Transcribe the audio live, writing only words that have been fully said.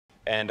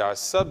And our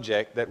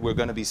subject that we're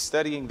going to be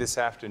studying this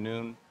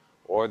afternoon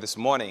or this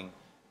morning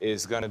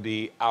is going to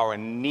be our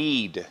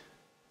need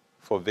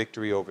for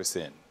victory over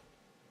sin.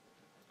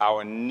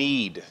 Our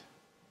need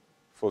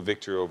for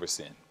victory over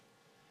sin.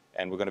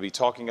 And we're going to be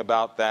talking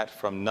about that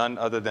from none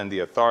other than the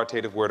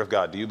authoritative Word of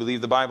God. Do you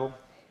believe the Bible?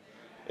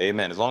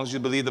 Amen. As long as you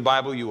believe the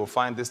Bible, you will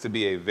find this to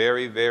be a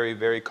very, very,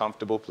 very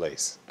comfortable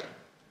place.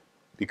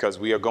 Because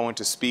we are going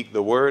to speak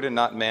the Word and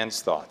not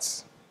man's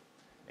thoughts.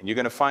 And you're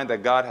going to find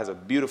that God has a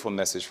beautiful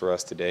message for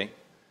us today.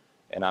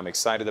 And I'm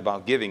excited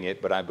about giving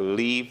it, but I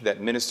believe that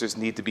ministers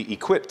need to be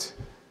equipped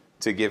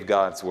to give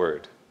God's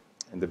Word.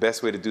 And the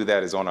best way to do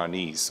that is on our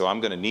knees. So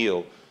I'm going to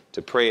kneel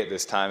to pray at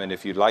this time. And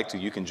if you'd like to,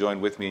 you can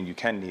join with me and you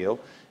can kneel.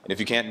 And if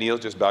you can't kneel,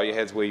 just bow your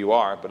heads where you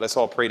are. But let's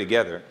all pray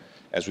together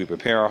as we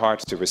prepare our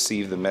hearts to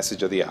receive the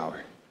message of the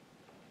hour.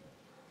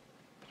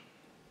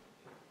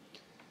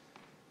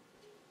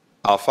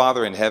 Our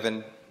Father in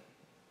heaven,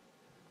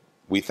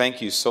 we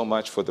thank you so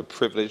much for the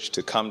privilege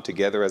to come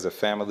together as a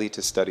family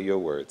to study your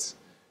words.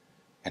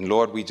 And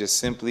Lord, we just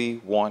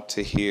simply want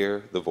to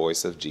hear the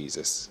voice of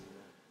Jesus.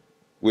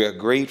 We are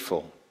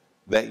grateful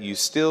that you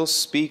still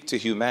speak to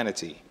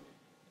humanity.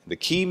 The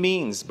key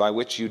means by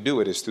which you do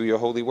it is through your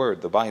holy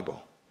word, the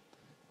Bible.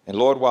 And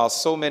Lord, while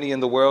so many in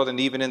the world and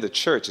even in the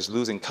church is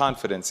losing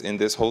confidence in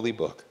this holy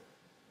book,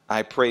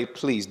 I pray,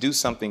 please do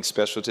something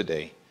special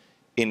today.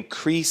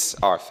 Increase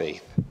our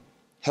faith.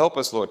 Help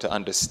us, Lord, to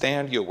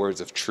understand your words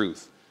of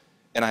truth.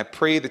 And I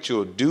pray that you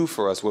will do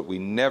for us what we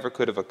never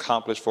could have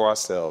accomplished for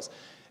ourselves.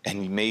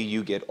 And may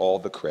you get all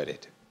the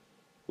credit.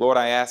 Lord,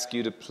 I ask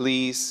you to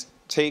please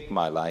take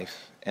my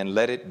life and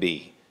let it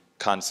be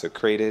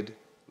consecrated,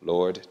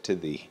 Lord, to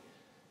thee.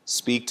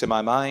 Speak to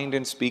my mind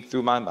and speak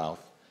through my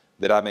mouth,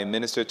 that I may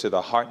minister to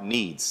the heart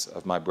needs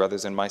of my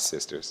brothers and my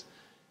sisters.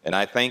 And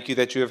I thank you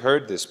that you have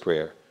heard this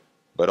prayer,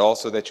 but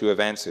also that you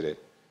have answered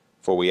it.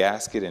 For we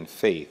ask it in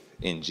faith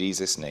in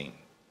Jesus' name.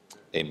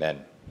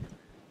 Amen.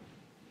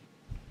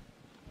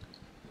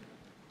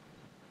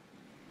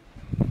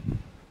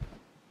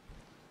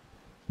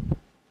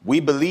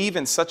 We believe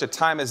in such a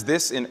time as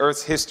this in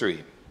Earth's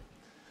history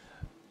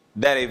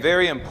that a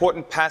very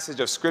important passage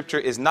of Scripture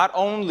is not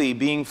only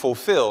being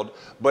fulfilled,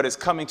 but is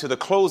coming to the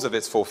close of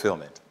its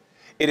fulfillment.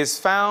 It is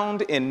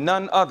found in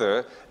none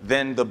other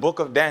than the book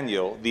of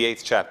Daniel, the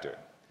 8th chapter.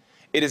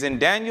 It is in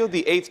Daniel,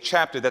 the 8th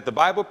chapter, that the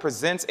Bible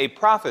presents a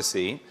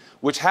prophecy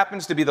which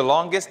happens to be the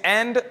longest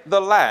and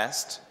the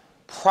last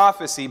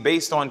prophecy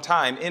based on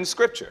time in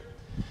Scripture.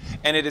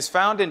 And it is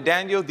found in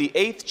Daniel, the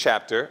 8th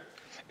chapter,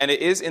 and it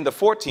is in the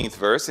 14th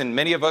verse, and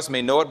many of us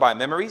may know it by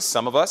memory.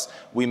 Some of us,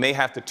 we may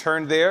have to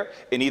turn there.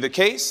 In either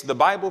case, the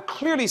Bible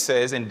clearly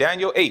says in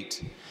Daniel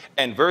 8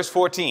 and verse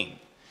 14,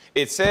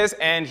 it says,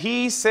 "And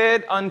he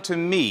said unto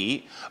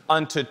me,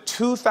 unto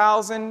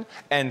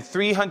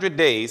 2,300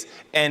 days,"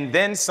 and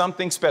then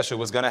something special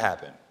was going to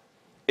happen.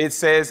 It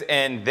says,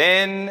 "And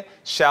then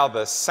shall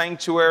the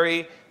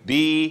sanctuary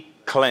be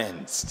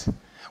cleansed."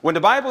 When the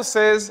Bible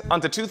says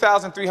unto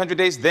 2,300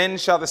 days, then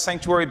shall the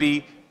sanctuary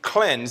be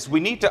cleansed,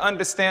 we need to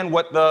understand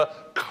what the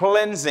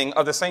cleansing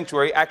of the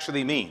sanctuary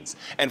actually means.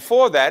 And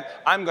for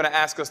that, I'm going to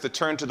ask us to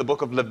turn to the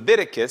book of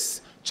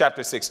Leviticus,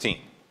 chapter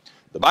 16.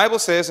 The Bible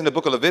says in the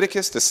book of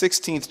Leviticus, the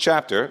 16th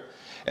chapter,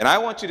 and I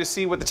want you to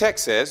see what the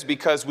text says,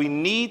 because we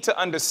need to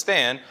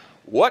understand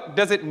what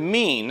does it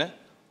mean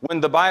when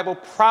the Bible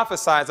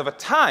prophesies of a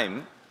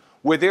time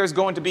where there's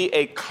going to be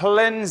a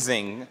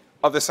cleansing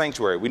of the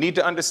sanctuary. We need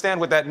to understand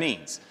what that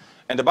means.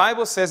 And the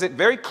Bible says it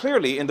very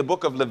clearly in the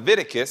book of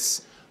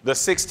Leviticus, the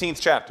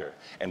 16th chapter.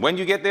 And when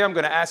you get there, I'm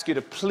going to ask you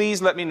to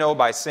please let me know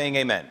by saying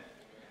amen.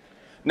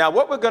 Now,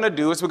 what we're going to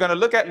do is we're going to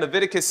look at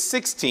Leviticus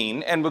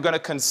 16, and we're going to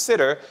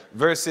consider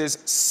verses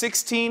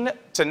 16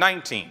 to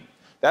 19.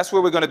 That's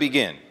where we're going to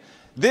begin.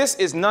 This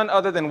is none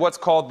other than what's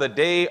called the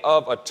Day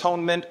of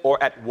Atonement or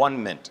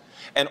At-One-ment.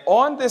 And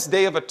on this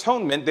Day of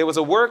Atonement, there was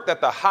a work that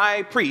the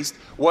high priest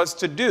was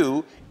to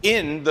do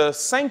in the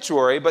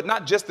sanctuary, but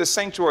not just the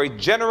sanctuary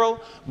general,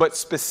 but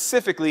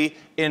specifically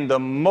in the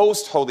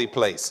most holy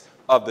place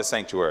of the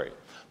sanctuary.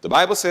 The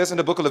Bible says in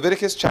the book of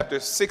Leviticus, chapter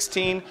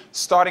 16,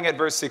 starting at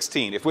verse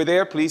 16. If we're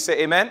there, please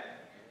say amen.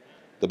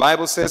 The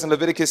Bible says in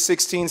Leviticus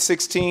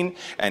 16:16,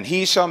 "And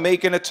he shall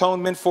make an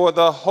atonement for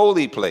the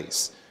holy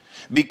place,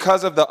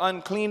 because of the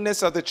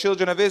uncleanness of the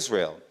children of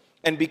Israel,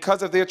 and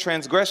because of their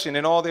transgression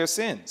and all their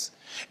sins.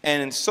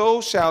 And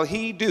so shall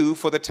he do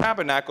for the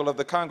tabernacle of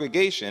the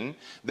congregation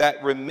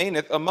that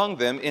remaineth among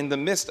them in the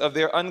midst of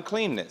their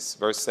uncleanness."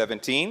 Verse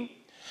 17.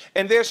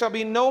 "And there shall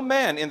be no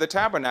man in the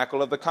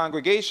tabernacle of the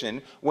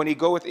congregation when he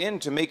goeth in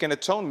to make an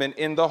atonement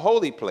in the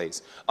holy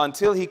place,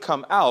 until he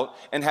come out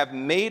and have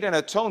made an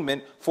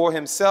atonement for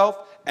himself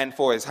and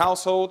for his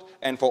household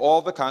and for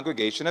all the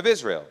congregation of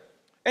Israel.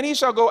 And he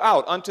shall go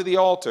out unto the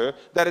altar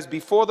that is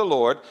before the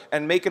Lord,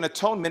 and make an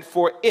atonement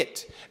for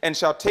it, and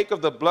shall take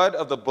of the blood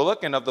of the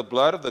bullock and of the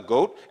blood of the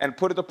goat, and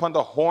put it upon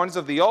the horns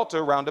of the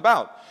altar round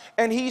about.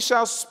 And he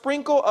shall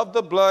sprinkle of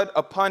the blood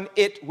upon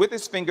it with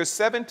his fingers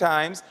 7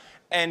 times,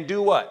 and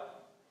do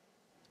what?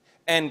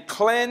 and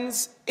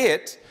cleanse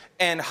it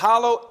and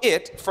hallow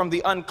it from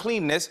the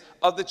uncleanness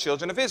of the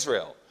children of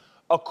Israel.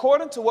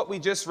 According to what we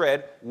just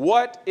read,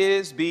 what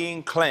is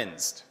being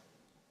cleansed?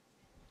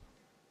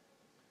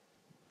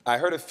 I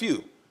heard a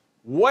few.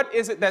 What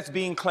is it that's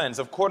being cleansed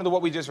according to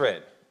what we just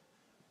read?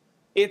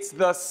 It's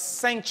the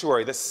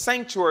sanctuary. The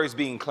sanctuary is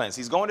being cleansed.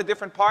 He's going to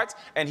different parts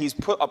and he's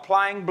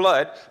applying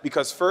blood,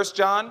 because 1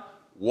 John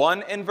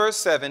 1 and verse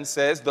 7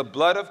 says the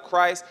blood of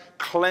Christ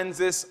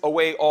cleanses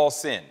away all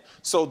sin.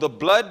 So the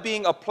blood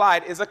being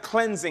applied is a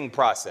cleansing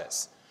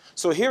process.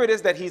 So here it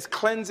is that he's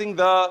cleansing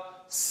the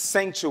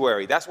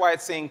sanctuary. That's why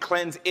it's saying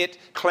cleanse it,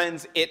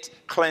 cleanse it,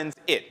 cleanse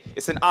it.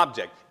 It's an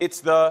object.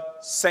 It's the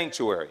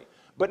sanctuary.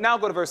 But now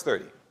go to verse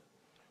 30.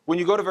 When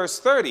you go to verse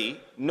 30,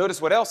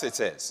 notice what else it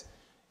says.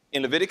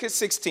 In Leviticus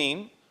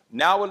 16,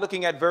 now we're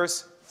looking at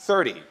verse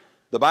 30.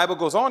 The Bible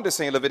goes on to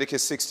say in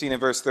Leviticus 16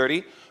 and verse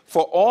 30,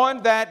 for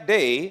on that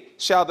day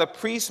shall the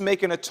priest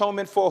make an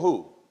atonement for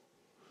who?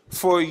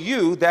 For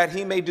you, that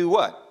he may do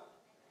what?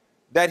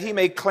 That he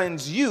may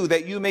cleanse you,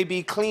 that you may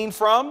be clean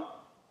from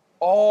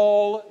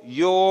all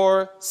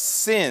your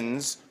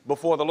sins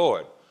before the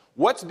Lord.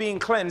 What's being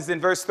cleansed in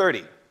verse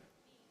 30?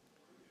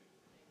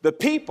 The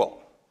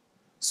people.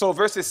 So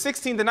verses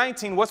 16 to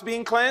 19, what's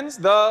being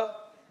cleansed? The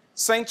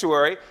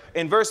sanctuary.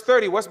 In verse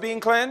 30, what's being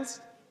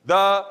cleansed?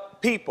 The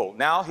people.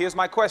 Now, here's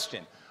my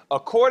question.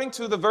 According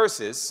to the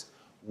verses,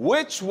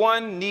 which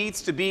one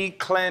needs to be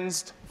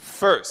cleansed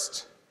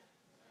first?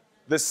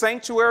 The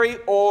sanctuary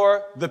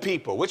or the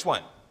people? Which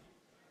one?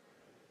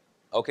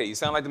 Okay, you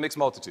sound like the mixed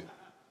multitude.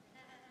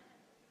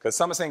 Because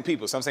some are saying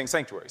people, some are saying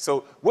sanctuary.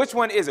 So which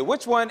one is it?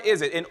 Which one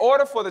is it? In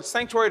order for the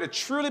sanctuary to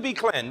truly be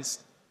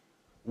cleansed,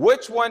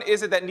 which one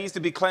is it that needs to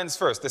be cleansed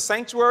first? The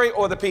sanctuary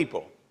or the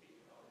people?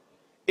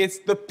 It's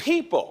the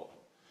people.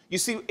 You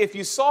see, if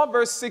you saw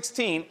verse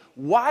 16,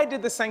 why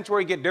did the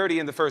sanctuary get dirty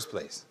in the first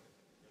place?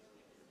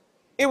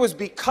 It was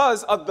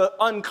because of the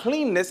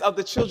uncleanness of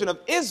the children of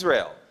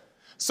Israel.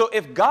 So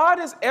if God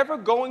is ever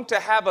going to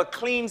have a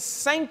clean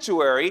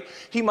sanctuary,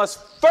 he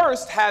must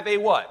first have a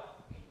what?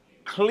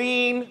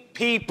 Clean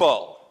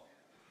people.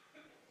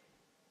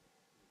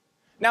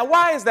 Now,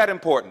 why is that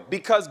important?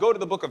 Because go to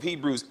the book of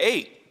Hebrews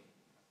 8.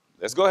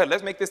 Let's go ahead.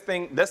 Let's make this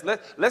thing,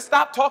 let's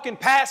stop talking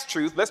past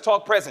truth. Let's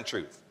talk present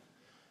truth.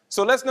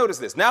 So let's notice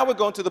this. Now we're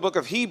going to the book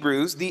of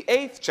Hebrews, the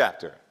 8th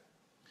chapter.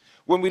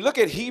 When we look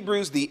at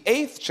Hebrews, the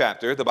 8th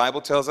chapter, the Bible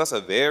tells us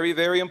a very,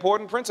 very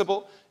important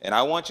principle, and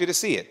I want you to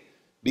see it.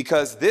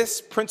 Because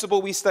this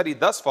principle we studied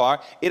thus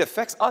far, it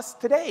affects us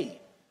today.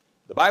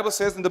 The Bible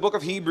says in the book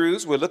of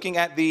Hebrews, we're looking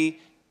at the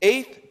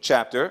 8th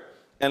chapter,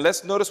 and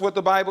let's notice what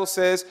the Bible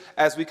says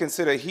as we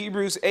consider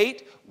Hebrews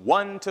 8,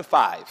 1 to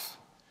 5.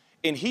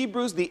 In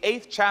Hebrews, the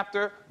 8th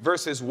chapter,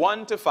 verses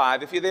 1 to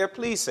 5, if you're there,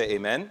 please say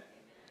amen.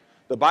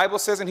 The Bible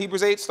says in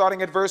Hebrews 8,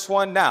 starting at verse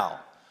 1, now,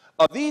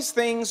 of these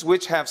things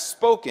which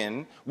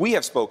we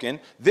have spoken,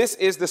 this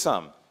is the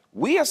sum.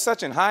 We have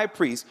such an high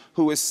priest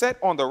who is set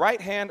on the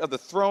right hand of the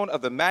throne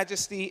of the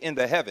majesty in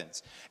the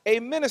heavens, a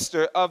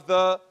minister of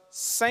the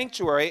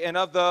sanctuary and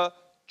of the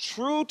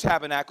true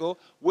tabernacle,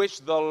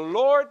 which the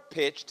Lord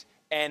pitched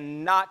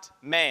and not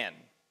man.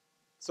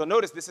 So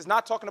notice, this is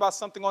not talking about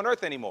something on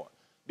earth anymore,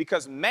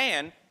 because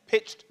man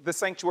pitched the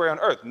sanctuary on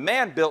earth.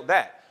 Man built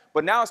that.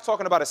 But now it's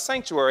talking about a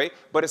sanctuary,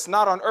 but it's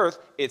not on earth,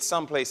 it's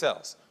someplace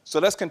else. So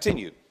let's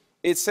continue.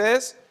 It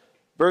says,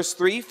 verse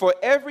 3, for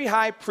every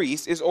high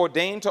priest is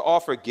ordained to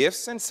offer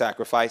gifts and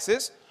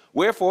sacrifices,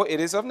 wherefore it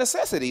is of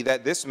necessity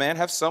that this man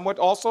have somewhat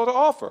also to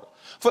offer.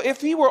 For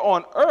if he were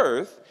on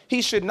earth,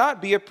 he should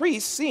not be a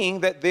priest, seeing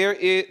that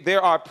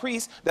there are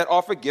priests that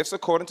offer gifts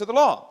according to the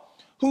law,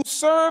 who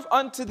serve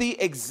unto the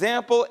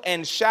example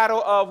and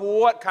shadow of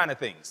what kind of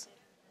things?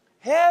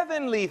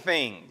 Heavenly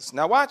things.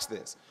 Now watch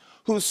this.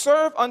 Who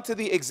serve unto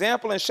the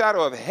example and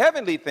shadow of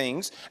heavenly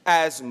things,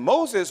 as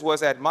Moses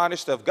was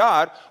admonished of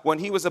God when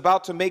he was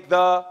about to make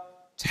the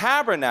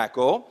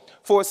tabernacle.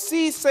 For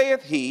see,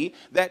 saith he,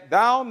 that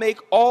thou make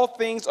all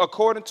things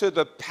according to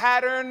the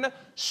pattern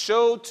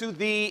showed to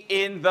thee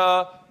in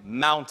the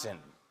mountain.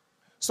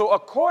 So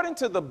according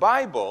to the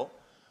Bible,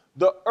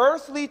 the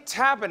earthly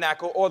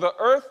tabernacle or the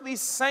earthly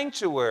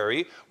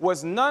sanctuary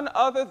was none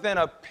other than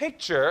a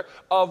picture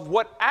of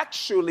what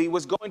actually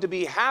was going to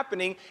be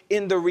happening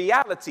in the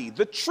reality,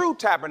 the true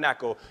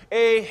tabernacle,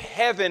 a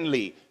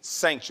heavenly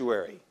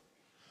sanctuary.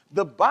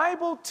 The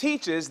Bible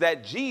teaches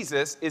that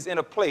Jesus is in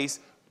a place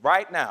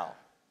right now,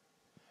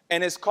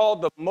 and it's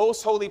called the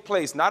most holy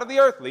place, not of the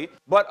earthly,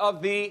 but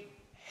of the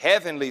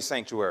heavenly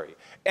sanctuary.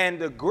 And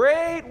the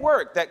great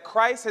work that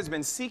Christ has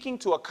been seeking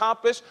to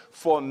accomplish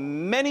for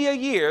many a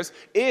years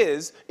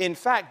is, in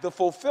fact, the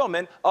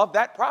fulfillment of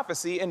that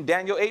prophecy in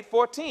Daniel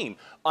 8:14.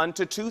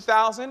 Unto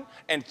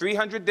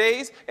 2,300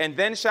 days, and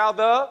then shall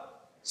the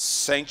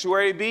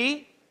sanctuary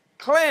be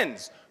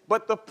cleansed.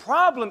 But the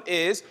problem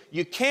is,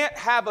 you can't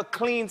have a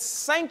clean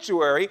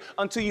sanctuary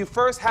until you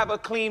first have a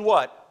clean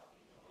what?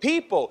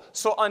 People.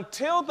 So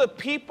until the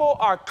people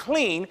are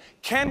clean,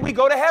 can we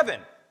go to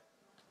heaven?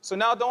 So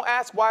now don't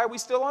ask, why are we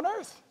still on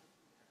earth?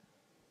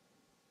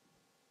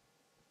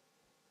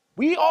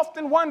 We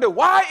often wonder,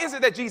 why is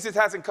it that Jesus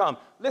hasn't come?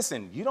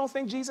 Listen, you don't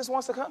think Jesus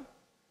wants to come?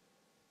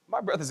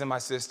 My brothers and my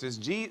sisters,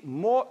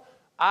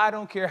 I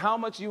don't care how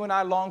much you and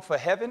I long for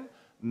heaven,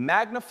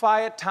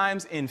 magnify it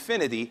times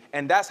infinity,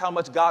 and that's how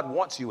much God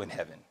wants you in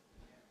heaven.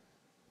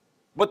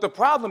 But the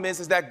problem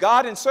is that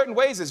God in certain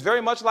ways is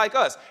very much like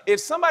us.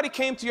 If somebody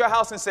came to your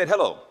house and said,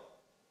 hello,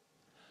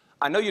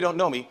 I know you don't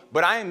know me,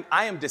 but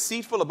I am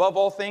deceitful above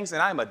all things, and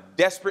I am a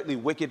desperately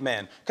wicked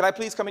man. Could I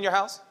please come in your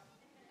house?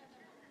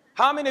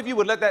 How many of you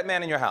would let that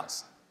man in your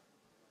house?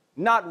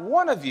 Not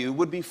one of you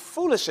would be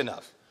foolish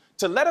enough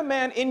to let a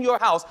man in your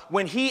house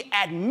when he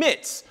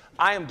admits,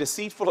 I am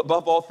deceitful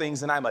above all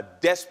things, and I'm a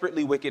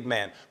desperately wicked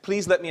man.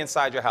 Please let me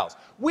inside your house.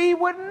 We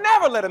would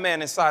never let a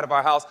man inside of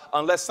our house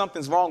unless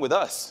something's wrong with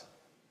us.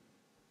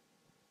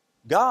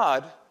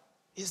 God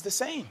is the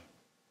same.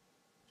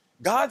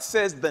 God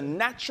says the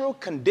natural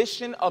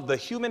condition of the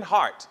human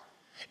heart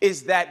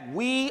is that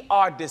we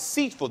are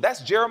deceitful.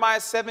 That's Jeremiah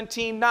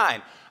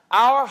 17:9.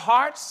 Our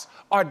hearts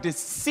are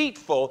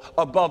deceitful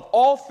above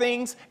all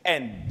things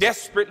and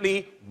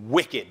desperately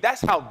wicked. That's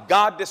how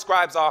God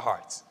describes our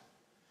hearts.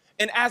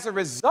 And as a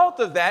result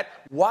of that,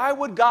 why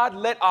would God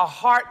let a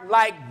heart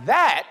like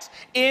that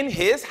in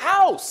his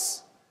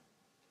house?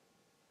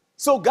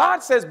 So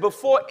God says,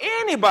 before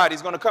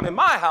anybody's going to come in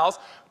my house,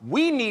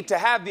 we need to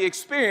have the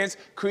experience,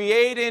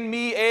 create in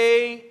me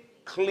a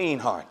clean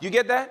heart. You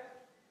get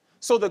that?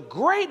 So the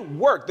great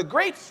work, the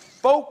great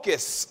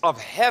focus of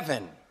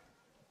heaven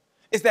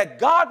is that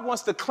God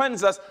wants to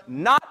cleanse us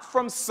not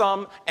from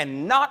some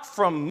and not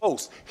from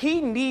most. He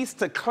needs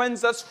to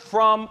cleanse us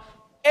from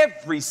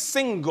every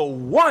single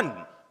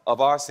one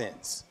of our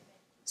sins.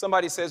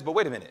 Somebody says, but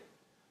wait a minute.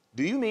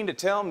 Do you mean to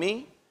tell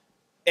me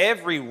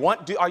everyone?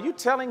 Are you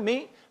telling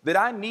me that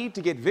I need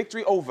to get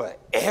victory over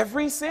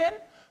every sin?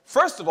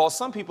 First of all,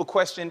 some people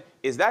question,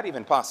 is that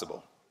even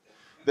possible?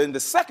 Then the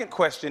second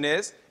question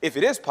is, if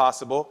it is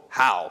possible,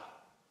 how?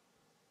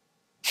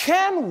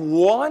 Can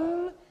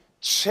one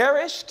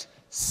cherished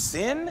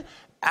sin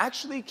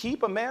actually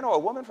keep a man or a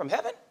woman from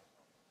heaven?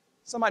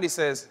 Somebody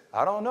says,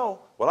 I don't know.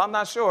 Well, I'm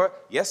not sure.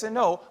 Yes and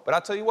no. But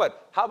I'll tell you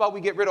what, how about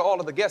we get rid of all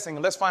of the guessing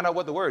and let's find out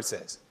what the word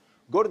says.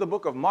 Go to the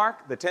book of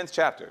Mark, the 10th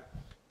chapter.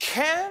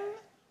 Can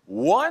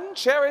one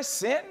cherished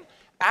sin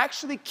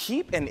actually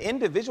keep an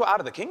individual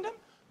out of the kingdom?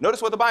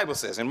 Notice what the Bible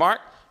says in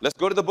Mark. Let's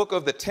go to the book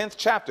of the 10th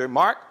chapter.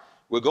 Mark,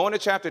 we're going to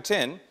chapter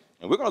 10,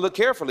 and we're going to look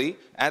carefully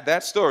at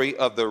that story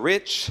of the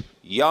rich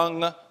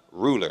young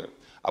ruler.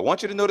 I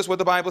want you to notice what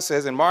the Bible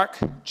says in Mark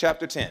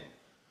chapter 10.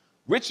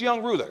 Rich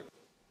young ruler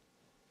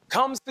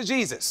comes to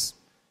Jesus.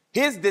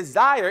 His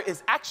desire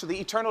is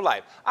actually eternal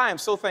life. I am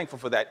so thankful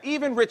for that.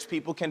 Even rich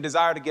people can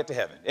desire to get to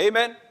heaven.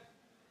 Amen?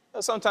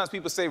 Sometimes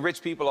people say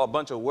rich people are a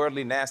bunch of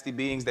worldly, nasty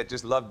beings that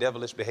just love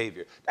devilish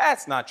behavior.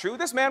 That's not true.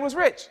 This man was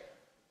rich,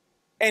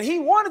 and he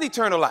wanted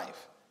eternal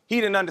life. He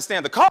didn't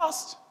understand the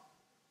cost,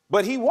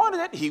 but he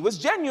wanted it. He was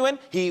genuine.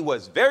 He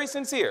was very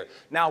sincere.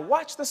 Now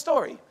watch the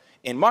story.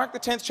 In Mark, the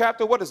 10th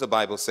chapter, what does the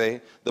Bible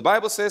say? The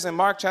Bible says in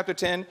Mark chapter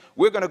 10,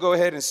 we're going to go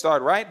ahead and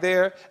start right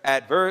there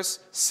at verse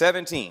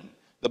 17.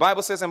 The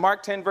Bible says in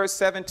Mark 10, verse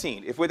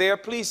 17. If we're there,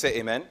 please say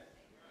amen.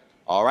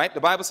 All right. The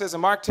Bible says in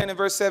Mark 10 and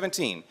verse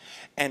 17,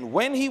 and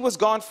when he was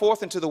gone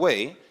forth into the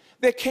way,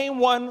 there came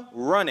one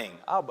running.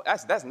 Oh,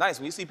 that's nice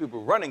when you see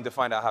people running to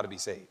find out how to be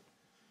saved.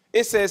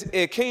 It says,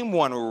 it came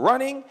one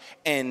running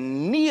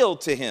and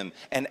kneeled to him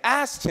and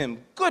asked him,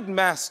 good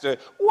master,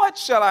 what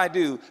shall I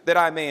do that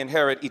I may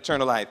inherit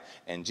eternal life?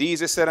 And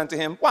Jesus said unto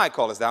him, why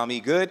callest thou me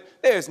good?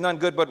 There is none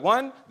good but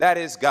one, that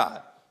is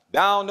God.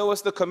 Thou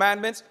knowest the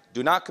commandments,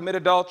 do not commit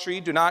adultery,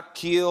 do not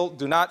kill,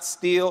 do not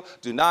steal,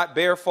 do not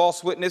bear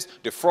false witness,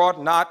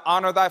 defraud not,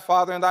 honor thy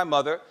father and thy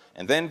mother.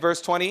 And then verse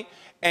 20,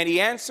 and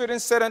he answered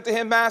and said unto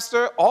him,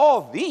 master,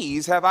 all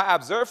these have I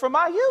observed from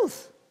my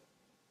youth.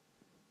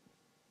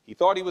 He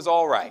thought he was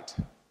all right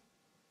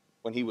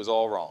when he was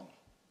all wrong.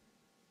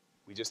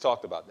 We just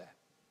talked about that.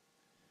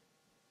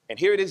 And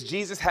here it is,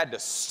 Jesus had to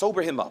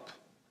sober him up.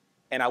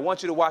 And I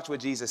want you to watch what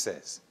Jesus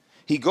says.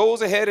 He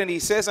goes ahead and he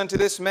says unto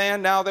this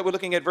man, now that we're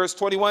looking at verse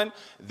 21,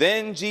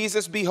 then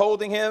Jesus,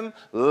 beholding him,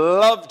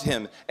 loved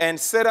him and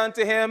said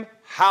unto him,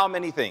 how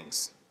many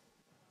things?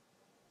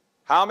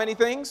 How many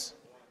things?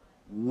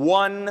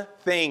 One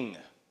thing.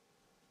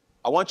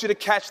 I want you to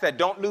catch that.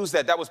 Don't lose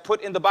that. That was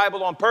put in the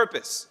Bible on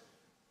purpose.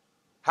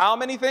 How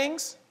many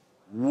things?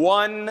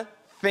 One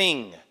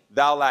thing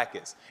thou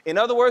lackest. In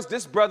other words,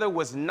 this brother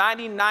was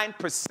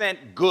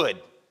 99%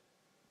 good.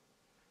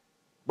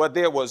 But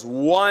there was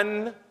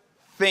one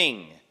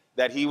thing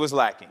that he was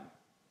lacking.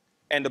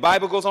 And the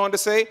Bible goes on to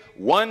say,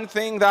 one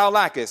thing thou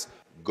lackest.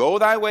 Go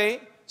thy way,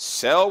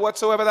 sell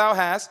whatsoever thou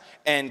hast,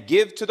 and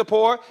give to the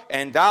poor,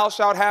 and thou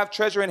shalt have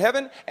treasure in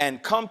heaven,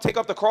 and come take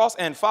up the cross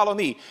and follow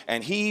me.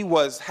 And he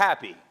was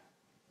happy.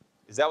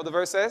 Is that what the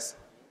verse says?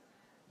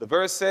 The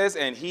verse says,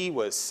 and he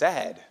was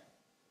sad.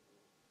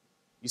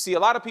 You see, a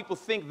lot of people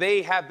think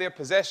they have their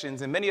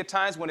possessions, and many a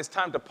times when it's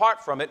time to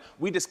part from it,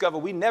 we discover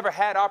we never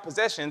had our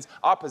possessions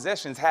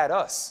had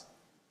us.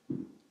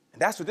 And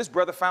that's what this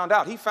brother found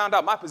out. He found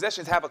out my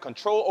possessions have a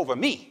control over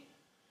me.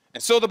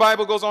 And so the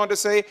Bible goes on to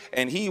say,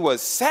 and he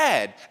was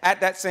sad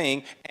at that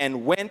saying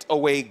and went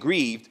away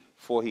grieved,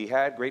 for he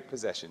had great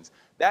possessions.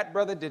 That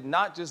brother did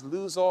not just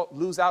lose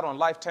out on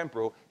life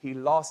temporal, he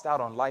lost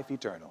out on life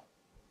eternal.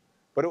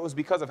 But it was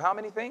because of how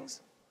many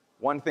things?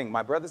 One thing.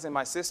 My brothers and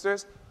my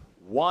sisters,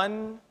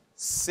 one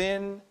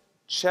sin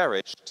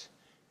cherished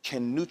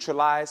can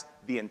neutralize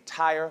the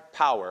entire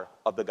power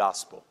of the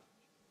gospel.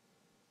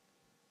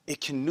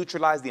 It can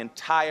neutralize the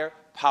entire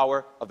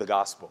power of the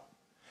gospel.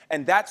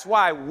 And that's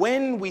why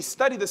when we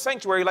study the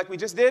sanctuary like we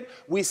just did,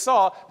 we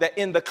saw that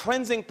in the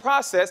cleansing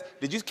process,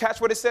 did you catch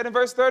what it said in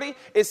verse 30?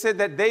 It said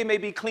that they may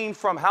be clean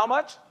from how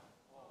much?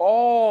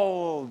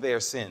 All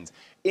their sins.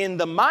 In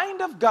the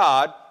mind of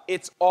God,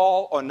 it's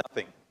all or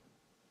nothing.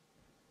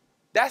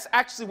 That's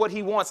actually what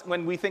he wants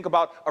when we think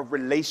about a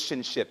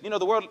relationship. You know,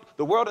 the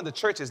world and the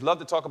churches love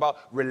to talk about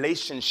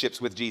relationships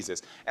with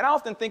Jesus. And I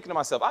often think to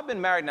myself, I've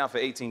been married now for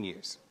 18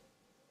 years.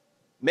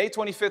 May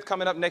 25th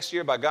coming up next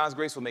year, by God's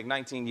grace, will make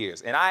 19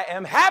 years. And I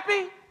am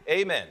happy.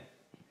 Amen.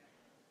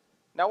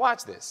 Now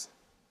watch this.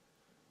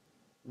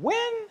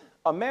 When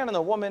a man and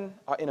a woman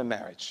are in a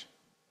marriage,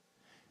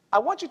 I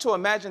want you to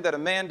imagine that a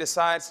man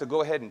decides to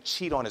go ahead and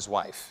cheat on his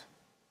wife.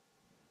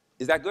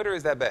 Is that good or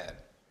is that bad?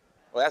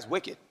 Well, that's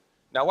wicked.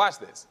 Now watch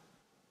this.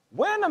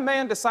 When a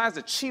man decides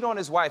to cheat on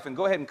his wife and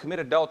go ahead and commit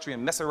adultery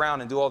and mess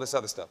around and do all this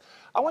other stuff,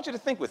 I want you to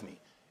think with me.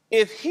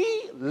 If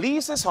he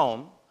leaves his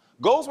home,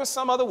 goes with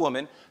some other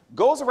woman,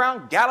 goes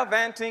around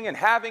gallivanting and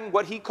having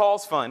what he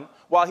calls fun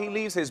while he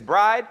leaves his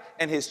bride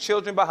and his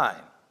children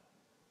behind.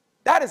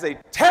 That is a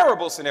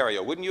terrible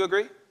scenario, wouldn't you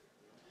agree?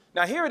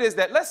 Now here it is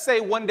that let's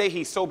say one day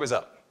he sobers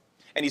up.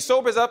 And he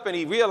sobers up and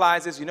he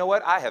realizes, you know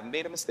what? I have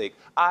made a mistake.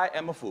 I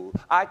am a fool.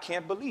 I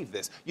can't believe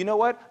this. You know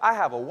what? I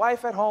have a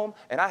wife at home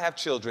and I have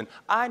children.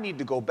 I need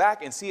to go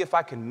back and see if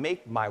I can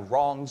make my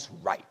wrongs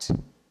right.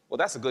 Well,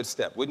 that's a good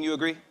step. Wouldn't you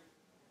agree?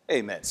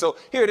 Amen. So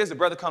here it is. The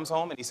brother comes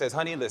home and he says,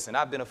 honey, listen,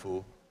 I've been a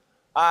fool.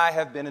 I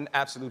have been an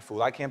absolute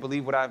fool. I can't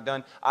believe what I've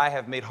done. I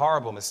have made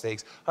horrible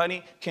mistakes.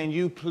 Honey, can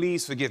you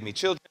please forgive me?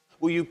 Children,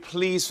 will you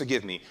please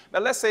forgive me?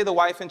 Now, let's say the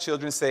wife and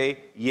children say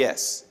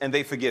yes, and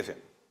they forgive him.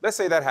 Let's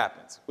say that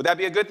happens. Would that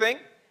be a good thing?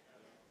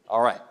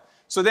 All right.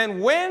 So then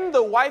when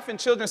the wife and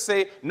children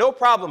say, no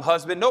problem,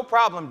 husband, no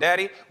problem,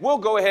 daddy, we'll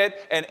go ahead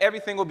and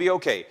everything will be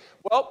okay.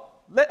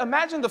 Well,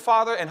 imagine the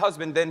father and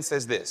husband then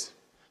says this.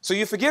 So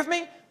you forgive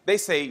me? They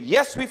say,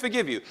 yes, we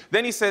forgive you.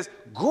 Then he says,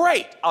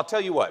 great. I'll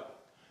tell you what.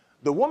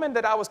 The woman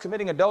that I was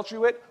committing adultery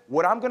with,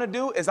 what I'm going to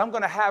do is I'm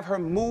going to have her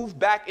move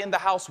back in the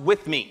house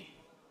with me.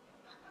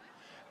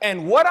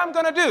 And what I'm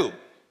going to do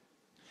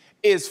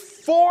is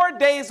 4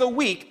 days a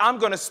week, I'm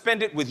going to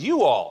spend it with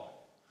you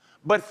all.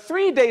 But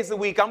 3 days a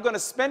week, I'm going to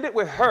spend it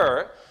with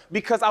her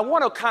because I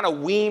want to kind of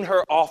wean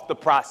her off the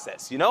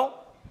process, you know?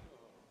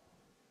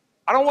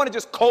 I don't want to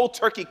just cold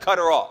turkey cut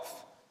her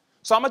off.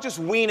 So I'm going to just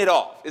wean it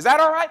off. Is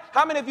that all right?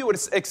 How many of you would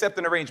accept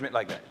an arrangement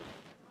like that?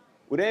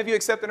 Would any of you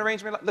accept an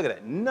arrangement? Look at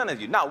that. None of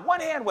you. Not one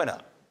hand went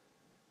up.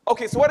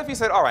 Okay, so what if he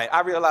said, all right,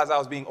 I realized I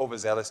was being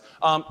overzealous.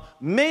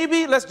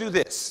 Maybe let's do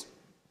this.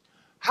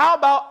 How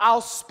about I'll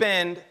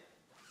spend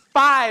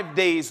 5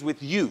 days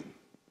with you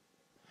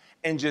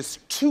and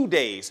just 2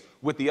 days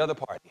with the other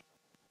party?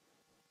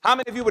 How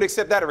many of you would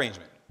accept that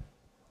arrangement?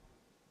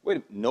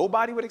 Wait,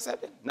 nobody would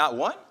accept it? Not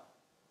one?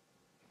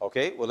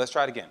 Okay, well, let's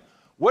try it again.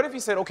 What if he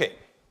said, okay,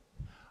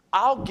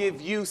 I'll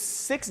give you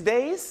 6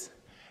 days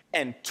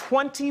and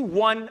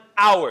 21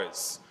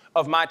 hours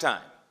of my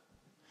time.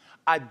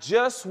 I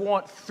just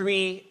want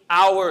 3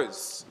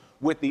 hours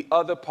with the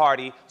other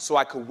party so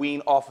I could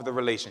wean off of the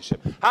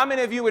relationship. How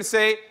many of you would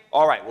say,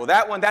 all right, well,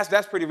 that one,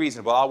 that's pretty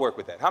reasonable. I'll work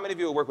with that. How many of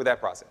you would work with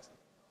that process?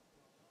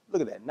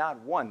 Look at that. Not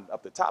one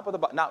up the top of the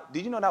bottom. Now,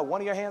 did you know not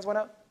one of your hands went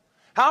up?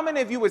 How many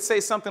of you would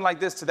say something like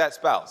this to that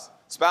spouse?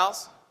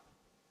 Spouse,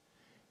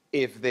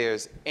 if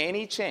there's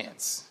any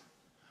chance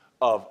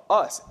of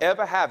us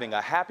ever having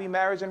a happy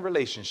marriage and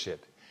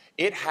relationship,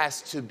 it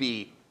has to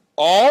be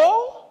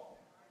all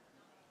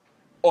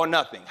or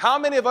nothing. How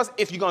many of us,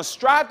 if you're going to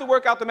strive to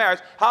work out the marriage,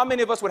 how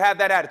many of us would have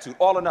that attitude?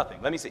 All or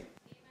nothing. Let me see.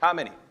 How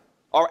many?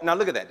 All right, now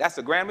look at that. That's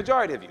the grand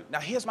majority of you.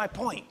 Now here's my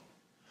point.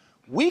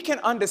 We can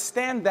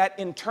understand that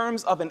in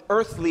terms of an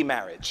earthly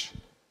marriage.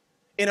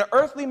 In an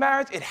earthly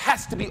marriage, it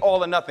has to be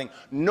all or nothing.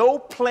 No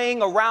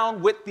playing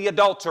around with the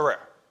adulterer.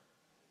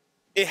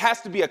 It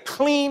has to be a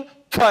clean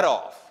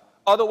cutoff.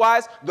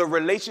 Otherwise, the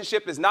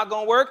relationship is not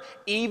going to work,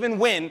 even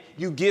when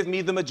you give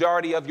me the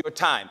majority of your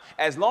time.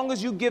 As long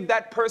as you give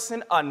that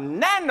person a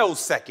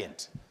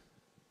nanosecond,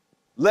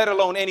 let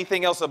alone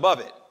anything else above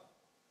it,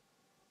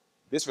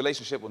 this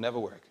relationship will never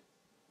work.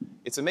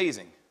 It's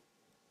amazing.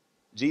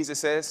 Jesus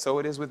says, so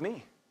it is with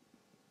me.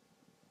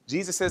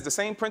 Jesus says the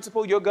same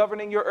principle you're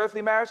governing your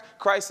earthly marriage.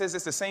 Christ says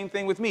it's the same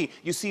thing with me.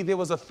 You see, there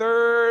was a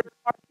third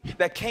party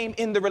that came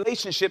in the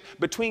relationship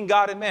between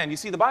God and man. You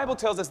see, the Bible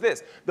tells us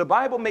this. The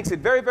Bible makes it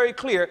very, very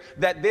clear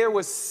that there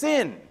was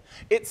sin.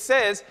 It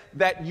says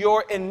that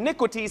your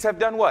iniquities have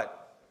done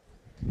what?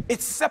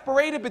 It's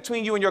separated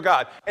between you and your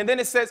God. And then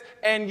it says,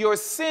 and your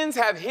sins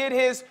have hid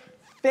his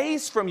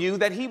face from you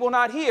that he will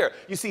not hear.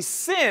 You see,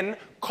 sin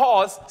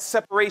caused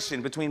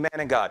separation between man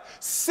and God.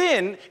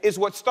 Sin is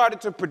what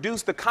started to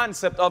produce the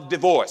concept of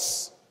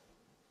divorce.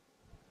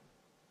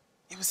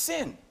 It was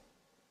sin.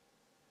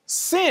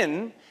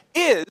 Sin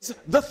is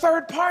the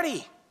third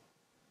party.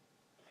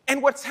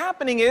 And what's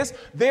happening is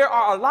there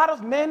are a lot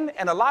of men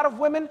and a lot of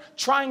women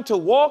trying to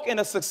walk in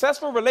a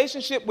successful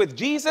relationship with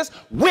Jesus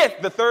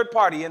with the third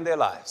party in their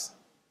lives.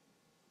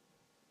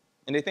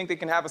 And they think they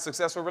can have a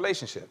successful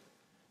relationship.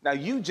 Now,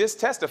 you just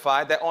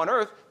testified that on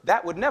earth,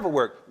 that would never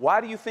work.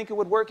 Why do you think it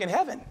would work in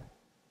heaven?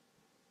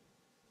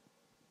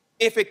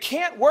 If it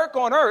can't work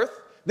on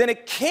earth, then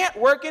it can't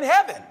work in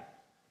heaven.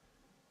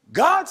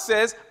 God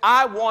says,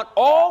 I want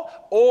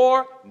all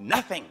or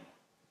nothing.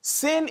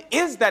 Sin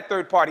is that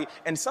third party,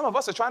 and some of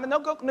us are trying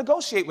to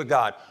negotiate with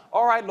God.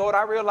 All right, Lord,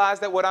 I realize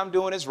that what I'm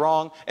doing is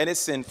wrong and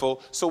it's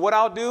sinful. So what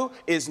I'll do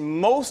is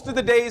most of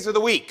the days of the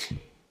week,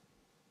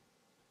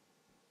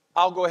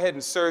 I'll go ahead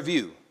and serve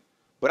you.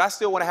 But I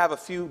still want to have a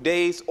few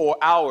days or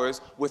hours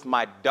with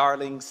my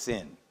darling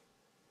sin.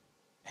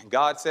 And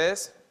God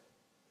says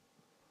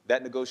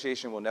that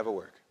negotiation will never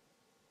work.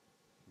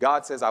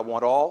 God says, I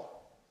want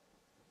all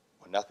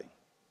or nothing.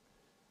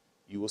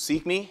 You will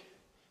seek me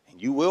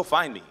and you will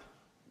find me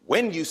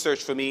when you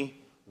search for me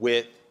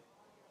with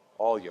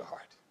all your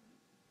heart.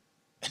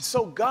 And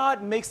so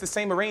God makes the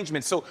same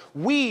arrangement. So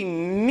we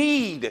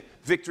need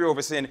victory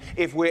over sin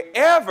if we're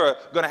ever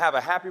going to have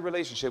a happy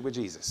relationship with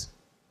Jesus.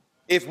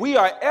 If we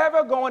are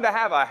ever going to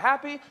have a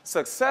happy,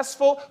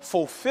 successful,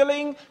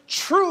 fulfilling,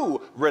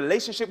 true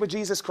relationship with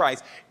Jesus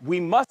Christ, we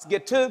must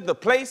get to the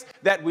place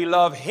that we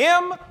love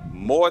him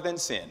more than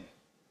sin.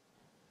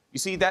 You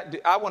see, that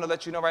I want to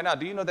let you know right now,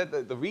 do you know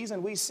that the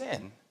reason we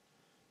sin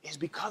is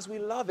because we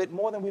love it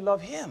more than we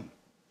love him?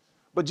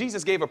 But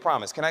Jesus gave a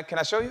promise. Can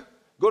I show you?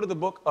 Go to the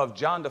book of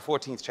John, the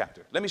 14th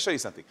chapter. Let me show you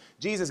something.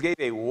 Jesus gave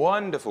a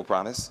wonderful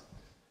promise,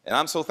 and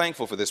I'm so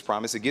thankful for this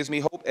promise. It gives me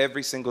hope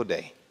every single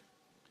day.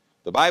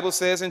 The Bible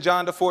says in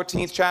John, the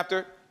 14th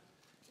chapter,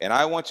 and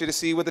I want you to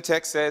see what the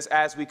text says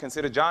as we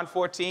consider John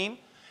 14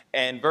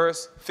 and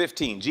verse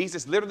 15.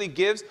 Jesus literally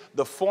gives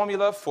the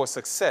formula for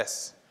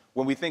success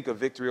when we think of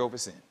victory over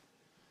sin.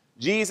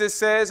 Jesus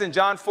says in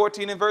John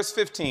 14 and verse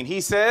 15,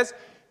 he says,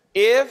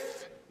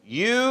 if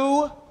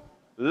you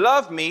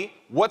love me,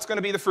 what's going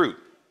to be the fruit?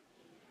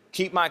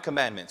 Keep my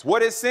commandments.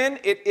 What is sin?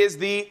 It is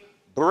the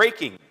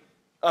breaking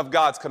of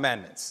God's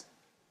commandments.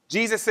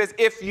 Jesus says,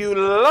 if you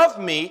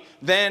love me,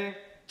 then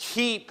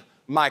keep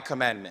my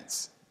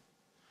commandments.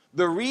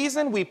 The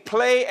reason we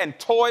play and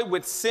toy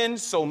with sin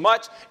so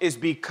much is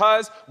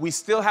because we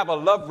still have a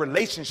love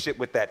relationship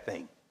with that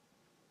thing.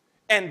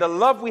 And the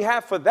love we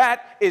have for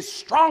that is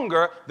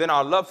stronger than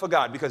our love for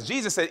God. Because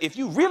Jesus said, if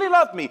you really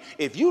love me,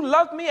 if you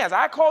love me as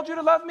I called you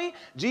to love me,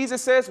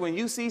 Jesus says, when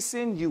you see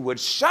sin, you would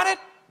shun it,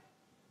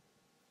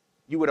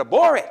 you would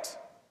abhor it,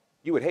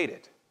 you would hate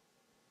it.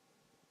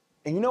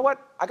 And you know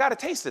what? I got a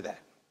taste of that.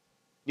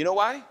 You know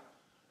why?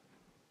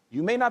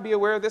 You may not be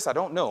aware of this, I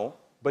don't know,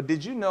 but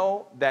did you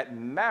know that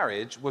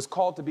marriage was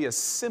called to be a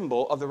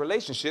symbol of the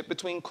relationship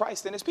between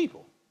Christ and his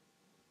people?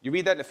 You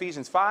read that in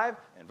Ephesians 5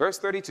 and verse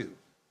 32.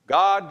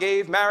 God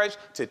gave marriage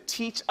to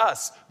teach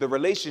us the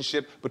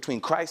relationship between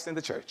Christ and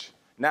the church.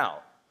 Now,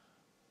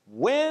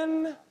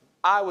 when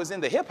I was in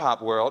the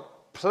hip-hop world,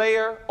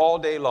 player all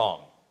day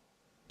long.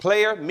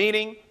 Player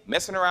meaning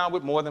messing around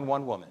with more than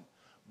one woman.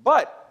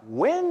 But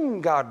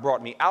when God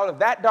brought me out of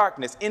that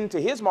darkness into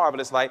his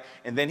marvelous light,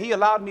 and then he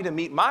allowed me to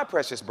meet my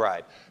precious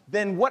bride,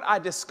 then what I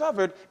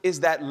discovered is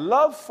that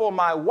love for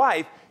my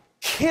wife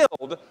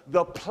killed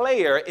the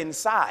player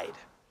inside.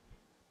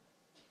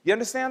 You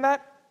understand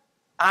that?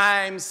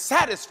 I'm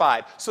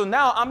satisfied. So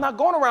now I'm not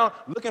going around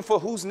looking for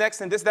who's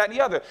next and this, that, and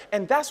the other.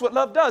 And that's what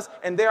love does.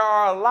 And there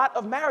are a lot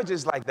of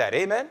marriages like that.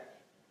 Amen?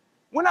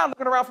 We're not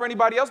looking around for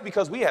anybody else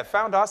because we have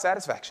found our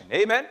satisfaction.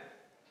 Amen?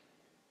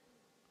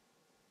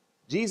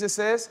 Jesus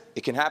says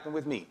it can happen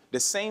with me. The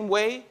same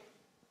way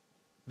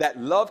that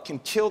love can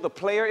kill the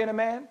player in a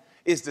man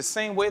is the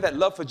same way that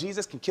love for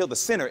Jesus can kill the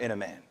sinner in a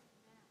man.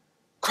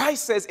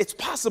 Christ says it's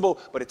possible,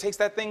 but it takes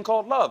that thing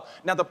called love.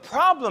 Now, the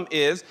problem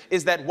is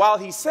that while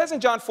he says in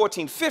John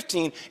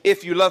 14:15,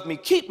 if you love me,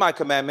 keep my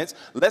commandments,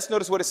 let's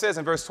notice what it says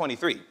in verse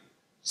 23.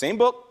 Same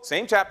book,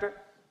 same chapter,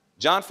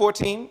 John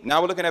 14.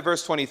 Now we're looking at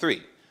verse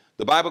 23.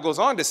 The Bible goes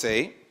on to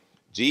say,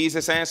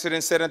 Jesus answered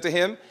and said unto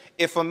him,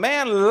 if a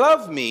man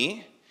love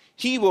me,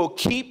 he will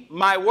keep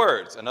my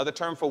words. Another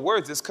term for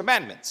words is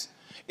commandments.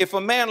 If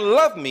a man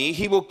love me,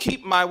 he will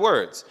keep my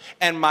words,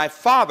 and my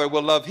Father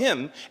will love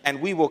him,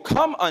 and we will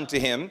come unto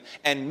him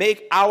and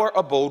make our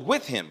abode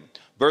with him.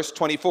 Verse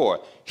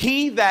 24,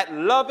 he that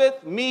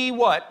loveth me,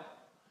 what?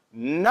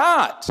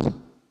 Not,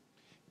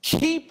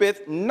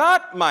 keepeth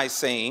not my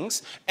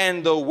sayings,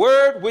 and the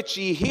word which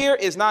ye hear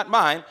is not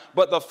mine,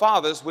 but the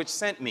Father's which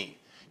sent me.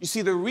 You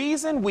see, the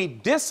reason we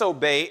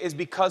disobey is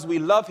because we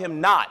love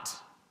him not.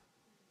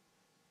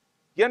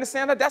 You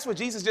understand that? That's what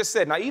Jesus just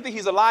said. Now, either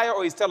he's a liar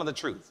or he's telling the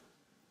truth.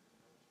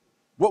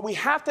 What we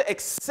have to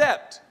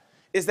accept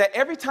is that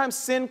every time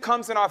sin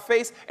comes in our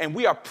face and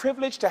we are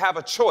privileged to have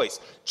a choice,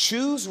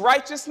 choose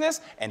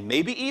righteousness and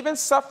maybe even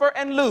suffer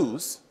and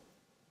lose,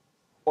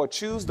 or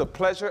choose the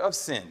pleasure of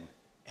sin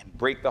and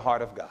break the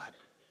heart of God.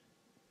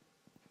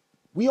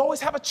 We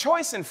always have a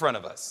choice in front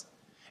of us.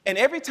 And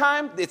every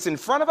time it's in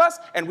front of us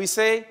and we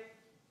say,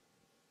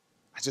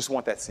 I just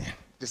want that sin,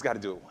 just got to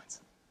do it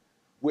once,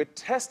 we're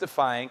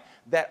testifying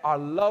that our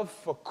love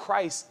for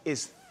Christ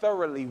is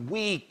thoroughly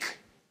weak.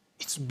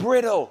 It's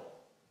brittle.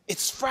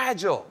 It's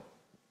fragile.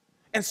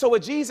 And so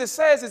what Jesus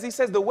says is, he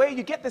says, the way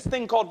you get this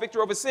thing called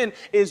victory over sin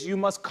is you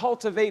must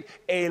cultivate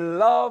a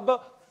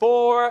love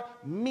for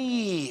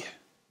me.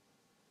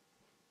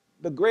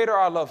 The greater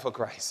our love for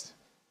Christ,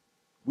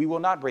 we will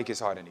not break his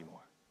heart anymore.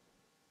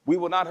 We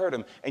will not hurt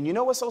him. And you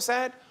know what's so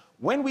sad?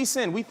 When we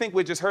sin, we think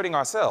we're just hurting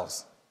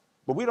ourselves.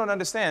 But we don't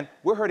understand,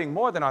 we're hurting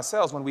more than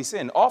ourselves when we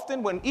sin.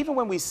 Often, even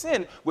when we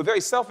sin, we're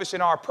very selfish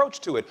in our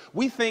approach to it.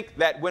 We think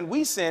that when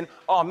we sin,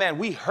 oh man,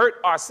 we hurt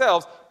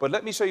ourselves. But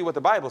let me show you what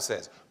the Bible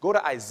says. Go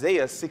to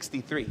Isaiah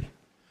 63.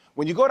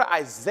 When you go to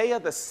Isaiah,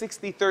 the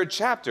 63rd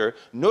chapter,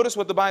 notice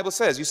what the Bible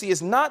says. You see,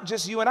 it's not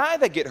just you and I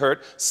that get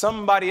hurt.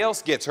 Somebody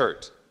else gets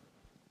hurt.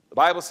 The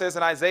Bible says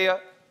in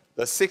Isaiah,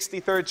 the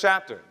 63rd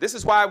chapter, this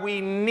is why we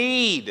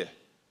need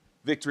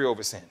victory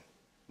over sin.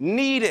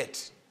 Need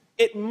it.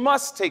 It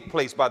must take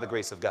place by the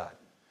grace of God.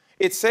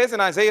 It says in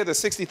Isaiah, the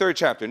 63rd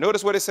chapter,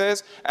 notice what it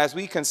says as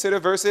we consider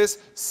verses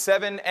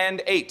 7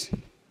 and 8.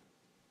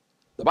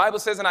 The Bible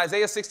says in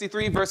Isaiah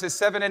 63, verses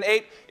 7 and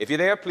 8, if you're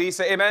there, please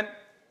say amen.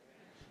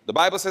 The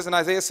Bible says in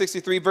Isaiah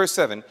 63, verse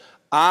 7,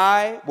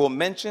 I will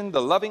mention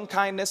the loving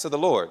kindness of the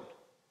Lord.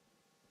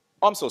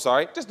 Oh, I'm so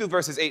sorry. Just do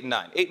verses 8 and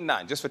 9. 8 and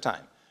 9, just for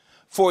time.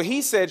 For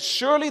he said,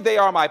 surely they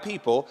are my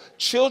people,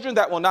 children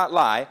that will not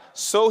lie.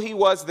 So he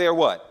was their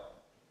what?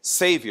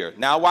 Savior.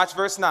 Now watch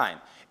verse 9.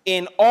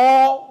 In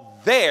all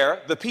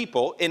their, the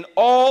people, in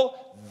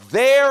all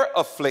their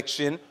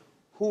affliction,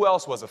 who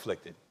else was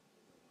afflicted?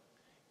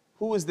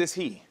 Who is this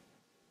he?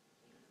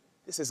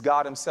 This is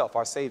God himself,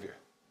 our Savior.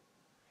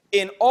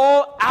 In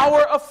all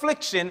our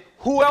affliction,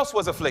 who else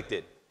was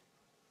afflicted?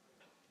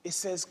 It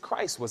says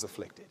Christ was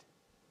afflicted.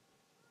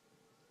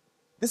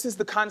 This is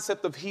the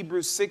concept of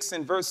Hebrews 6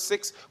 and verse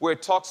 6, where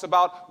it talks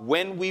about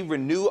when we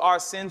renew our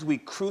sins, we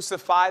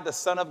crucify the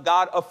Son of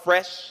God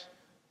afresh.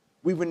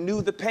 We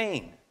renew the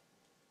pain.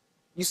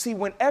 You see,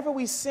 whenever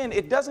we sin,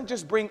 it doesn't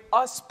just bring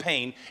us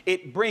pain,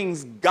 it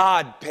brings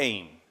God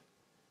pain.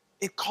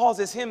 It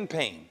causes him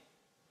pain.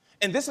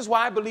 And this is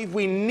why I believe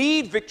we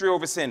need victory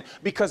over sin,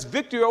 because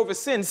victory over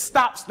sin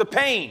stops the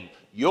pain,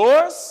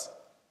 yours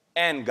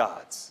and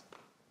God's.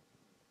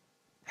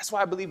 That's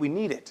why I believe we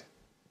need it.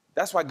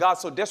 That's why God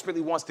so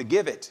desperately wants to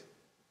give it,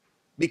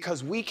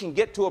 because we can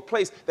get to a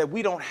place that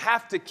we don't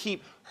have to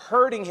keep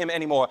hurting him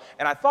anymore.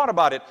 And I thought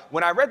about it.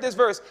 When I read this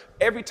verse,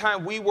 every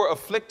time we were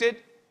afflicted,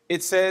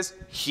 it says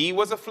he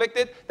was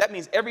afflicted. That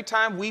means every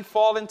time we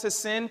fall into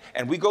sin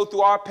and we go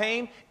through our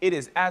pain, it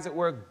is, as it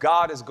were,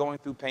 God is going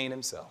through pain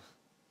himself.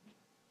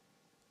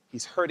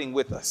 He's hurting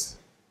with us.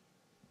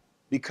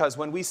 Because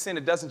when we sin,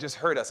 it doesn't just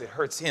hurt us, it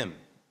hurts him.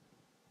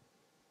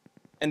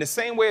 And the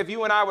same way, if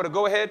you and I were to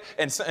go ahead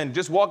and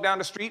just walk down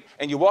the street,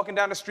 and you're walking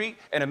down the street,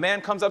 and a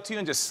man comes up to you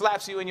and just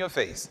slaps you in your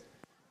face,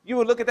 you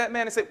would look at that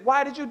man and say,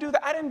 why did you do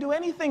that? I didn't do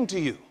anything to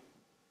you.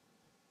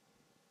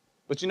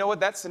 But you know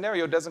what? That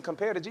scenario doesn't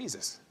compare to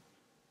Jesus.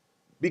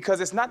 Because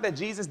it's not that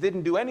Jesus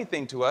didn't do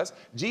anything to us.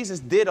 Jesus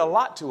did a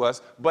lot to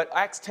us. But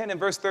Acts 10 and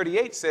verse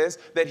 38 says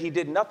that he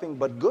did nothing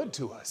but good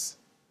to us.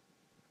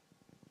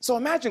 So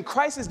imagine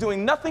Christ is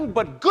doing nothing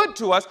but good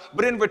to us,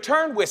 but in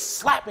return, we're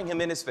slapping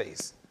him in his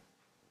face.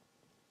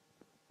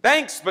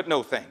 Thanks, but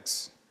no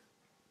thanks.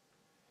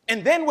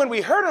 And then when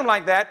we hurt him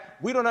like that,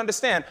 we don't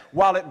understand.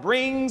 While it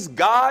brings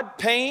God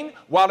pain,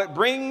 while it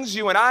brings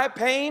you and I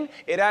pain,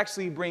 it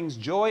actually brings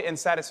joy and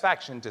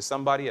satisfaction to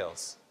somebody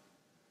else.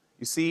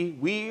 You see,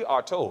 we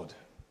are told.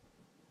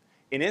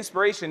 In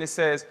inspiration, it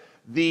says,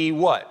 the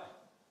what?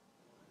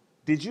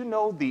 Did you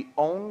know the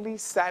only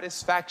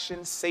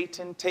satisfaction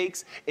Satan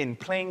takes in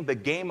playing the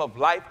game of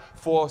life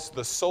for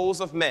the souls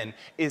of men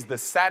is the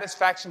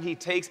satisfaction he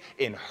takes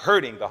in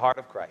hurting the heart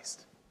of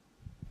Christ?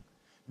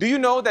 Do you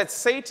know that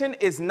Satan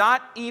is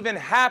not even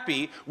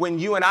happy when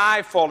you and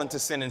I fall into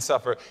sin and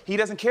suffer? He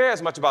doesn't care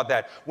as much about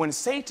that. When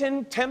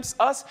Satan tempts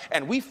us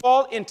and we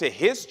fall into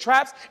his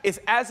traps, it's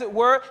as it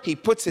were, he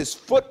puts his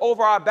foot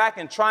over our back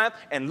in triumph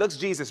and looks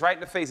Jesus right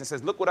in the face and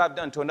says, look what I've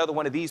done to another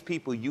one of these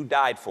people you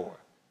died for.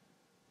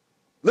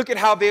 Look at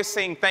how they're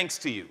saying thanks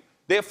to you.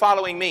 They're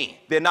following me.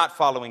 They're not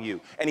following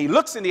you. And he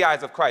looks in the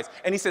eyes of Christ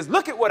and he says,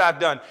 look at what I've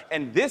done.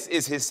 And this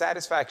is his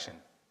satisfaction.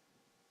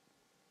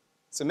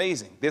 It's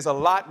amazing. There's a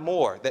lot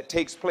more that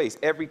takes place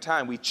every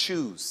time we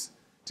choose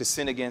to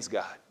sin against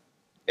God.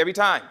 Every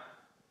time.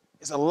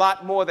 There's a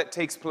lot more that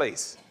takes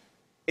place.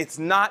 It's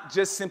not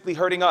just simply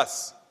hurting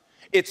us.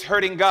 It's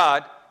hurting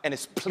God and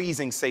it's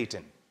pleasing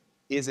Satan.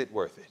 Is it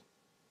worth it?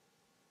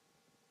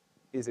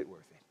 Is it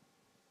worth it?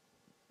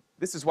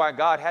 This is why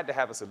God had to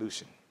have a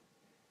solution.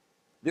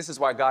 This is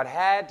why God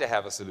had to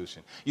have a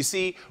solution. You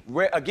see,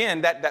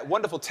 again, that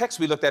wonderful text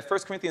we looked at, 1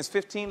 Corinthians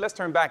 15, let's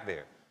turn back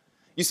there.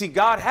 You see,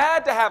 God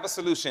had to have a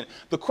solution.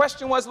 The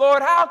question was,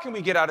 Lord, how can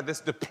we get out of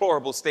this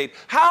deplorable state?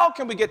 How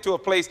can we get to a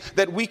place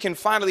that we can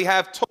finally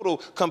have total,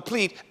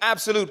 complete,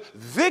 absolute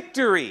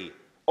victory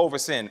over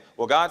sin?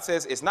 Well, God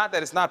says it's not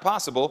that it's not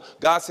possible.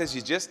 God says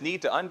you just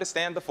need to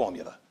understand the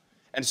formula.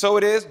 And so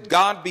it is,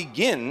 God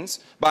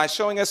begins by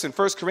showing us in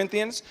 1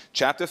 Corinthians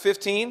chapter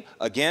 15,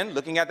 again,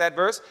 looking at that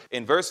verse,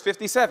 in verse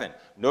 57.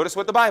 Notice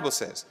what the Bible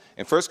says.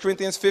 In 1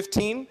 Corinthians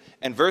 15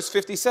 and verse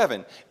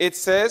 57, it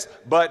says,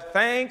 but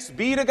thanks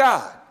be to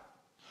God,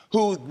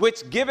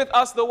 which giveth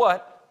us the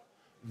what?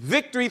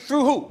 Victory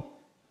through who?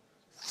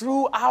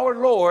 Through our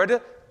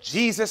Lord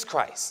Jesus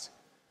Christ.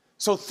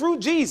 So through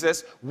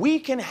Jesus, we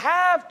can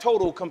have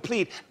total,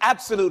 complete,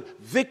 absolute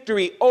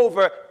victory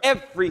over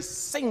every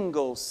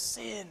single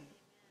sin.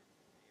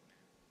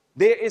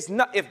 There is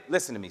not,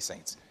 listen to me,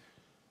 saints,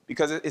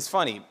 because it's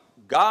funny.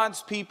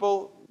 God's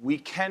people, we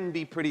can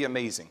be pretty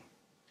amazing.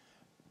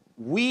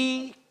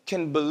 We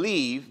can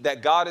believe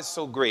that God is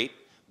so great,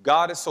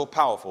 God is so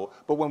powerful,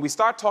 but when we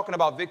start talking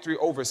about victory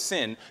over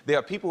sin, there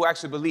are people who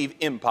actually believe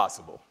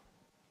impossible.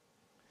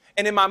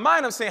 And in my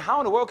mind, I'm saying, how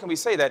in the world can we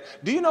say that?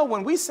 Do you know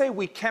when we say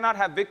we cannot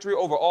have victory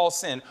over all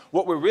sin,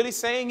 what we're really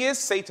saying is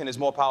Satan is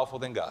more powerful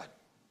than God.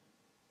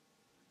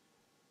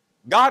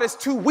 God is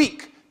too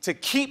weak to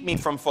keep me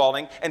from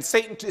falling, and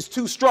Satan is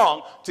too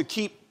strong to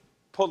keep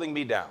pulling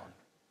me down.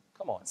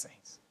 Come on,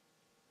 saints.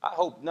 I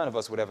hope none of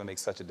us would ever make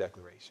such a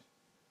declaration.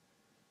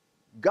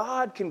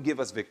 God can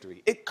give us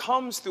victory. It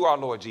comes through our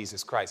Lord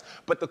Jesus Christ.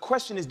 But the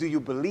question is, do you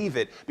believe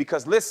it?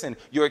 Because listen,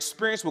 your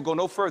experience will go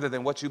no further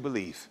than what you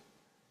believe.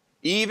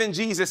 Even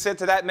Jesus said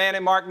to that man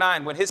in Mark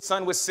 9, when his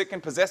son was sick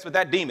and possessed with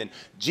that demon,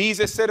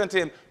 Jesus said unto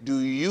him, do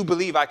you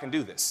believe I can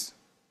do this?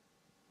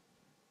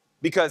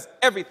 Because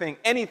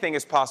anything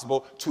is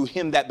possible to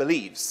him that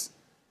believes.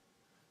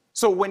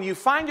 So when you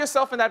find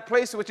yourself in that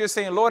place in which you're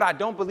saying, Lord, I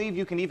don't believe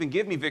you can even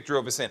give me victory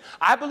over sin.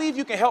 I believe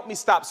you can help me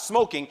stop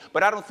smoking,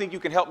 but I don't think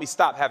you can help me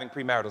stop having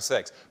premarital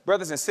sex.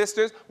 Brothers and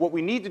sisters, what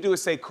we need to do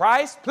is say,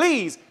 Christ,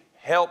 please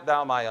help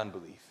thou my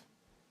unbelief.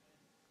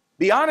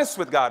 Be honest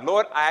with God.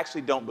 Lord, I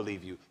actually don't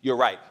believe you. You're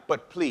right.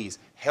 But please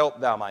help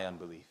thou my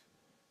unbelief.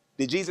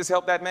 Did Jesus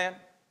help that man?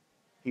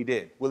 He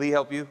did. Will he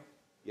help you?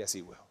 Yes,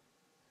 he will.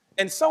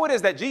 And so it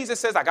is that Jesus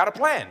says, I got a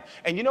plan.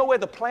 And you know where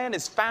the plan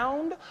is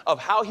found of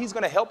how he's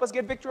going to help us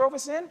get victory over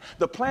sin?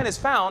 The plan is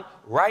found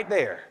right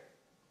there.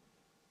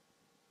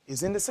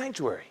 It's in the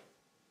sanctuary.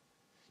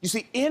 You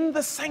see, in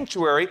the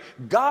sanctuary,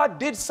 God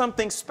did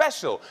something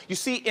special. You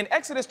see, in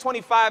Exodus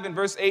 25 and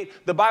verse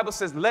 8, the Bible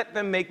says, let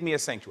them make me a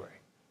sanctuary.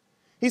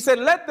 He said,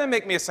 let them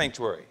make me a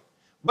sanctuary.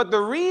 But the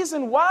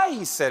reason why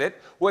he said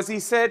it was he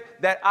said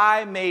that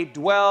I may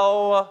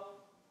dwell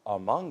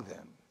among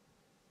them.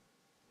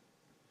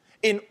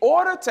 In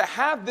order to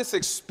have this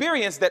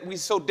experience that we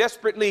so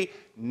desperately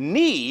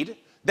need,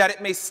 that it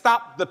may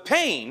stop the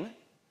pain,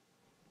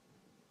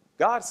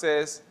 God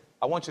says,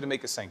 I want you to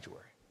make a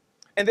sanctuary.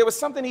 And there was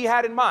something he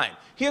had in mind.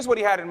 Here's what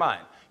he had in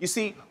mind. You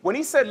see, when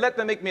he said, let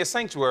them make me a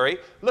sanctuary,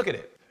 look at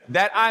it.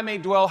 That I may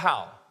dwell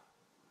how?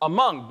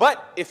 Among.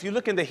 But if you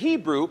look in the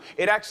Hebrew,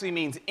 it actually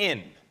means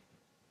in.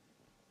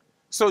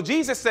 So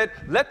Jesus said,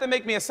 let them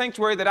make me a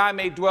sanctuary that I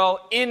may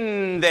dwell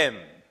in them.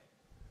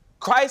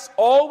 Christ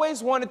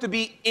always wanted to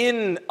be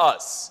in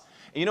us.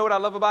 And you know what I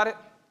love about it?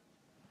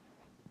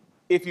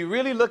 If you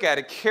really look at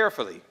it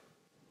carefully,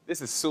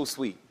 this is so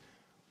sweet.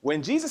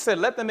 When Jesus said,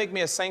 let them make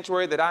me a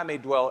sanctuary that I may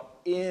dwell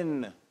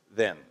in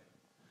them.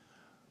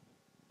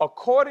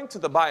 According to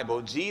the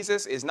Bible,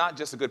 Jesus is not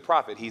just a good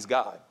prophet, he's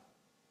God.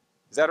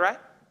 Is that right?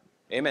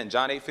 Amen.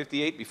 John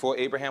 8:58, before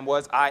Abraham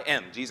was, I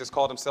am. Jesus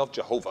called himself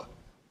Jehovah.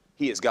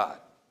 He is God.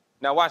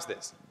 Now watch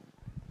this.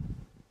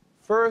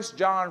 1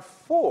 John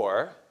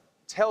 4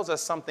 tells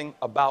us something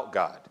about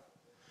God.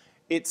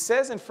 It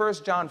says in 1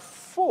 John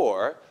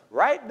 4,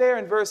 right there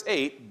in verse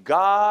 8,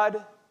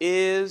 God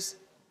is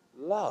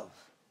love.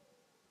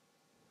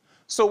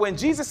 So when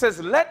Jesus says,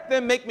 let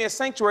them make me a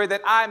sanctuary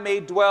that I may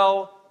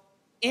dwell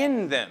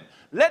in them.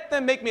 Let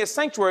them make me a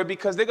sanctuary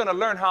because they're going to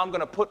learn how I'm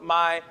going to put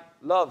my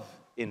love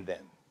in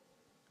them.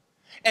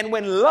 And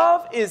when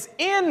love is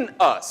in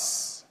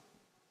us,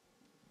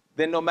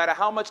 then no matter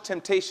how much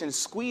temptation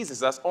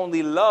squeezes us,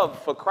 only love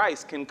for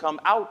Christ can come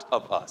out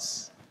of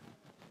us.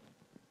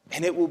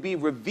 And it will be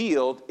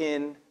revealed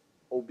in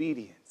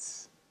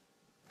obedience,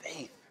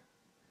 faith.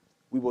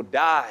 We will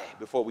die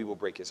before we will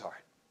break his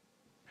heart.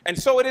 And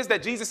so it is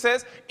that Jesus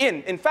says,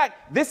 in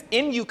fact, this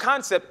in you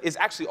concept is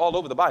actually all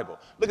over the Bible.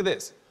 Look at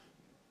this.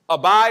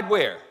 Abide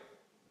where?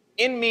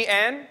 In me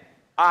and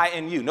I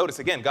in you. Notice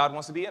again, God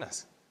wants to be in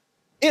us.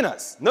 In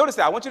us. Notice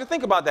that. I want you to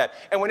think about that.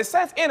 And when it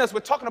says in us, we're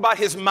talking about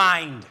his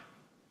mind.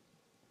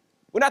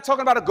 We're not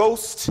talking about a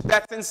ghost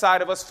that's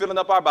inside of us filling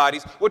up our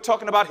bodies. We're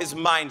talking about his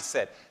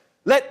mindset.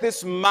 Let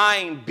this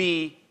mind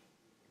be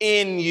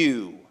in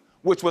you,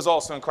 which was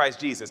also in Christ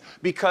Jesus.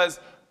 Because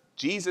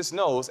Jesus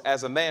knows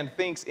as a man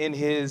thinks in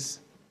his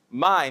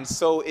mind,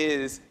 so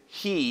is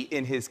he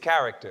in his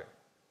character.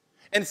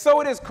 And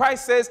so it is,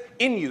 Christ says,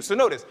 in you. So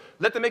notice,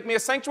 let them make me a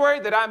sanctuary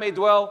that I may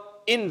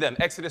dwell in them.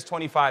 Exodus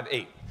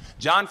 25:8.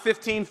 John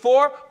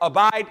 15:4,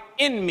 abide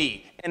in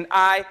me and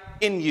I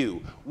in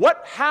you.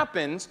 What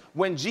happens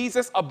when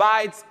Jesus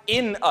abides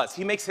in us?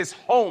 He makes his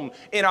home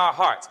in our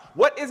hearts.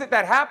 What is it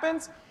that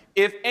happens?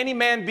 If any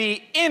man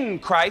be in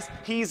Christ,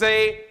 he's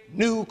a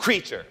new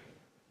creature.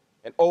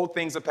 And old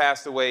things are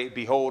passed away.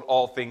 Behold,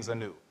 all things are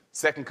new.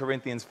 2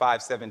 Corinthians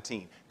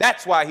 5:17.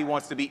 That's why he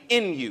wants to be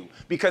in you,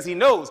 because he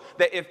knows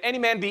that if any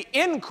man be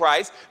in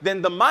Christ,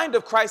 then the mind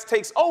of Christ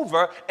takes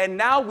over, and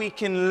now we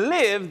can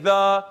live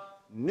the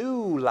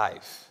new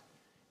life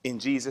in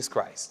Jesus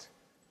Christ.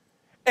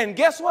 And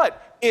guess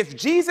what? If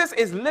Jesus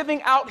is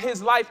living out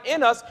his life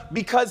in us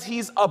because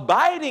he's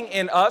abiding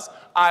in us,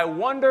 I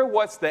wonder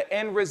what's the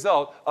end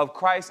result of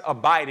Christ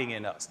abiding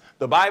in us.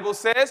 The Bible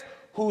says,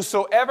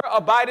 whosoever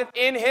abideth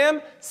in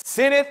him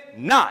sinneth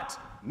not.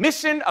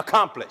 Mission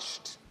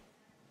accomplished.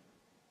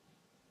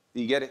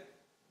 Do you get it?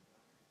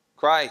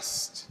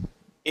 Christ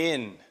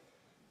in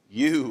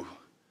you,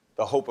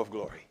 the hope of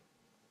glory.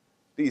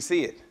 Do you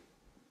see it?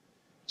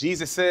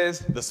 Jesus says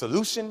the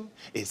solution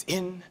is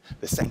in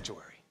the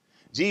sanctuary.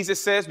 Jesus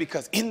says,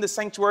 because in the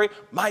sanctuary,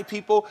 my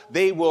people,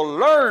 they will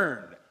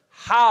learn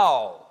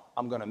how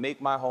I'm going to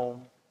make my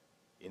home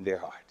in their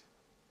heart.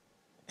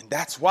 And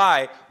that's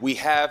why we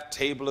have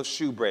table of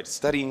shewbread,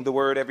 studying the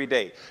word every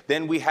day.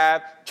 Then we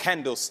have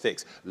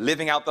candlesticks,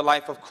 living out the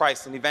life of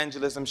Christ and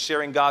evangelism,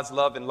 sharing God's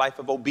love and life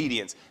of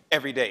obedience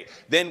every day.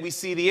 Then we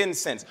see the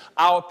incense,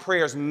 our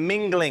prayers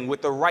mingling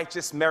with the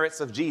righteous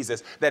merits of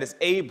Jesus that is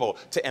able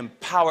to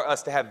empower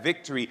us to have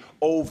victory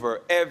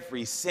over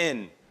every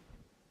sin.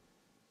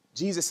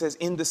 Jesus says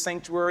in the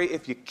sanctuary,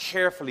 if you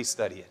carefully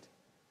study it,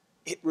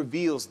 it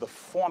reveals the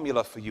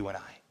formula for you and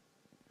I.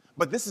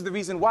 But this is the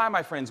reason why,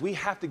 my friends, we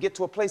have to get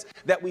to a place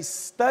that we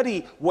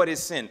study what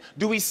is sin.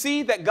 Do we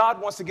see that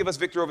God wants to give us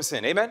victory over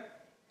sin? Amen?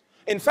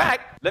 In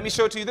fact, let me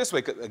show it to you this way.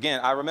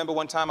 Again, I remember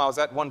one time I was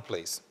at one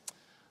place.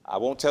 I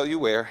won't tell you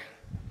where,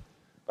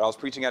 but I was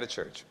preaching at a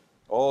church.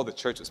 Oh, the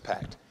church was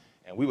packed.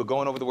 And we were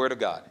going over the word of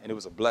God, and it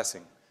was a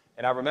blessing.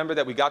 And I remember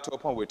that we got to a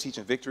point where we were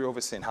teaching victory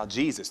over sin, how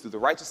Jesus, through the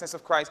righteousness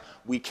of Christ,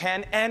 we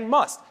can and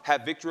must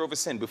have victory over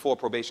sin before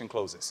probation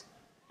closes.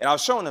 And I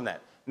was showing them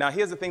that. Now,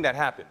 here's the thing that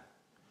happened.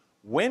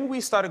 When we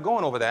started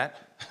going over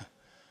that,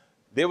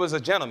 there was a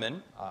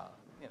gentleman,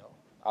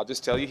 I'll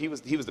just tell you, he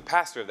was the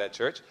pastor of that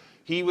church.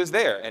 He was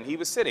there, and he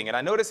was sitting. And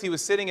I noticed he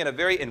was sitting in a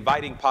very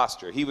inviting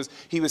posture. He was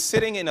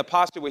sitting in a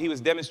posture where he was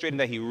demonstrating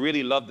that he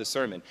really loved the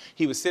sermon.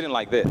 He was sitting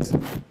like this.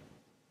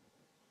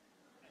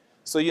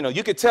 So,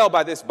 you could tell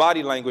by this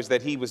body language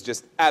that he was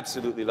just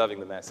absolutely loving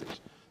the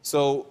message.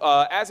 So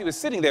as he was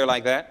sitting there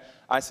like that,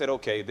 I said,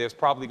 okay, there's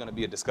probably going to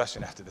be a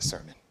discussion after the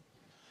sermon.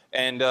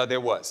 And there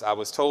was. I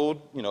was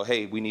told,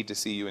 hey, we need to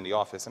see you in the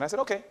office. And I said,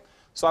 okay.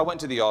 So I went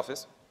to the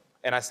office,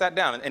 and I sat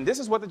down. And this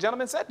is what the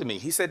gentleman said to me.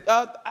 He said,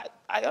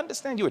 I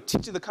understand you are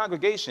teaching the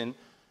congregation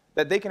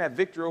that they can have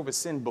victory over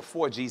sin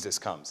before Jesus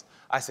comes.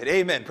 I said,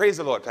 amen. Praise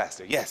the Lord,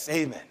 Pastor. Yes,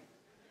 amen.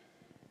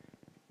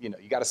 You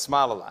got to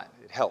smile a lot.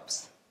 It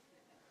helps.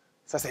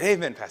 So I said,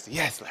 amen, Pastor.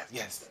 Yes,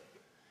 yes.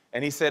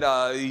 And he said,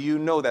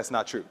 that's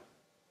not true.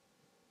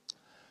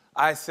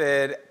 I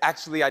said,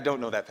 actually, I don't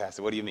know that,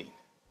 Pastor. What do you mean?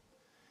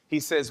 He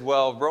says,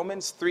 well,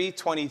 Romans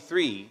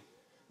 3:23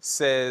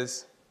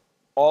 says,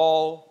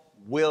 all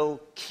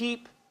will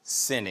keep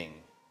sinning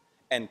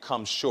and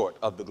come short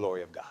of the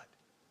glory of God.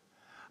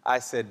 I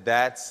said,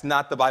 that's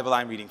not the Bible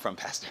I'm reading from,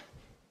 Pastor.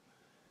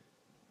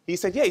 He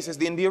said, yeah, he says,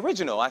 in the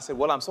original. I said,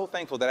 well, I'm so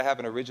thankful that I have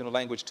an original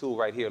language tool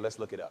right here. Let's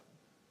look it up.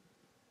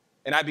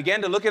 And I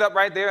began to look it up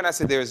right there, and I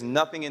said, there is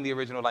nothing in the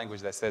original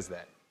language that says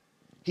that.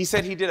 He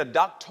said he did a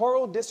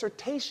doctoral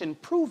dissertation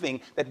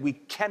proving that we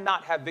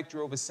cannot have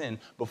victory over sin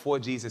before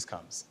Jesus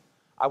comes.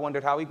 I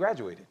wondered how he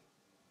graduated.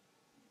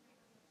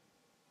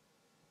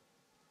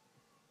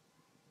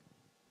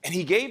 And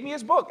he gave me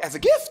his book as a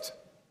gift.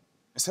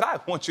 I said, I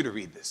want you to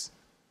read this.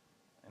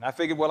 And I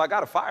figured, well, I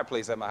got a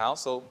fireplace at my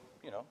house, so,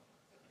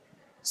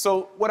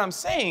 So what I'm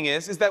saying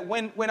is that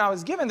when I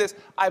was given this,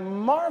 I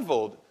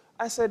marveled.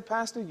 I said,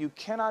 Pastor, you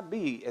cannot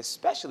be,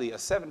 especially a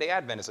Seventh-day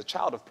Adventist, a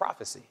child of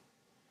prophecy,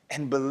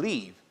 and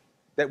believe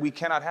that we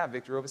cannot have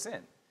victory over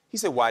sin. He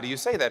said, why do you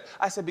say that?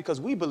 I said,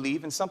 because we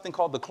believe in something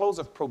called the close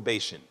of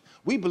probation.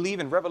 We believe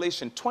in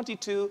Revelation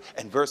 22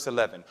 and verse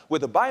 11, where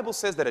the Bible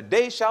says that a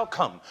day shall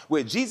come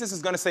where Jesus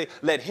is going to say,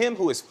 let him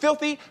who is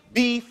filthy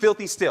be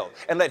filthy still,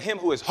 and let him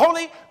who is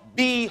holy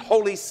be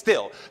holy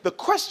still. The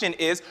question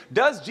is,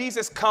 does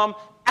Jesus come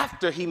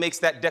after he makes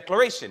that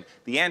declaration?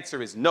 The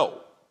answer is no.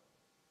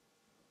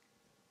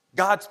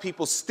 God's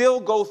people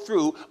still go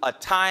through a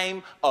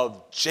time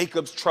of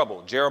Jacob's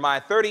trouble.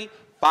 Jeremiah 30,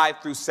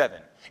 5-7.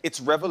 It's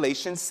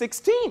Revelation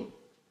 16.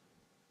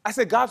 I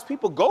said God's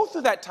people go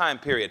through that time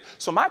period.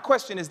 So my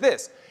question is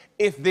this.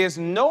 If there's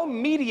no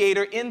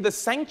mediator in the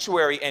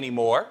sanctuary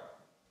anymore,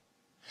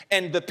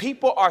 and the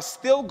people are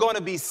still going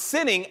to be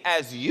sinning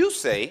as you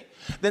say,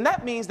 then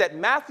that means that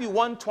Matthew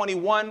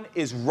 1:21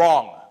 is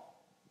wrong.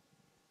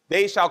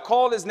 They shall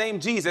call his name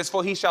Jesus,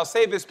 for he shall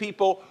save his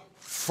people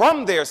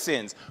from their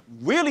sins.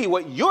 Really,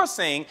 what you're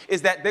saying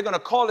is that they're going to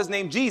call his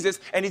name Jesus,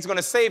 and he's going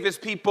to save his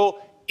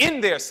people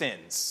in their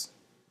sins.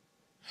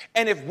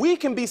 And if we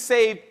can be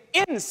saved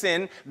in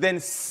sin, then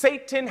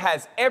Satan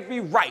has every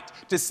right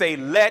to say,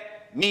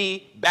 let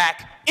me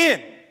back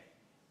in.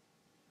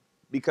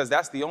 Because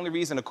that's the only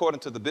reason, according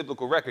to the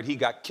biblical record, he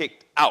got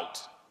kicked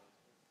out.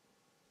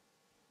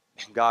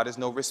 And God is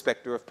no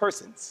respecter of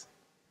persons.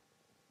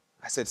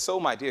 I said, so,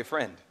 my dear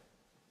friend,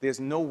 there's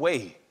no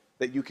way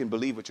that you can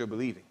believe what you're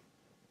believing.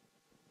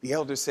 The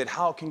elders said,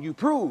 how can you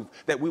prove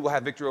that we will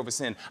have victory over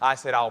sin? I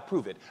said, I'll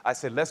prove it. I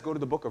said, let's go to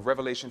the book of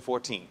Revelation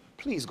 14.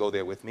 Please go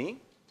there with me.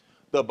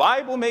 The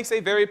Bible makes a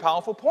very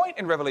powerful point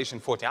in Revelation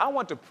 14. I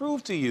want to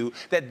prove to you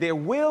that there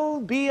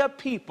will be a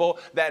people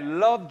that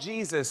love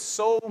Jesus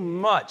so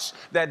much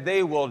that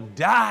they will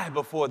die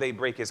before they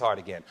break his heart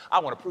again. I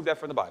want to prove that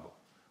from the Bible.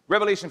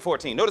 Revelation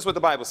 14. Notice what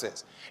the Bible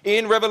says.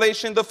 In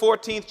Revelation, the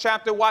 14th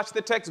chapter, watch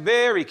the text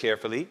very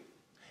carefully.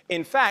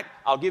 In fact,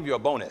 I'll give you a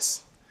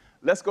bonus.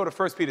 Let's go to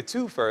 1 Peter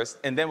 2 first,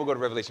 and then we'll go to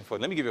Revelation 14.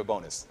 Let me give you a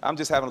bonus. I'm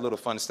just having a little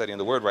fun studying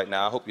the word right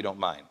now. I hope you don't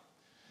mind.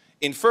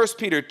 In 1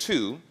 Peter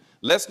 2,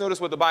 let's notice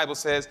what the Bible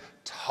says,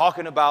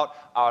 talking about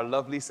our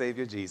lovely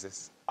Savior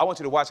Jesus. I want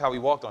you to watch how he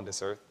walked on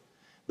this earth.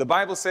 The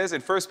Bible says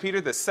in 1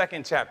 Peter, the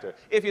 2nd chapter.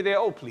 If you're there,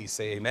 oh, please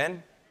say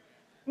amen.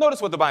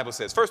 Notice what the Bible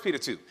says, 1 Peter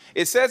 2.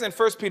 It says in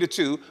 1 Peter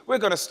 2, we're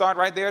going to start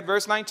right there at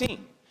verse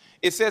 19.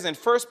 It says in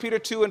 1 Peter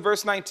 2 and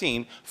verse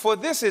 19, for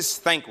this is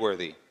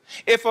thankworthy.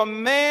 If a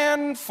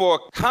man for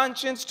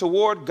conscience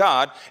toward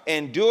God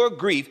endure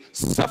grief,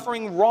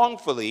 suffering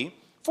wrongfully,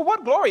 for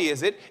what glory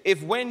is it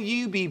if when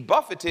you be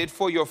buffeted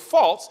for your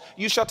faults,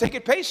 you shall take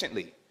it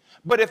patiently?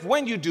 But if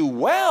when you do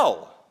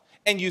well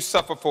and you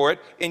suffer for it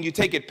and you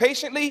take it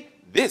patiently,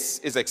 this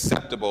is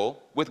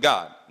acceptable with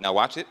God. Now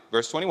watch it,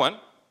 verse 21.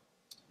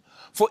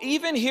 For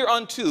even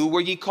hereunto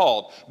were ye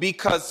called,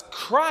 because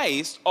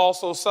Christ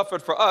also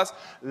suffered for us,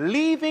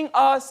 leaving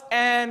us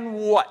and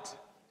what?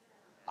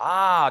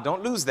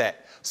 Don't lose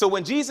that. So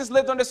when Jesus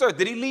lived on this earth,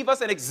 did he leave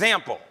us an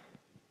example?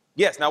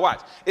 Yes, now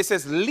watch. It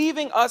says,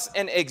 leaving us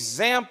an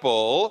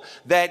example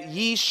that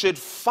ye should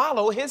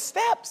follow his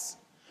steps.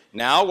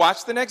 Now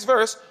watch the next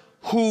verse.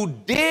 Who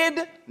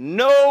did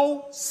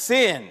no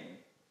sin,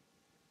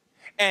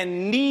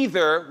 and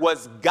neither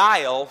was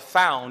guile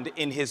found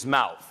in his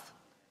mouth.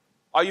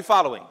 Are you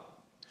following?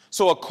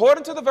 So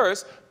according to the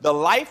verse, the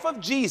life of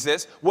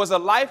Jesus was a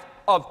life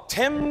of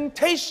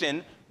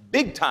temptation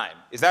big time.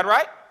 Is that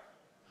right?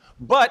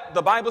 But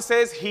the Bible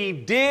says he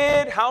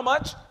did how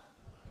much?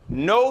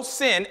 No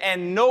sin,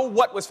 and no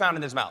what was found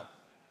in his mouth.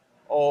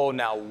 Oh,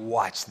 now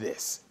watch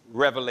this.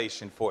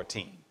 Revelation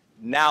 14.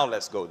 Now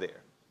let's go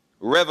there.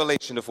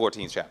 Revelation, the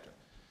 14th chapter.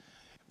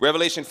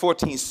 Revelation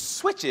 14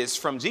 switches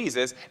from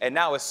Jesus, and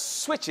now it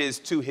switches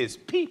to his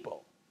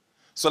people.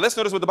 So let's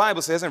notice what the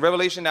Bible says in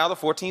Revelation, now the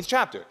 14th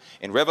chapter.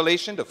 In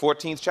Revelation, the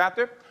 14th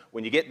chapter,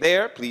 when you get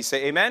there, please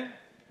say amen.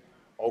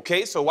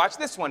 Okay, so watch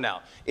this one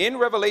now. In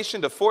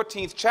Revelation, the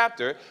 14th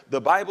chapter, the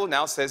Bible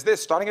now says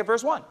this, starting at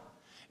verse 1.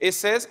 It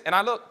says, and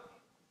I looked,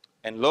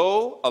 and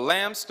lo, a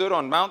lamb stood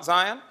on Mount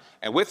Zion,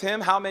 and with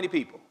him how many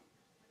people?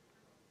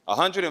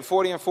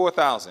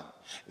 144,000,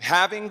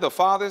 having the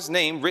Father's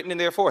name written in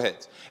their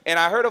foreheads. And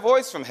I heard a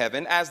voice from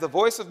heaven as the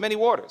voice of many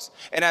waters,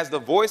 and as the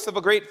voice of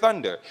a great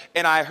thunder.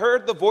 And I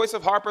heard the voice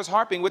of harpers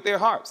harping with their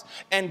harps.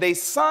 And they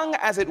sung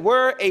as it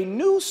were a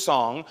new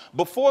song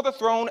before the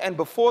throne and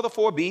before the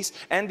four beasts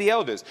and the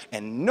elders.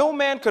 And no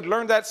man could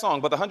learn that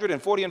song but the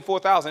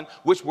 144,000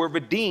 which were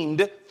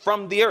redeemed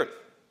from the earth.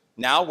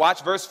 Now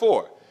watch verse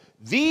 4.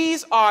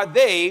 These are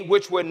they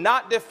which were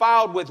not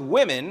defiled with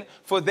women,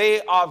 for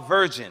they are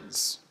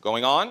virgins.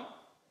 Going on.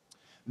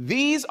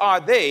 These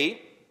are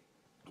they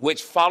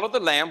which follow the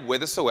Lamb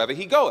whithersoever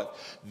he goeth.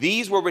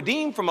 These were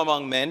redeemed from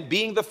among men,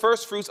 being the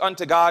firstfruits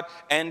unto God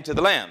and to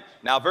the Lamb.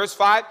 Now verse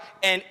 5,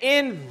 and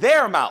in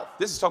their mouth,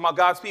 this is talking about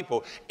God's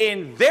people,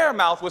 in their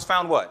mouth was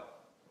found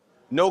what?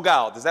 No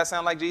guile. Does that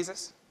sound like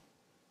Jesus?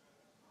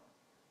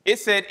 It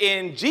said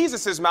in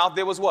Jesus's mouth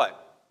there was what?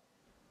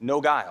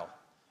 No guile.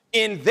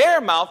 In their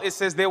mouth, it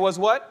says there was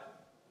what?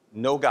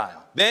 No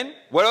guile. Then,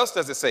 what else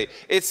does it say?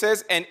 It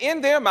says, and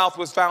in their mouth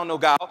was found no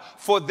guile,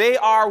 for they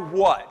are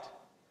what?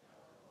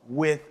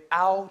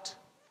 Without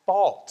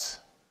fault.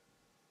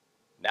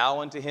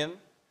 Now unto him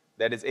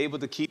that is able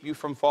to keep you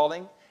from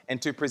falling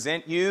and to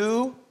present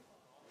you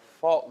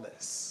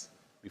faultless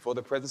before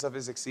the presence of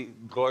his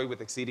glory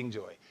with exceeding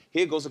joy.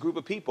 Here goes a group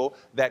of people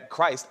that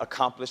Christ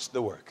accomplished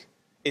the work.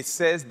 It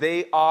says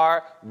they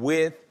are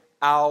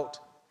without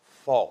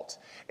fault.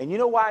 And you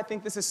know why I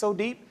think this is so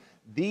deep?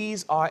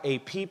 These are a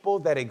people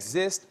that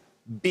exist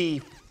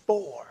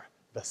before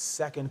the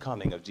second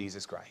coming of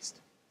Jesus Christ.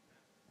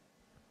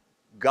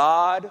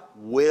 God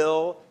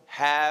will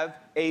have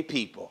a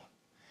people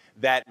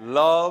that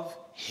love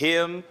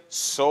him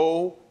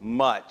so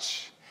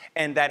much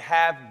and that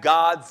have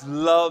God's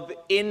love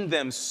in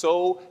them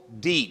so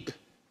deep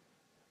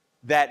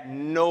that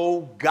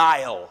no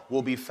guile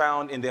will be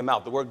found in their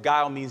mouth. The word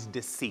guile means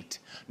deceit.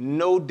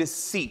 No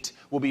deceit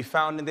will be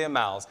found in their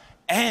mouths.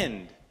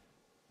 And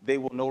they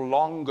will no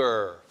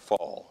longer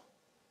fall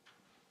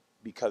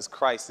because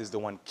Christ is the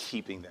one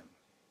keeping them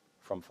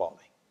from falling.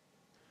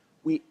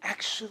 We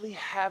actually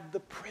have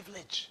the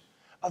privilege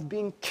of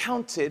being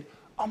counted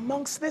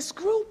amongst this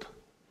group.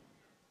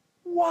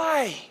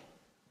 Why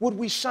would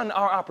we shun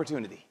our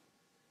opportunity?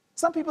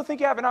 Some people think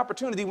you have an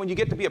opportunity when you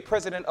get to be a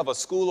president of a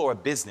school or a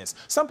business.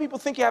 Some people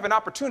think you have an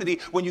opportunity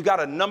when you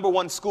got a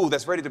 #1 school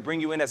that's ready to bring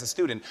you in as a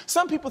student.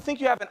 Some people think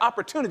you have an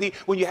opportunity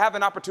when you have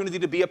an opportunity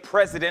to be a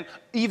president,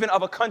 even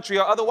of a country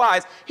or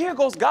otherwise. Here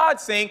goes God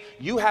saying,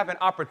 you have an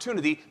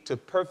opportunity to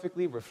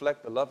perfectly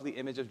reflect the lovely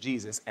image of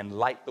Jesus and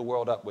light the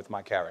world up with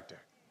my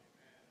character.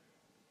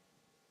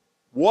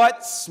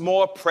 What's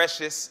more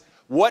precious?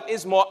 What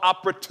is more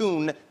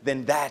opportune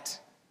than that?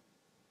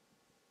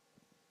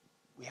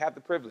 We have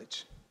the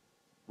privilege.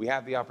 We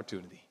have the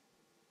opportunity.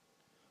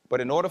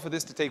 But in order for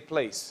this to take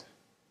place,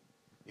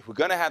 if we're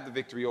going to have the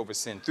victory over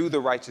sin through the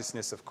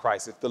righteousness of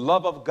Christ, if the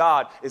love of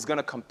God is going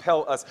to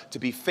compel us to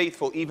be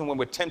faithful even when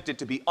we're tempted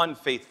to be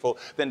unfaithful,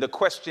 then the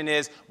question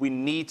is, we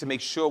need to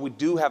make sure we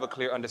do have a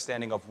clear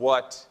understanding of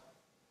what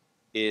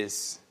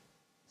is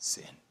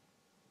sin.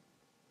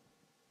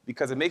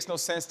 Because it makes no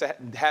sense to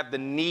have the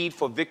need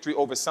for victory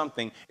over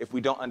something if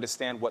we don't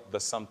understand what the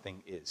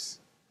something is.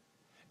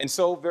 And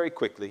so, very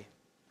quickly,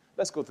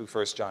 let's go through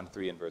 1 John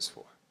 3 and verse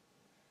 4.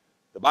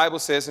 The Bible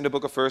says in the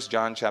book of 1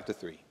 John chapter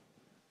 3.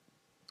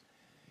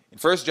 In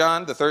 1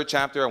 John, the 3rd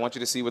chapter, I want you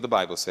to see what the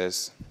Bible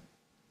says,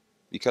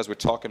 because we're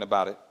talking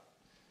about it.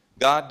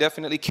 God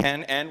definitely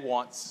can and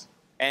wants,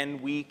 and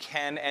we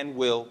can and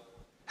will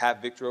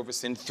have victory over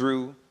sin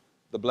through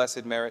the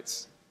blessed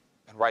merits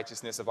and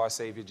righteousness of our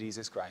Savior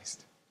Jesus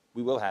Christ.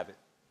 We will have it.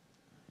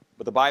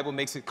 But the Bible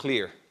makes it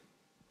clear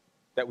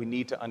that we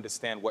need to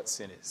understand what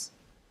sin is.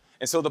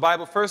 And so the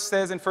Bible first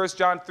says in 1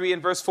 John 3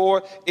 and verse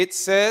 4, it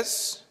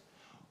says,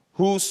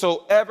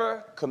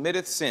 whosoever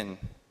committeth sin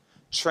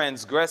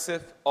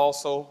transgresseth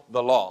also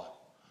the law,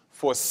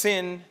 for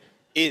sin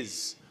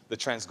is the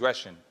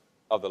transgression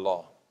of the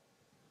law.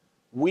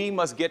 We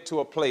must get to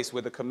a place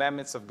where the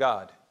commandments of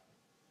God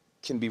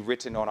can be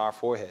written on our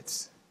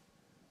foreheads.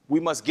 We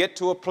must get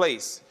to a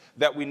place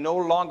that we no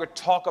longer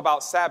talk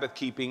about Sabbath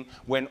keeping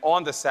when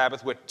on the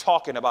Sabbath we're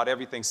talking about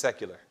everything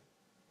secular.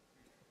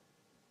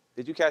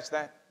 Did you catch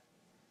that?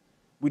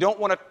 We don't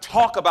want to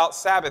talk about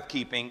Sabbath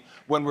keeping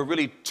when we're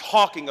really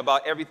talking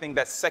about everything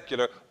that's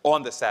secular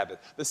on the Sabbath.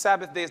 The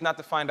Sabbath day is not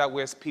to find out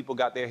where people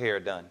got their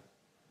hair done.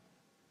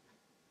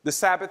 The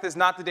Sabbath is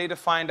not the day to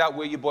find out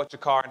where you bought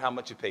your car and how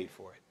much you paid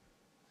for it.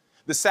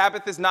 The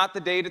Sabbath is not the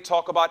day to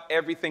talk about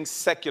everything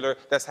secular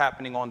that's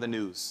happening on the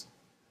news.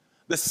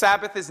 The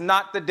Sabbath is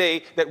not the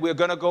day that we're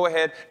going to go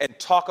ahead and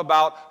talk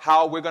about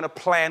how we're going to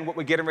plan what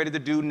we're getting ready to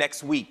do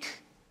next week.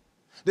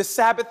 The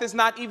Sabbath is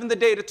not even the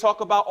day to talk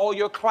about all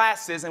your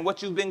classes and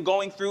what you've been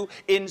going through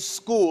in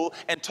school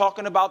and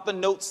talking about the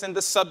notes and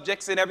the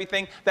subjects and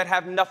everything that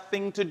have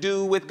nothing to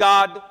do with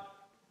God.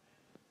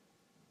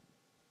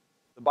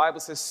 The Bible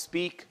says,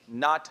 speak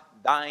not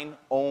thine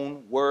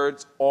own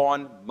words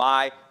on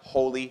my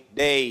holy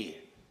day.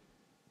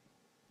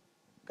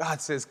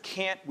 God says,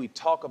 can't we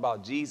talk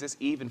about Jesus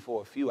even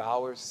for a few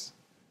hours?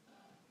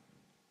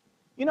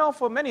 You know,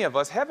 for many of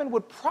us, heaven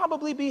would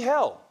probably be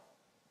hell.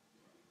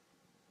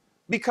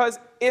 Because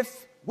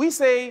if we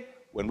say,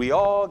 when we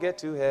all get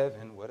to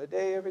heaven, what a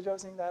day of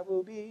rejoicing that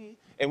will be.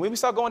 And when we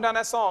start going down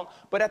that song,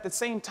 but at the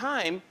same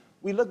time,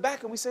 we look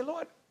back and we say,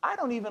 Lord, I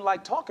don't even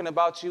like talking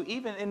about you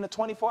even in the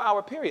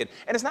 24-hour period.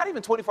 And it's not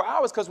even 24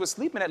 hours because we're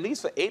sleeping at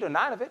least for 8 or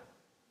 9 of it.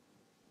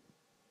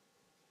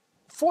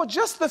 For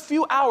just the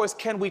few hours,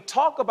 can we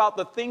talk about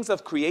the things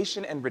of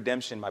creation and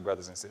redemption, my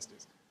brothers and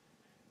sisters?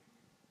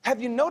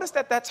 Have you noticed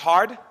that that's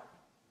hard?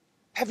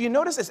 Have you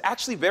noticed it's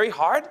actually very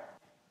hard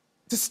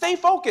to stay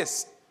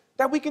focused,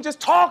 that we can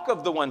just talk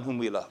of the one whom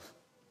we love?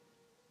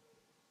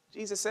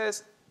 Jesus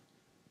says,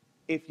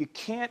 if you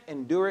can't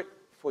endure it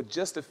for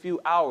just a few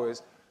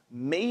hours,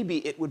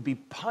 maybe it would be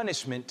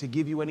punishment to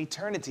give you an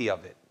eternity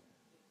of it.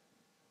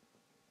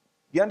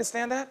 You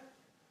understand that?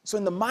 So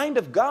in the mind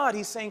of God,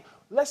 he's saying,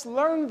 let's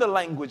learn the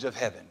language of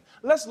heaven.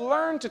 Let's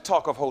learn to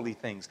talk of holy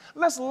things.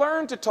 Let's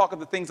learn to talk of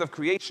the things of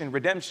creation,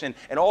 redemption,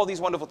 and all these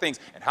wonderful things.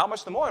 And how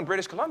much the more in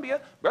British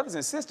Columbia, brothers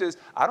and sisters,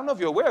 I don't know if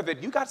you're aware of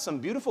it, you got some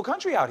beautiful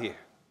country out here.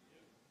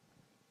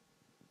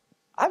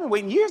 I've been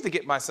waiting years to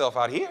get myself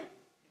out here.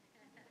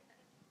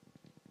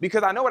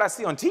 Because I know what I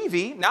see on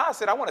TV. Now I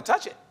said I want to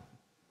touch it.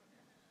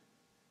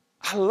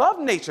 I love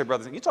nature,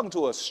 brothers. You're talking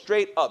to a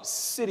straight up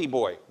city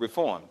boy,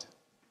 reformed.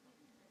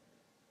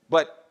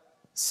 But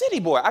city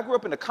boy, I grew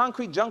up in the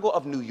concrete jungle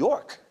of New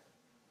York.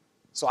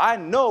 So I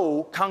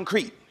know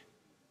concrete.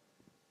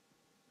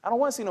 I don't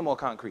want to see no more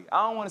concrete.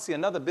 I don't want to see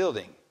another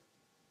building.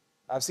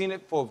 I've seen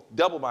it for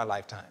double my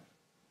lifetime.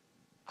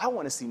 I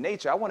want to see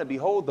nature. I want to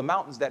behold the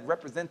mountains that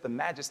represent the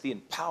majesty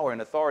and power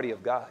and authority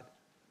of God.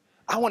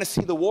 I want to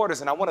see the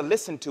waters and I want to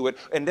listen to it.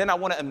 And then I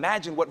want to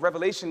imagine what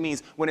Revelation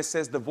means when it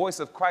says the voice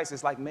of Christ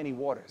is like many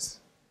waters.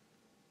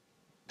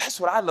 That's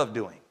what I love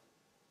doing.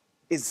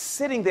 is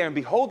sitting there and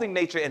beholding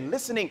nature and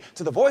listening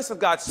to the voice of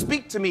God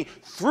speak to me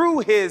through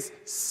his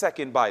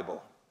second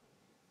Bible.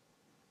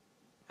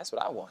 That's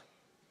what I want.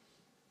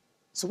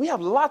 So we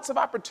have lots of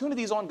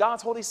opportunities on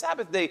God's holy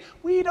Sabbath day.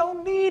 We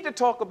don't need to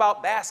talk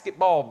about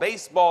basketball,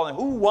 baseball, and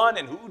who won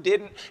and who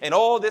didn't and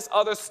all this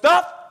other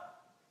stuff.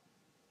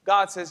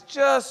 God says,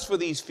 just for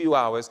these few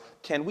hours,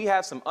 can we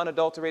have some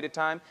unadulterated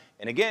time?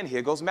 And again,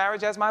 here goes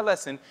marriage as my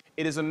lesson.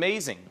 It is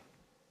amazing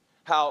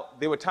how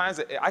there were times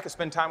that I could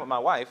spend time with my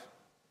wife,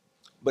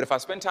 but if I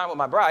spend time with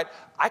my bride,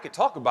 I could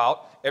talk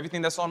about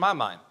everything that's on my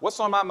mind. What's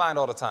on my mind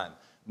all the time?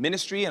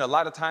 Ministry, and a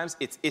lot of times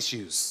it's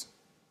issues.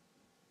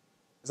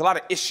 There's a lot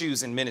of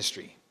issues in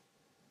ministry.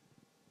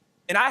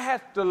 And I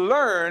have to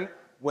learn,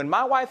 when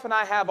my wife and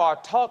I have our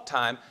talk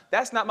time,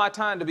 that's not my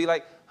time to be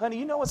like, honey,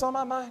 you know what's on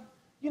my mind?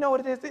 You know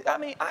what it is? I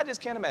mean, I just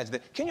can't imagine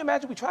that. Can you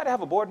imagine we try to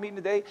have a board meeting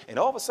today and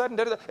all of a sudden,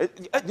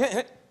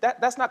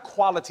 that's not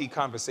quality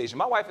conversation.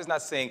 My wife is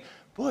not saying,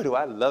 boy, do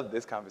I love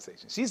this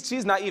conversation.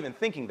 She's not even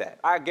thinking that,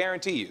 I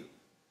guarantee you.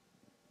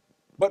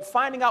 But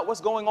finding out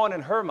what's going on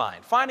in her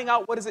mind, finding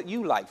out what is it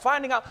you like,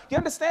 finding out, you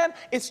understand?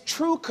 It's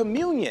true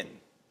communion.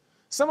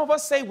 Some of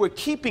us say we're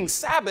keeping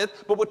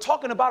Sabbath, but we're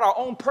talking about our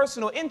own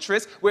personal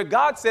interests, where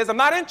God says, I'm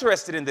not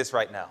interested in this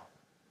right now.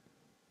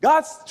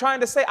 God's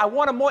trying to say, I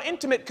want a more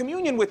intimate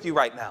communion with you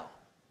right now.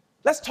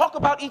 Let's talk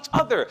about each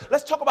other.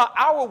 Let's talk about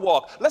our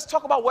walk. Let's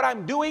talk about what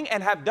I'm doing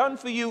and have done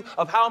for you,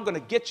 of how I'm going to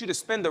get you to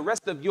spend the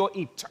rest of your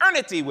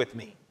eternity with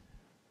me.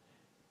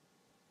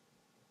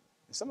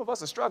 And some of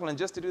us are struggling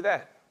just to do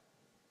that.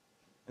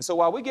 And so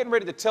while we're getting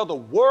ready to tell the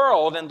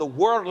world and the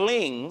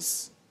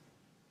worldlings,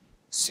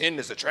 sin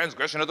is a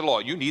transgression of the law,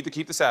 you need to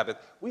keep the Sabbath,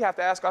 we have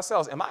to ask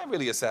ourselves, am I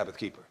really a Sabbath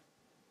keeper?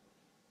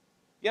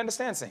 You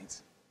understand,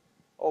 saints?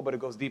 Oh, but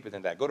it goes deeper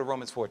than that. Go to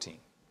Romans 14.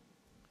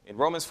 In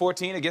Romans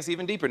 14, it gets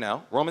even deeper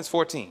now. Romans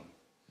 14.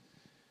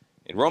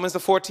 In Romans, the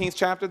 14th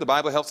chapter, the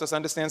Bible helps us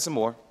understand some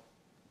more.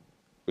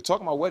 We're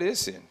talking about what is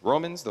sin.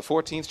 Romans, the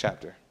 14th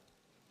chapter.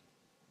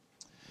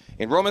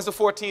 In Romans, the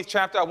 14th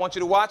chapter, I want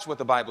you to watch what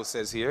the Bible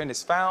says here, and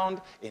it's found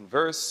in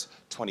verse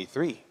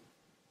 23.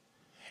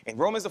 In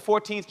Romans, the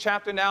 14th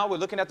chapter now, we're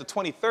looking at the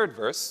 23rd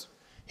verse.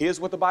 Here's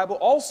what the Bible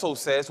also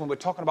says when we're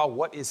talking about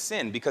what is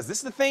sin, because this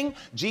is the thing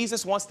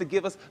Jesus wants to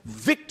give us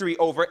victory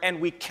over, and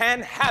we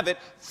can have it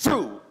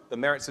through the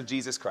merits of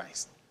Jesus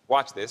Christ.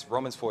 Watch this,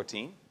 Romans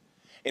 14.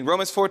 In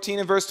Romans 14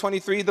 and verse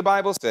 23, the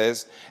Bible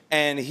says,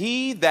 and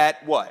he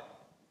that what?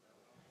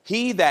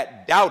 He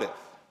that doubteth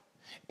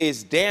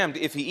is damned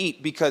if he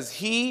eat, because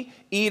he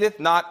eateth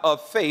not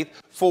of faith,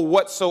 for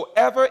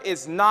whatsoever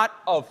is not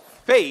of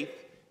faith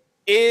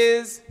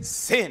is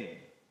sin.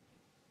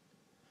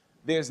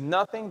 There's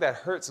nothing that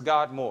hurts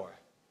God more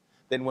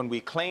than when we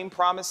claim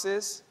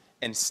promises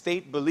and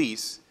state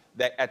beliefs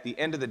that at the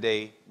end of the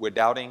day, we're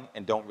doubting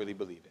and don't really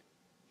believe it.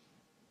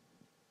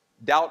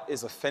 Doubt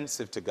is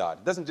offensive to God.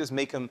 It doesn't just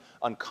make him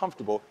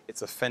uncomfortable,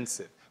 it's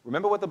offensive.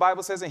 Remember what the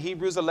Bible says in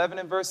Hebrews 11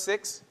 and verse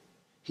 6?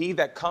 He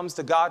that comes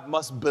to God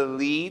must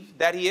believe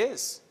that he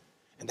is,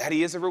 and that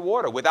he is a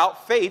rewarder.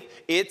 Without faith,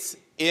 it's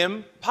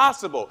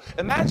impossible.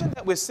 Imagine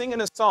that we're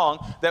singing a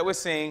song that we're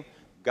saying,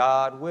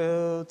 God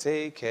will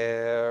take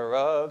care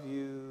of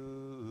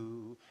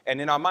you.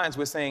 And in our minds,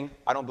 we're saying,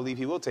 I don't believe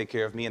he will take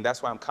care of me, and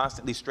that's why I'm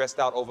constantly stressed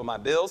out over my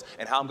bills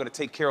and how I'm going to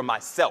take care of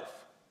myself.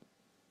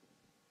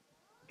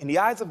 In the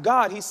eyes of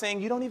God, he's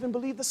saying, you don't even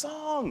believe the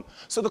song.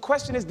 So the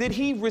question is, did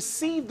he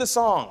receive the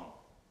song?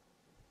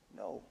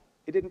 No,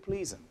 it didn't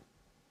please him,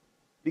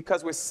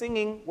 because we're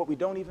singing what we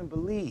don't even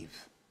believe.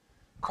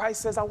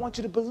 Christ says, I want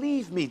you to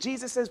believe me.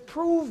 Jesus says,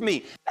 prove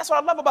me. That's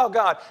what I love about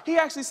God. He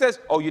actually says,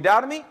 oh, you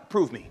doubted me?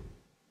 Prove me.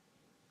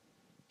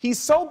 He's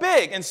so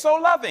big and so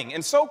loving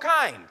and so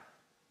kind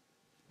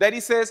that he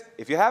says,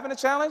 if you're having a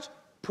challenge,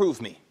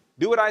 prove me.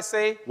 Do what I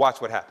say,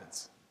 watch what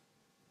happens.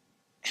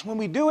 And when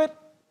we do it,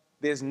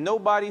 there's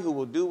nobody who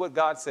will do what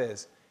God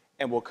says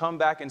and will come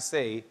back and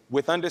say,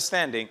 with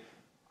understanding,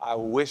 I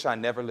wish I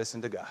never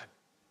listened to God.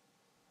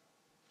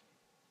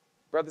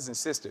 Brothers and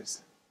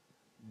sisters,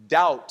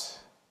 doubt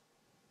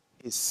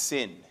is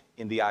sin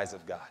in the eyes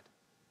of God.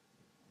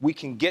 We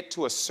can get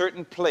to a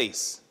certain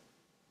place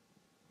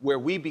where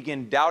we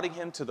begin doubting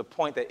him to the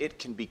point that it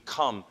can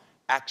become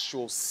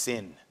actual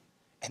sin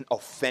and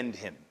offend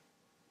him,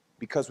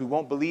 because we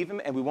won't believe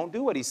him and we won't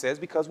do what he says,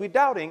 because we're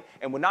doubting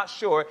and we're not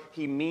sure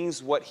he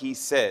means what he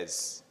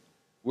says.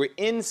 We're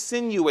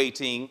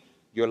insinuating,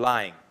 you're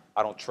lying,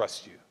 I don't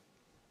trust you.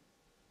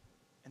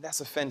 And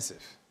that's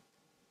offensive.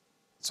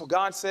 So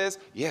God says,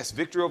 yes,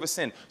 victory over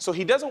sin. So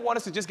he doesn't want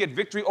us to just get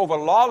victory over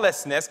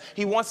lawlessness.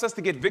 He wants us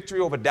to get victory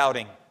over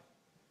doubting.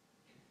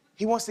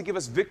 He wants to give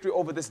us victory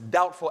over this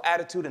doubtful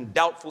attitude and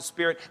doubtful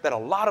spirit that a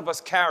lot of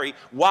us carry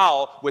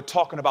while we're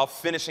talking about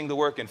finishing the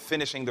work and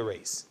finishing the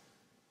race.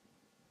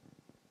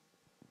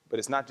 But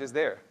it's not just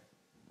there.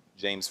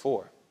 James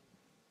 4.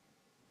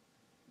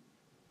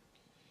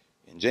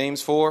 In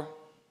James 4,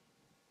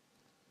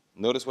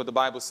 notice what the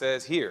Bible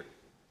says here.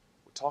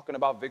 We're talking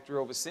about victory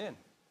over sin.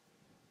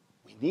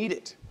 We need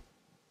it.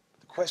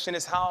 But the question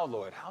is how,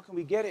 Lord? How can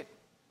we get it?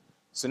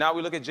 So now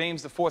we look at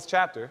James, the 4th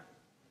chapter.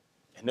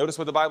 And notice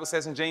what the Bible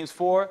says in James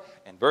 4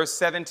 and verse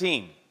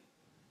 17.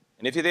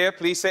 And if you're there,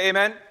 please say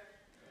amen.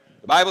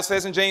 The Bible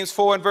says in James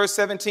 4 and verse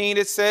 17,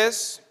 it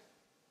says,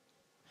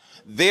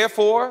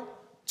 therefore,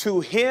 to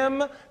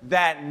him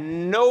that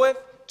knoweth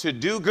to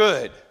do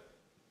good,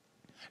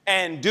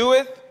 and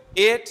doeth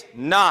it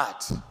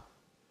not,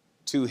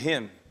 to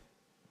him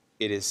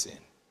it is sin.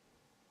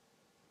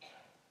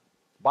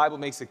 The Bible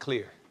makes it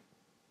clear.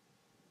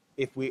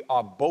 If we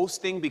are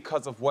boasting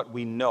because of what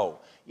we know.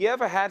 You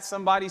ever had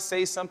somebody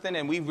say something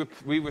and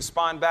we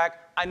respond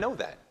back, I know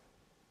that.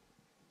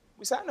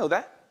 We say, I know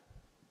that.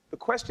 The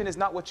question is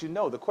not what you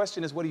know. The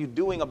question is, what are you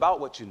doing about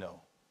what you know?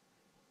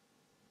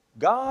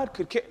 God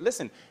could care.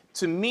 Listen,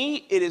 to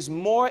me, it is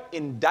more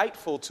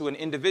indictful to an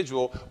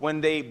individual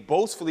when they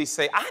boastfully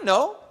say, I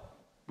know,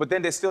 but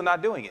then they're still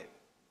not doing it.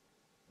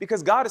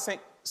 Because God is saying,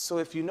 so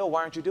if you know,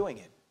 why aren't you doing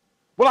it?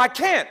 Well, I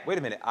can't. Wait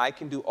a minute. I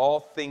can do all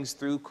things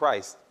through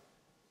Christ.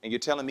 And you're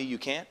telling me you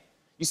can't?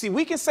 You see,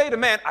 we can say to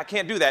man, I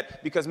can't do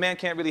that, because man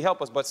can't really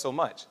help us but so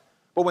much.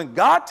 But when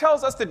God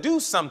tells us to do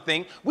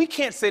something, we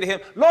can't say to him,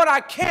 Lord,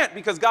 I can't,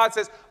 because God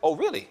says, oh,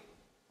 really?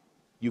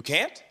 You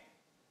can't?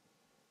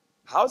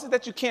 How is it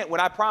that you can't when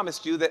I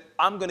promised you that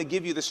I'm going to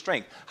give you the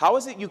strength? How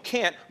is it you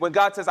can't when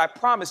God says, I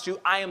promised you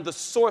I am the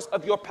source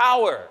of your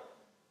power?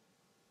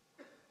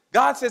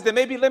 God says there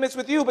may be limits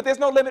with you, but there's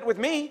no limit with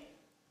me.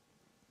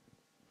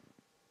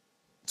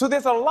 So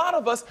there's a lot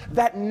of us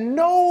that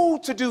know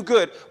to do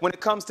good when it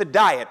comes to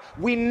diet.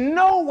 We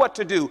know what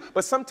to do,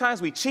 but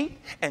sometimes we cheat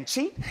and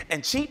cheat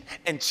and cheat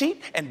and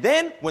cheat. And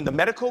then when the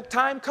medical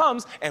time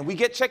comes and we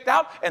get checked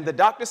out and the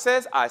doctor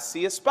says, I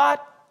see a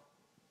spot,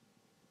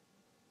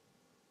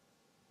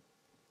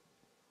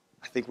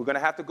 I think we're going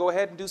to have to go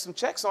ahead and do some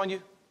checks on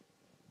you.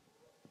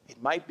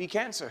 It might be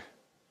cancer.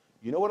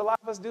 You know what a lot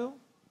of us do?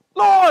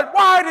 Lord,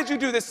 why did you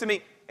do this to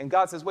me? And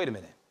God says, wait a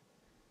minute.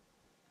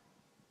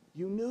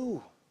 You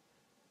knew.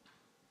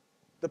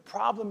 The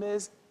problem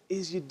is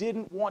you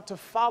didn't want to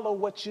follow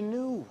what you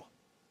knew.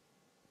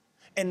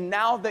 And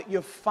now that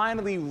you're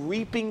finally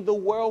reaping the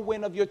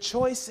whirlwind of your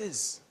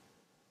choices,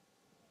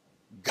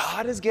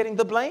 God is getting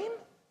the blame?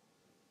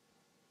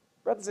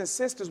 Brothers and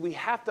sisters, we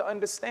have to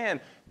understand,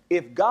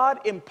 if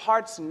God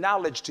imparts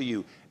knowledge to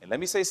you, and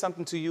let me say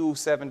something to you,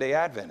 Seventh-day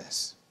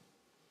Adventists,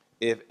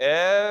 if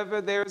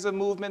ever there's a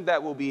movement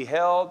that will be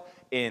held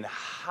in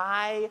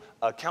high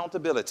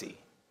accountability,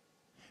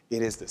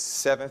 it is the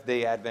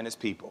Seventh-day Adventist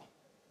people.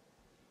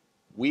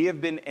 We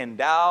have been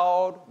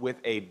endowed with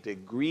a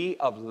degree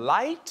of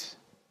light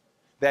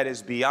that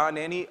is beyond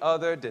any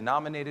other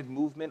denominated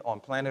movement on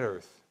planet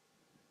Earth.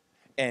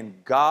 And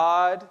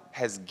God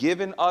has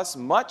given us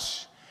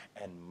much,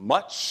 and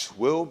much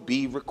will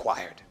be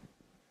required.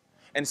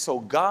 And so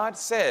God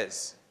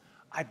says,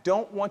 I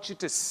don't want you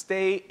to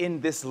stay in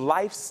this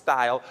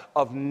lifestyle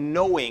of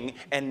knowing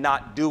and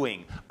not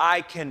doing.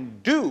 I can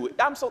do. Isn't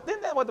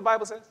that what the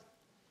Bible says?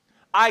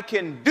 I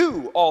can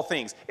do all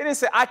things. It didn't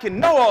say I can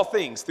know all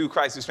things through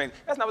Christ who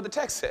strengthens. That's not what the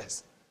text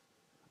says.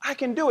 I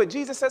can do it.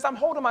 Jesus says I'm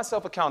holding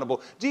myself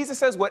accountable. Jesus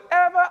says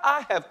whatever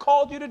I have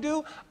called you to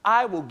do,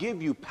 I will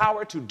give you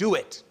power to do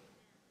it.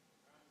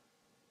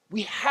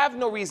 We have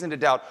no reason to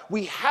doubt.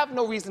 We have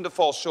no reason to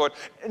fall short.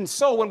 And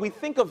so when we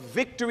think of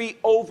victory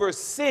over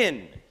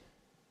sin,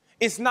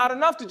 it's not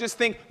enough to just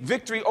think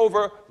victory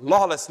over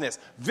lawlessness,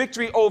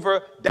 victory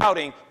over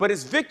doubting, but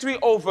it's victory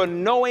over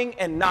knowing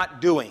and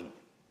not doing.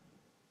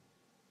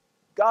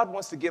 God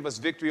wants to give us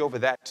victory over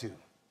that too.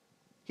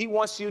 He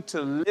wants you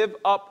to live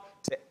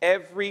up to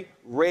every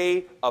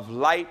ray of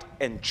light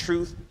and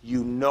truth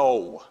you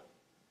know.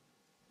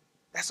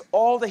 That's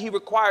all that he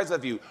requires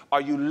of you.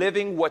 Are you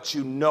living what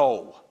you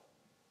know?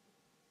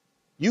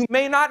 You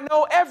may not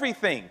know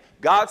everything.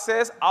 God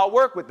says, I'll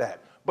work with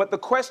that. But the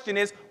question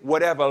is,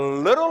 whatever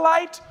little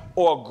light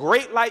or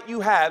great light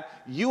you have,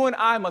 you and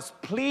I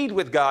must plead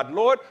with God,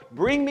 Lord,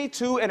 bring me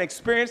to an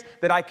experience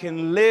that I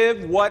can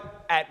live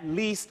what at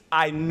least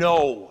I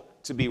know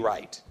to be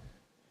right.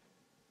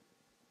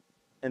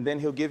 And then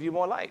he'll give you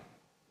more light.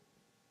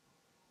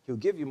 He'll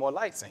give you more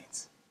light,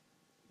 saints.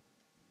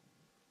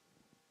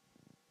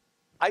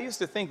 I used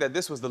to think that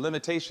this was the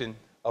limitation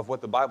of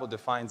what the Bible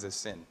defines as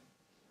sin.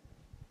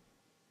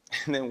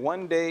 And then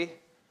one day,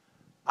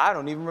 I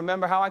don't even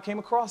remember how I came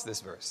across this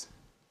verse.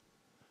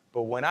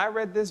 But when I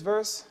read this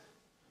verse,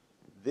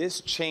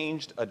 this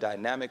changed a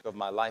dynamic of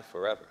my life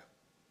forever.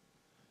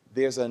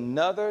 There's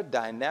another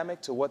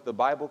dynamic to what the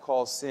Bible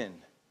calls sin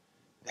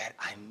that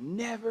I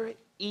never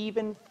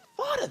even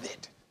thought of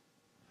it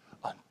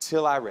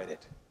until I read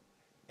it.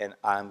 And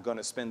I'm going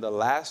to spend the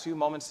last few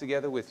moments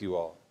together with you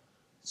all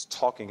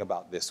talking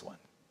about this one.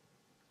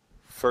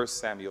 1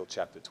 Samuel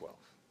chapter 12.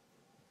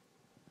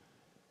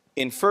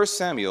 In 1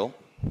 Samuel,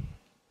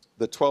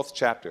 the 12th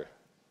chapter,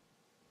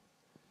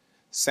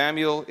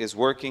 Samuel is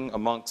working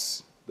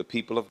amongst the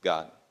people of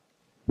God.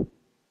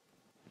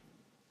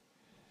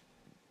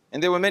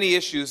 And there were many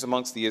issues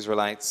amongst the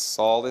Israelites.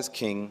 Saul is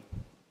king.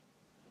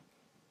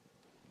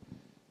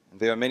 And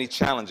there are many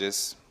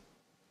challenges.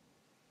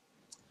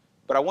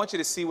 But I want you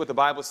to see what the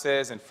Bible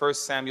says in 1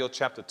 Samuel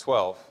chapter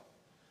 12.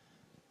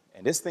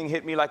 And this thing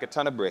hit me like a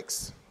ton of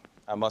bricks,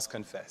 I must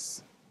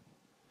confess.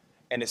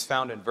 And it's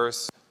found in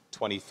verse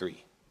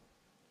 23.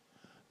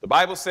 The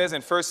Bible says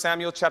in 1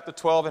 Samuel chapter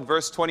 12 and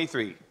verse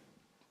 23,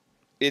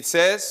 it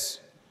says,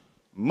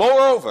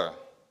 moreover,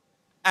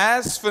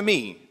 as for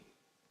me,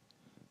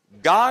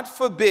 God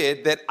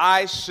forbid that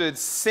I should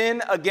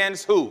sin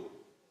against who?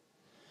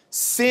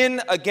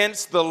 Sin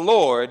against the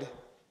Lord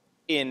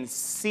in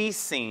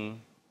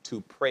ceasing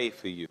to pray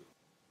for you.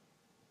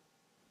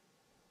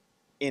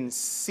 In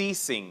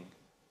ceasing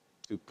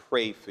to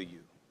pray for you.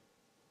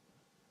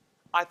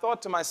 I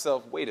thought to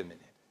myself, wait a minute.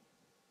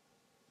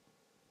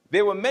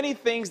 There were many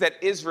things that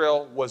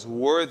Israel was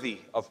worthy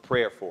of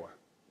prayer for.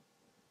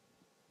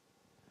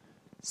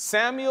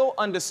 Samuel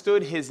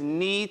understood his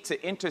need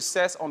to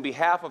intercede on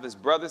behalf of his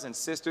brothers and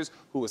sisters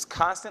who was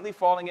constantly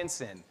falling in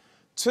sin,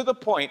 to the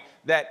point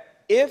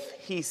that if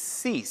he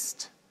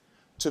ceased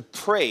to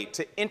pray,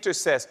 to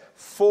intercede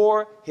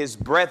for his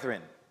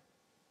brethren,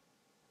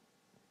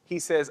 he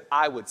says,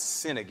 I would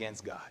sin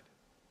against God.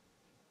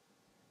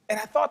 And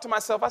I thought to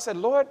myself, I said,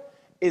 Lord,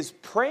 is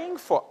praying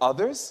for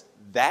others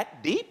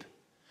that deep?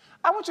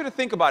 I want you to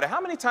think about it. How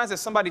many times has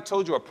somebody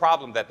told you a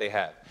problem that they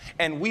have?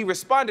 And we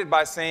responded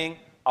by saying,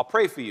 I'll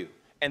pray for you.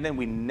 And then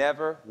we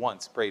never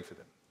once prayed for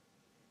them.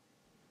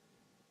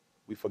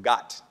 We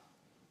forgot.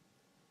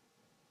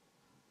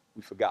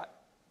 We forgot.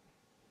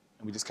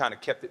 And we just kind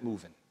of kept it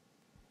moving.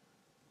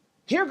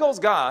 Here goes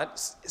God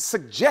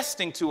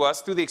suggesting to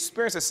us through the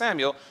experience of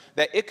Samuel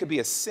that it could be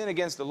a sin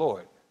against the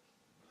Lord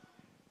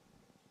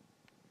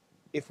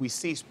if we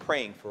cease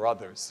praying for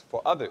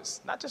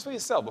others, not just for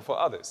yourself, but for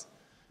others.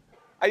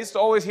 I used to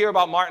always hear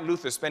about Martin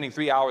Luther spending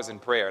 3 hours in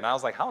prayer, and I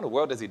was like, how in the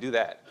world does he do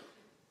that?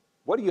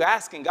 What are you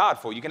asking God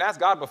for? You can ask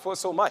God before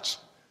so much.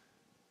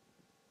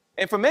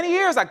 And for many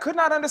years, I could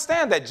not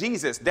understand that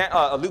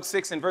Luke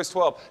 6 and verse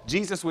 12,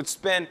 Jesus would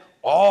spend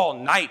all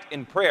night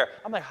in prayer.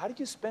 I'm like, how did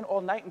you spend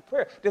all night in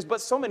prayer? There's but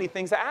so many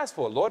things to ask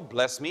for. Lord,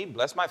 bless me,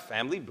 bless my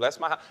family, bless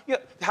my house. You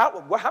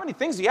know, how many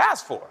things do you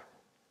ask for?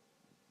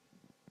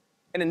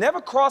 And it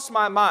never crossed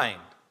my mind.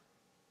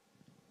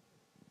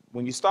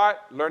 When you start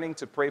learning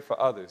to pray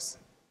for others,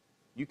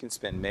 you can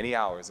spend many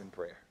hours in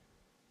prayer.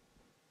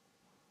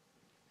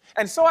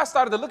 And so I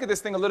started to look at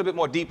this thing a little bit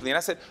more deeply. And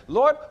I said,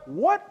 Lord,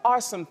 what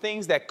are some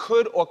things that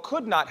could or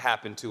could not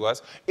happen to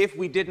us if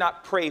we did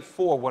not pray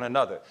for one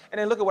another? And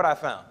then look at what I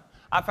found.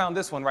 I found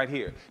this one right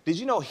here. Did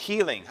you know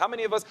healing? How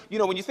many of us,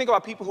 when you think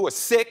about people who are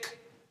sick,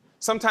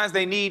 sometimes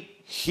they need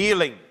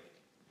healing.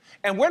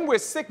 And when we're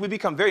sick, we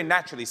become very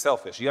naturally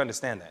selfish. You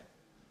understand that?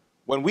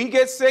 When we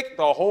get sick,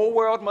 the whole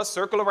world must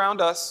circle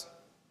around us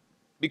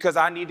because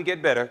I need to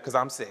get better because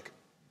I'm sick.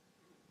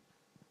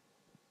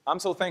 I'm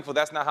so thankful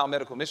that's not how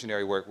medical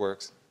missionary work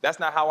works. That's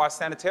not how our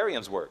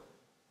sanitariums work.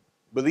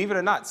 Believe it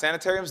or not,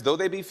 sanitariums, though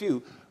they be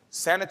few,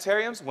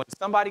 sanitariums, when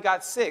somebody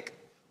got sick,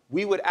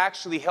 we would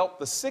actually help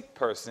the sick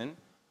person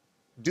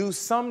do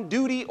some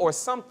duty or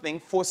something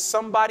for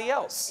somebody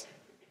else.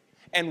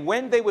 And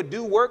when they would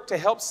do work to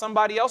help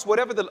somebody else,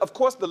 whatever of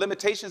course, the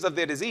limitations of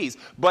their disease,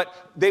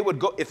 but they would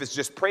go, if it's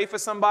just pray for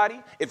somebody,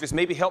 if it's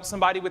maybe help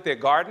somebody with their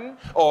garden,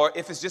 or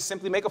if it's just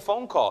simply make a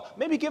phone call,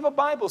 maybe give a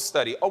Bible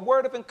study, a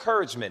word of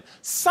encouragement,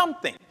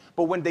 something.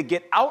 But when they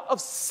get out of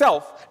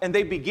self and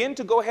they begin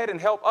to go ahead and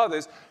help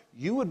others,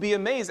 you would be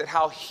amazed at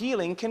how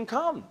healing can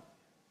come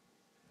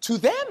to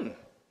them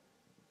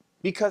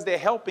because they're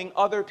helping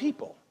other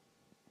people.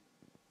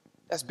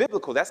 That's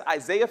biblical. That's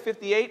Isaiah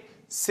 58,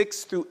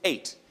 6 through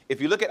 8. If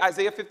you look at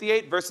Isaiah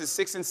 58, verses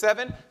 6 and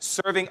 7,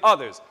 serving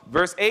others.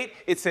 Verse 8,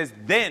 it says,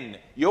 then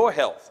your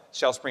health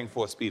shall spring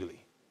forth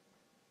speedily.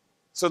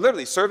 So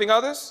literally, serving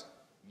others,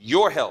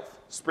 your health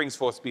springs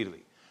forth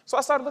speedily. So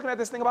I started looking at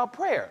this thing about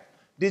prayer.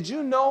 Did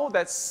you know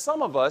that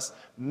some of us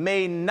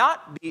may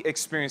not be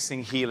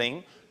experiencing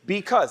healing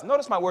because,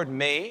 notice my word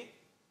may.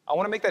 I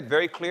want to make that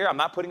very clear. I'm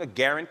not putting a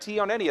guarantee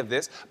on any of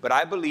this, but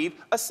I believe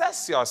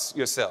assess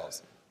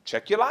yourselves.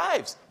 Check your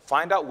lives.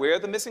 Find out where are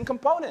the missing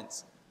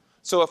components.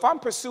 So if I'm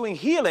pursuing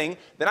healing,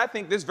 then I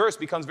think this verse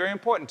becomes very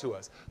important to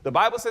us. The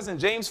Bible says in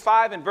James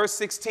 5 and verse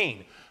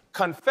 16,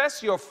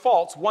 confess your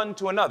faults one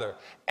to another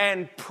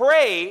and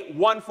pray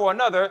one for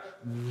another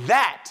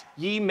that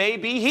ye may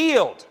be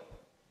healed.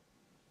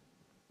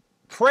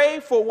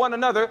 Pray for one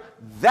another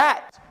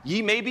that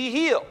ye may be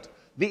healed.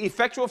 The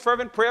effectual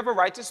fervent prayer of a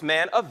righteous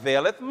man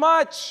availeth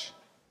much.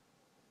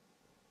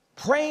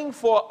 Praying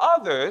for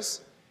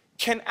others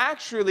can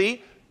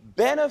actually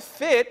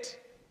benefit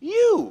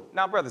you.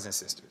 Now, brothers and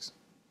sisters,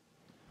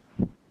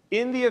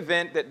 in the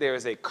event that there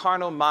is a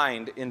carnal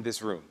mind in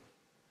this room,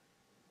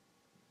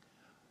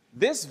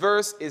 this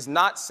verse is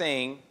not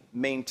saying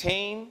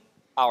maintain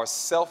our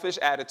selfish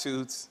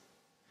attitudes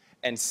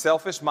and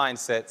selfish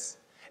mindsets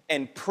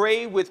and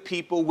pray with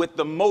people with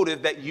the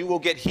motive that you will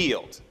get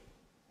healed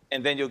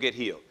and then you'll get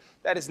healed.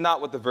 That is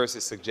not what the verse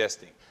is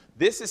suggesting.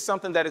 This is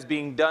something that is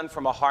being done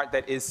from a heart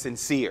that is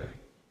sincere,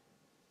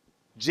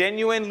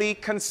 genuinely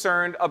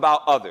concerned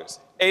about others.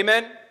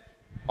 Amen?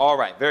 All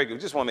right, very good.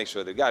 Just want to make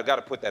sure that God got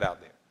to put that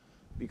out there.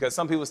 Because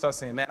some people start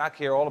saying, man, I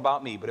care all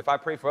about me, but if I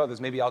pray for others,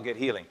 maybe I'll get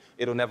healing.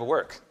 It'll never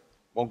work.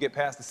 Won't get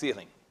past the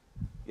ceiling.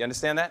 You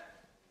understand that?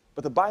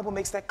 But the Bible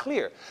makes that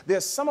clear.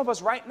 There's some of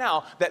us right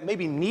now that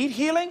maybe need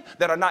healing,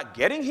 that are not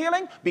getting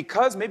healing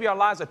because maybe our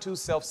lives are too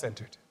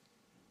self-centered.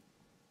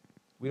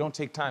 We don't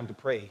take time to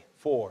pray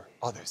for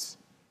others,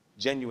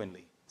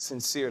 genuinely,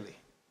 sincerely.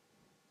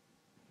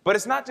 But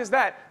it's not just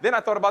that. Then I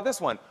thought about this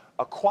one,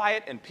 a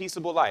quiet and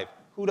peaceable life.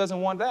 Who doesn't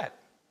want that?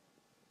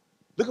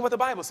 Look at what the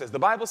Bible says. The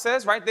Bible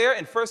says right there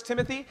in 1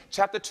 Timothy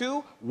chapter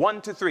 2,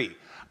 1-3.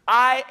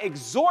 I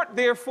exhort,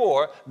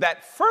 therefore,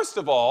 that first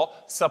of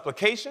all,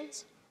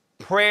 supplications,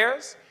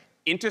 prayers,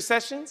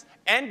 intercessions,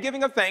 and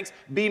giving of thanks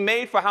be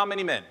made for how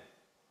many men?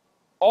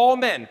 All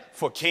men,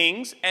 for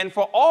kings and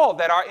for all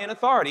that are in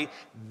authority,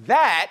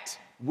 that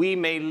we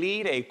may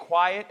lead a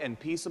quiet and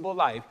peaceable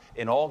life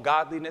in all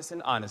godliness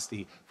and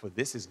honesty, for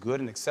this is good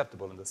and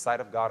acceptable in the sight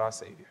of God our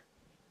Savior.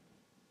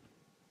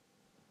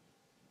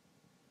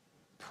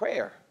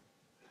 Prayer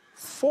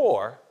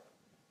for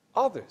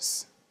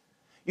others.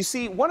 You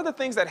see, one of the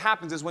things that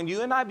happens is when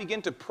you and I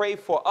begin to pray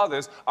for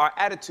others, our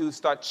attitudes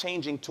start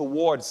changing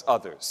towards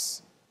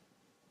others.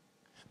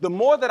 The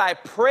more that I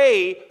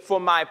pray for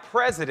my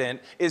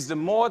president is the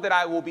more that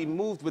I will be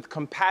moved with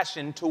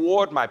compassion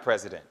toward my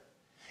president,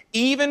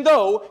 even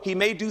though he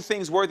may do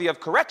things worthy of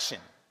correction.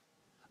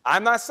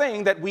 I'm not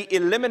saying that we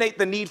eliminate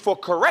the need for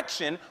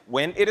correction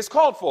when it is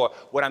called for.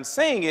 What I'm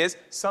saying is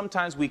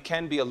sometimes we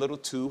can be a little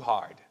too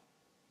hard.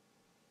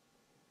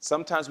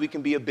 Sometimes we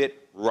can be a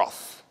bit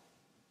rough.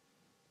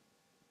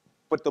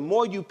 But the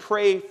more you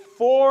pray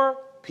for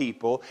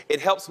people,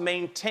 it helps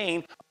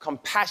maintain a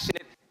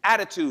compassionate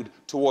attitude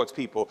towards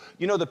people.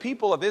 You know, the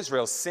people of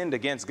Israel sinned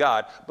against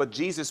God, but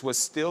Jesus was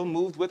still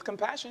moved with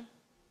compassion.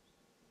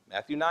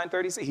 Matthew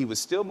 9:36, he was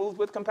still moved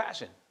with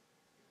compassion.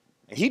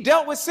 And he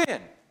dealt with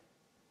sin,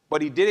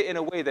 but he did it in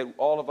a way that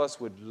all of us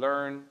would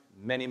learn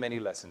many, many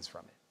lessons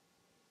from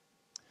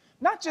it.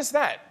 Not just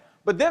that,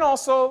 but then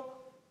also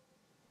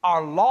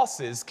our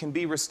losses can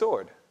be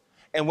restored.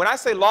 And when I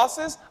say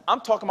losses, I'm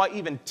talking about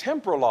even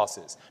temporal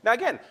losses. Now,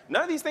 again,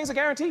 none of these things are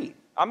guaranteed.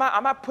 I'm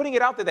not putting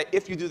it out there that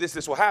if you do this,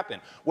 this will happen.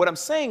 What I'm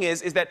saying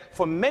is that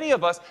for many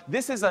of us,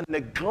 this is a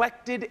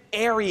neglected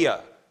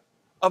area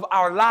of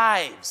our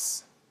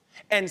lives.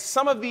 And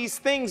some of these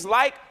things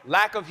like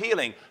lack of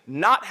healing,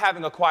 not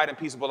having a quiet and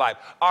peaceable life,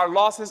 our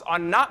losses are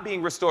not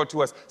being restored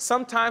to us.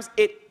 Sometimes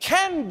it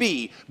can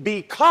be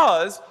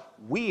because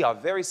we are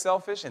very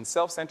selfish and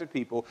self-centered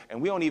people,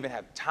 and we don't even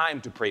have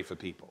time to pray for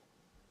people.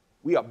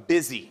 We are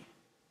busy.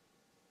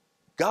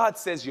 God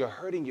says you're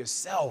hurting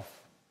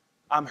yourself.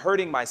 I'm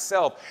hurting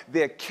myself.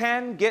 There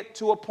can get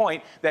to a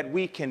point that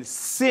we can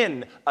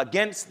sin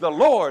against the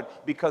Lord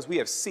because we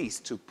have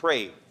ceased to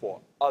pray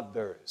for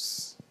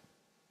others.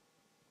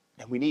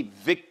 And we need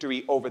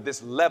victory over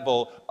this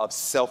level of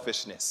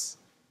selfishness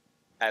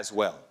as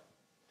well.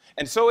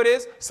 And so it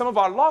is, some of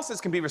our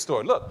losses can be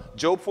restored. Look,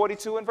 Job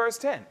 42 and verse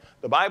 10.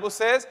 The Bible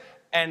says,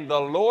 and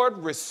the Lord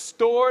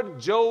restored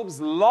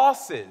Job's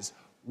losses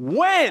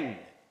when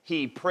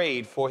he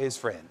prayed for his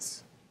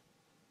friends.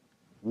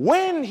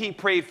 When he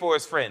prayed for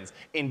his friends.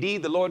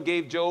 Indeed, the Lord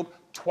gave Job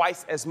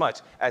twice as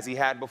much as he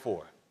had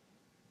before.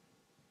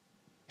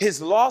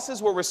 His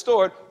losses were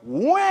restored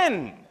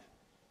when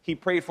he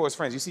prayed for his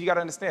friends. You see, you got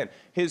to understand,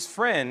 his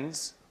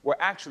friends were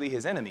actually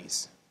his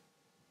enemies.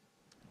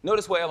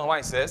 Notice what Ellen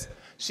White says.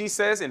 She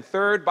says in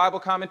Third Bible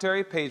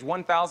Commentary, page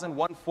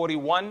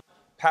 1141,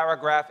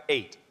 paragraph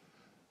 8,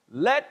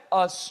 let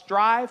us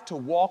strive to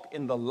walk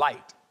in the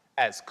light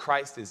as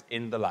Christ is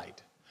in the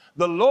light.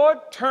 The Lord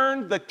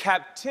turned the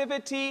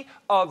captivity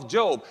of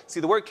Job. See,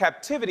 the word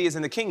captivity is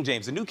in the King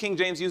James. The New King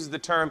James uses the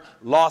term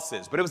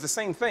losses, but it was the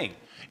same thing.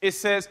 It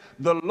says,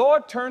 the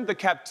Lord turned the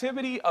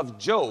captivity of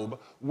Job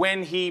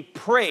when he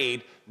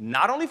prayed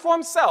not only for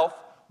himself,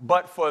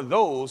 but for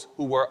those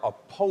who were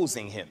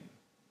opposing him.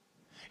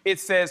 It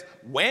says,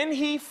 when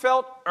he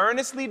felt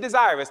earnestly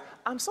desirous.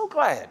 I'm so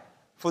glad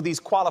for these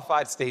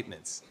qualified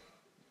statements.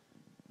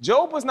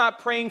 Job was not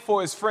praying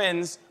for his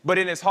friends, but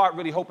in his heart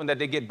really hoping that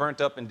they get burnt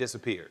up and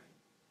disappear.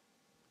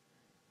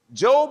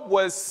 Job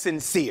was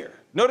sincere.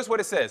 Notice what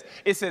it says.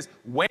 It says,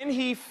 when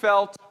he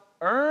felt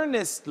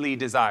earnestly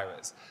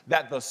desirous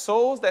that the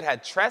souls that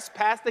had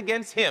trespassed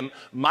against him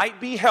might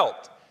be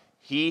helped,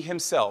 he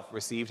himself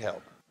received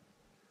help.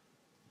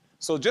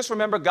 So just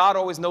remember, God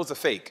always knows a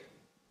fake.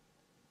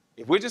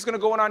 If we're just going to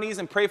go on our knees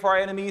and pray for our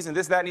enemies and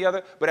this, that, and the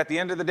other, but at the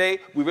end of the day,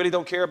 we really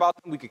don't care about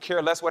them. We could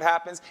care less what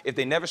happens. If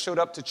they never showed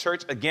up to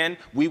church again,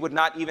 we would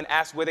not even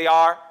ask where they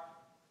are.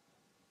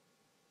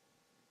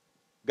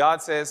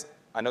 God says,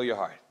 I know your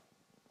heart.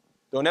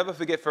 Don't ever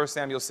forget 1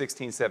 Samuel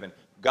 16:7.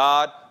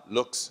 God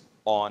looks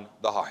on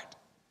the heart.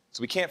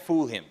 So we can't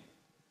fool him.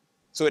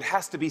 So it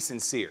has to be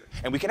sincere.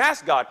 And we can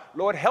ask God,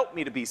 Lord, help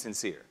me to be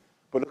sincere.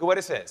 But look at what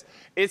it says.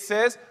 It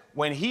says,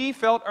 when he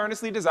felt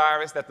earnestly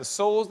desirous that the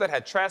souls that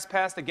had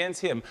trespassed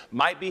against him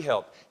might be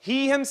helped,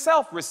 he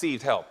himself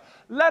received help.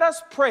 Let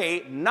us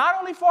pray not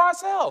only for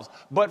ourselves,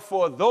 but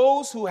for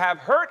those who have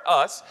hurt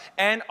us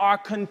and are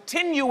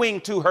continuing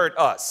to hurt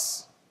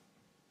us.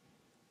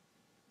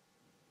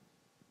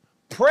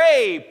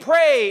 Pray,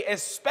 pray,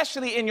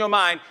 especially in your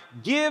mind.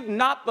 Give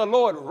not the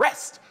Lord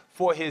rest,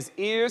 for his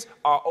ears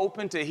are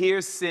open to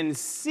hear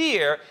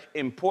sincere,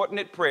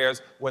 important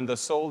prayers when the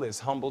soul is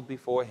humbled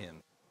before him.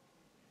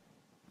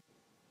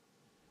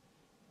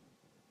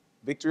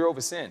 Victory over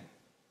sin.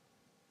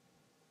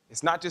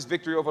 It's not just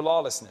victory over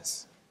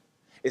lawlessness.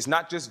 It's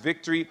not just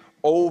victory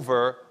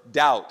over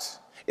doubt.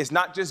 It's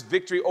not just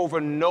victory over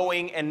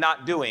knowing and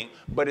not doing,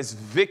 but it's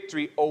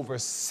victory over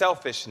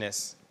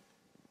selfishness,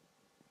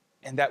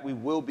 and that we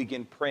will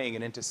begin praying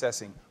and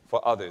intercessing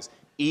for others,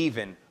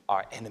 even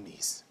our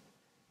enemies.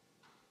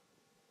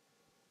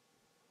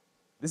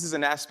 This is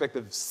an aspect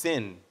of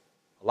sin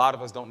a lot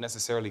of us don't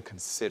necessarily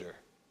consider,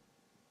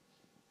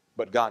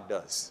 but God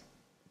does.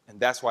 And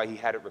that's why he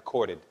had it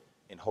recorded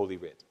in Holy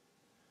Writ.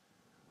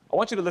 I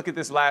want you to look at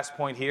this last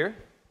point here.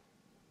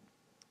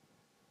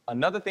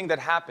 Another thing that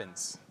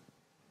happens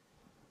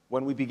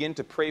when we begin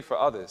to pray for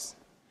others,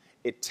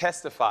 it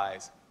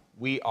testifies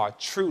we are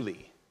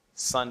truly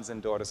sons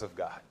and daughters of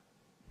God.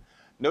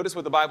 Notice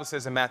what the Bible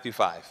says in Matthew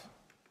 5.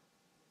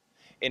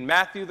 In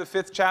Matthew, the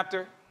 5th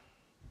chapter,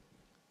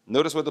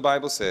 notice what the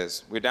Bible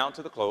says. We're down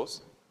to the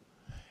close.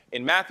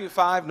 In Matthew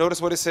 5,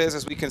 notice what it says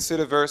as we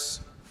consider verse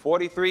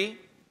 43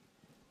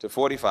 to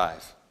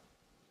 45.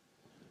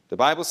 The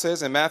Bible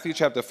says in Matthew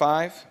chapter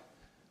 5,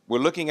 we're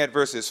looking at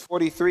verses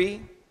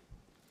 43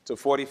 to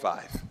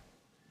 45.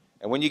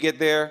 And when you get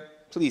there,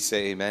 please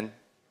say amen.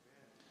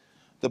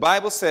 The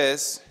Bible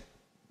says,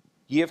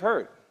 ye have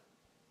heard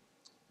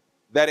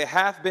that it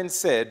hath been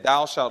said,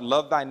 thou shalt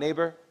love thy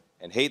neighbor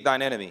and hate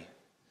thine enemy.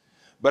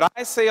 But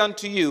I say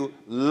unto you,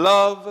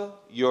 love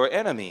your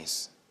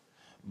enemies.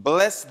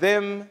 Bless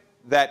them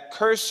that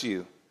curse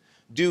you.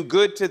 Do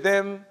good to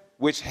them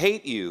which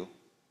hate you.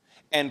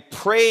 And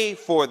pray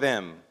for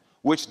them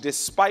which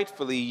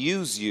despitefully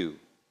use you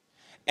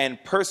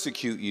and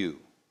persecute you.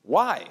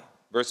 Why?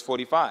 Verse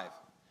 45.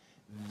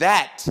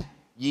 That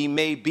ye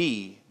may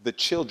be the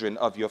children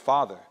of your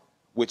Father,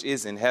 which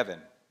is in heaven.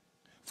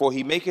 For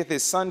he maketh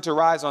his sun to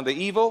rise on the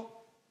evil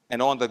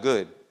and on the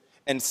good,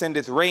 and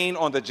sendeth rain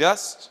on the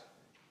just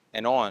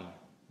and on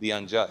the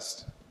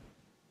unjust.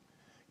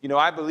 You know,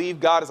 I believe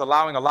God is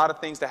allowing a lot of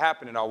things to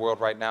happen in our world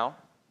right now.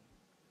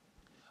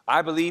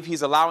 I believe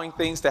he's allowing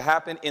things to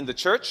happen in the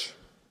church,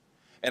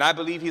 and I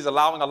believe he's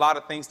allowing a lot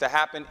of things to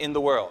happen in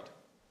the world.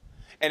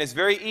 And it's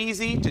very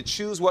easy to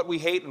choose what we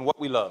hate and what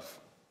we love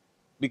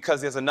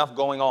because there's enough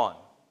going on.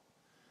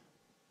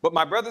 But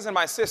my brothers and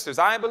my sisters,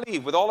 I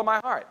believe with all of my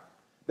heart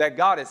that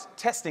God is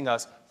testing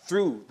us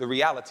through the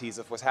realities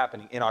of what's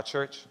happening in our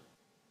church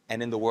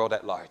and in the world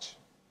at large.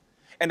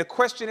 And the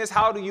question is,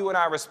 how do you and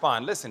I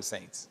respond? Listen,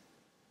 saints,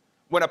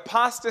 when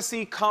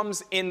apostasy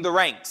comes in the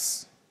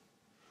ranks,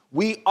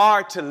 we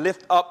are to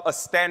lift up a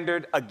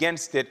standard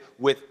against it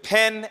with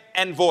pen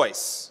and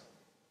voice.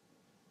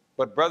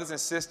 But brothers and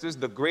sisters,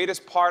 the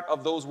greatest part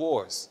of those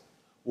wars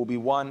will be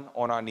won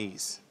on our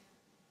knees.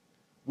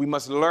 We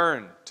must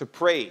learn to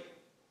pray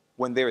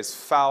when there is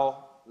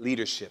foul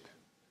leadership.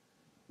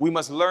 We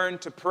must learn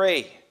to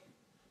pray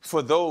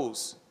for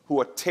those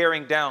who are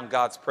tearing down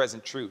God's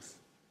present truth.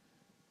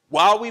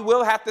 While we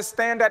will have to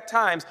stand at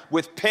times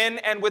with pen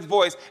and with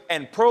voice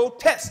and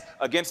protest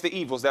against the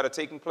evils that are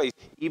taking place,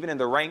 even in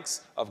the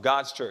ranks of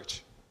God's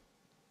church.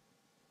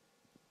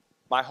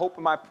 My hope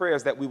and my prayer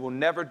is that we will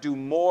never do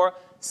more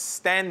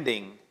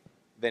standing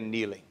than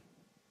kneeling.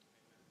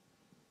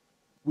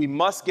 We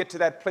must get to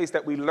that place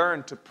that we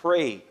learn to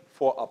pray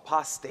for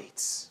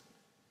apostates.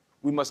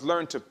 We must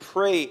learn to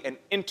pray and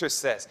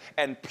intercess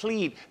and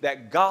plead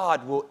that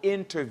God will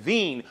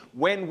intervene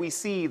when we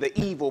see the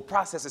evil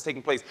processes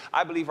taking place.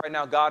 I believe right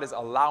now God is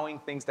allowing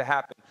things to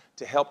happen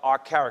to help our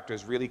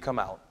characters really come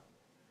out.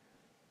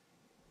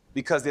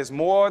 Because there's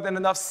more than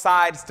enough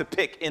sides to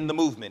pick in the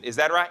movement. Is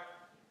that right?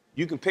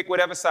 You can pick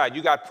whatever side.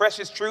 You got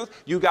precious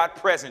truth, you got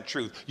present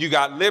truth. You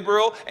got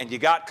liberal and you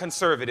got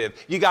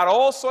conservative. You got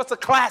all sorts of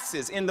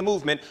classes in the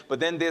movement, but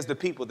then there's the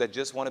people that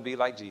just want to be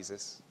like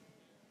Jesus.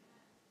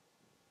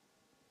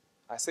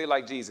 I say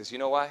like Jesus. You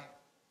know why?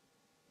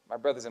 My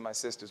brothers and my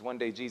sisters, one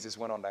day Jesus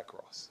went on that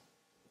cross.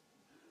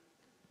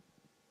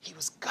 He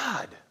was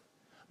God.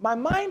 My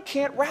mind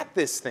can't wrap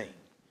this thing.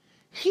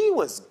 He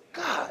was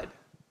God.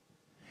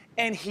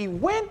 And he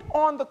went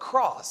on the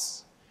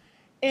cross.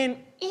 And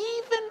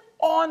even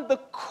on the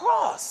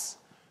cross,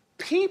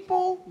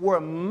 people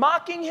were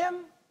mocking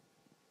him.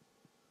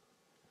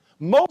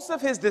 Most of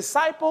his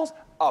disciples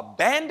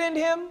abandoned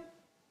him.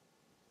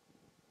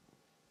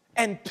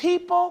 And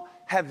people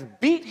have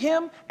beat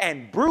him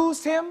and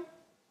bruised him.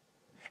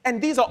 And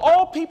these are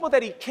all people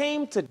that he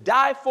came to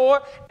die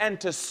for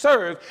and to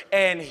serve.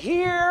 And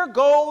here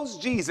goes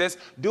Jesus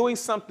doing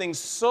something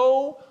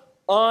so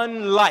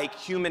unlike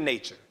human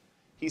nature.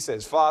 He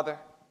says, Father,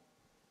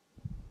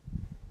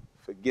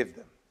 forgive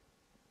them.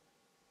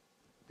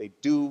 They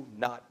do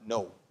not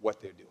know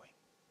what they're doing.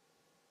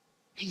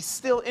 He's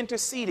still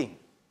interceding,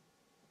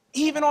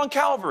 even on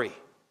Calvary.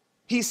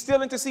 He's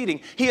still interceding.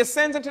 He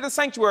ascends into the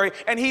sanctuary,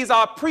 and he's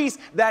our priest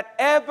that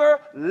ever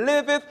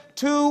liveth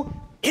to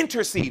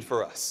intercede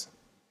for us.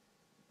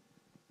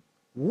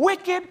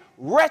 Wicked,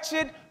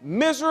 wretched,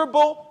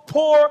 miserable,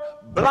 poor,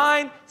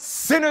 blind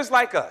sinners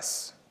like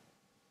us.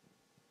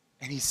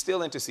 And he's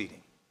still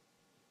interceding.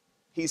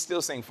 He's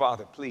still saying,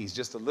 Father, please,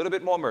 just a little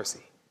bit more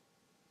mercy.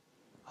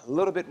 A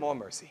little bit more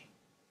mercy.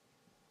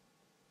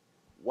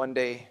 One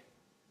day,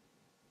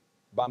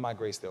 by my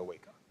grace, they'll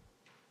wake up.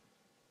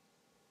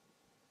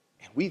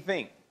 And we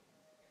think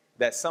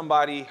that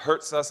somebody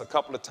hurts us a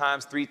couple of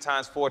times, 3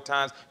 times, 4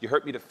 times. You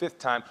hurt me the 5th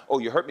time. Oh,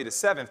 you hurt me the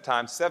 7th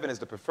time. 7 is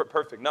the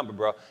perfect number,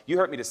 bro. You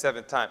hurt me the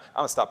 7th time. I'm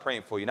going to stop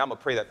praying for you. Now I'm going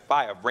to pray that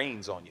fire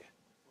rains on you.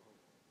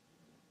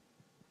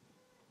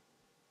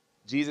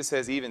 Jesus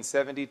says even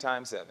 70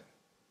 times 7.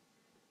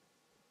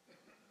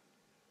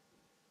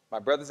 My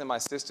brothers and my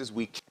sisters,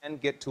 we can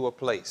get to a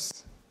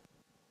place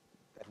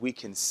that we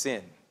can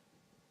sin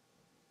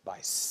by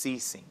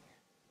ceasing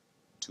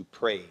to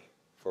pray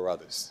for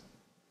others.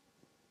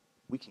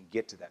 We can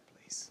get to that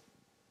place.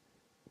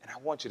 And I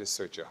want you to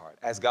search your heart.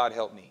 As God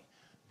helped me,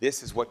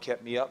 this is what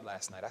kept me up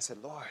last night. I said,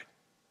 Lord,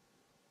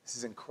 this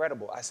is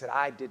incredible. I said,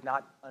 I did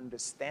not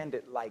understand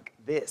it like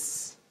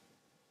this.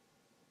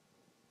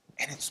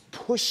 And it's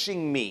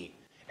pushing me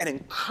and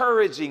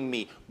encouraging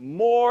me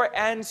more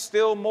and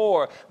still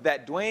more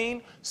that,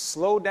 Dwayne,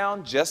 slow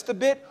down just a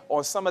bit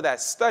on some of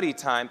that study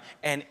time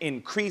and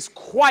increase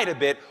quite a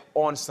bit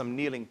on some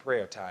kneeling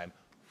prayer time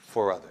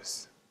for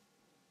others.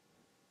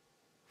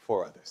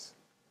 For others.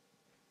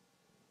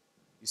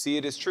 You see,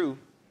 it is true.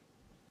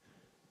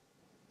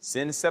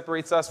 Sin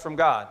separates us from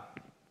God.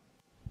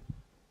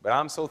 But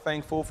I'm so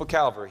thankful for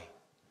Calvary.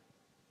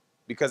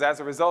 Because as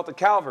a result of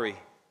Calvary,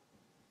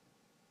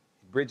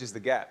 it bridges the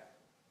gap.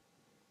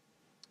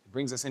 It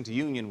brings us into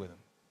union with him.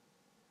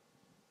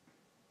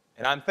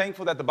 And I'm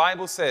thankful that the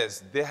Bible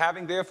says,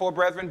 having therefore,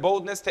 brethren,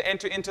 boldness to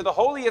enter into the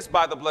holiest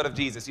by the blood of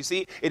Jesus. You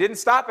see, it didn't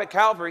stop at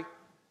Calvary.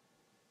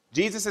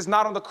 Jesus is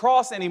not on the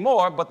cross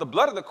anymore, but the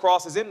blood of the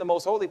cross is in the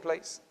most holy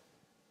place.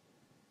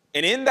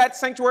 And in that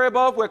sanctuary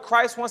above where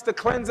Christ wants to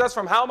cleanse us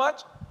from how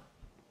much?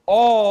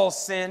 All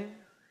sin,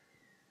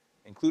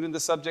 including the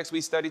subjects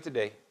we study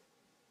today.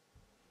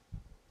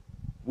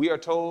 We are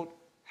told,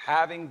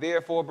 having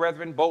therefore,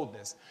 brethren,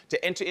 boldness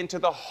to enter into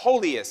the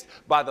holiest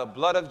by the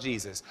blood of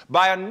Jesus,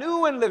 by a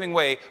new and living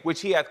way,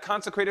 which he hath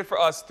consecrated for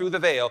us through the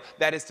veil,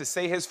 that is to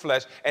say his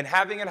flesh, and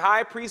having an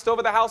high priest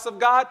over the house of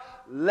God,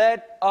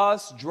 let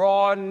us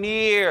draw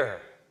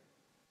near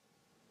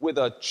with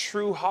a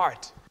true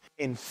heart,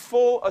 in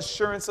full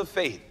assurance of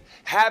faith,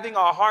 having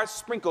our hearts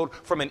sprinkled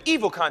from an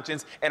evil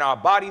conscience and our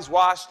bodies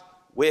washed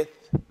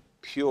with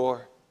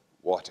pure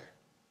water.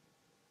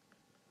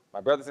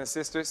 My brothers and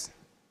sisters,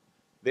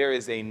 there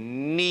is a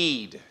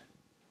need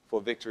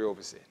for victory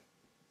over sin.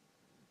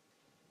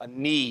 A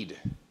need.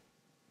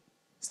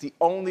 It's the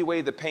only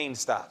way the pain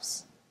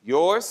stops.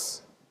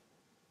 Yours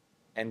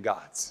and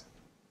God's.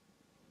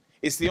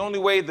 It's the only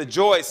way the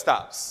joy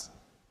stops.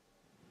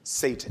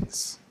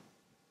 Satan's.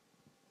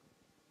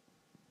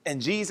 And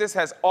Jesus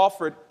has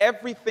offered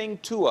everything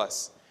to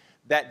us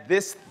that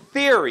this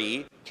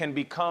theory can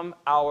become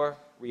our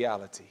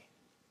reality.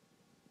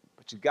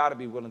 But you got to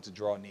be willing to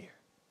draw near.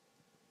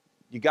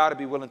 You got to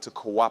be willing to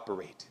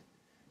cooperate.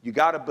 You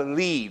got to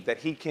believe that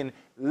he can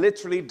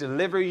literally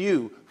deliver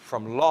you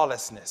from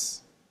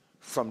lawlessness,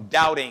 from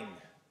doubting,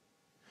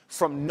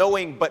 from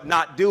knowing but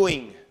not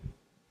doing,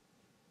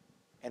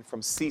 and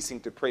from ceasing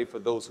to pray for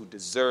those who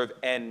deserve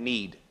and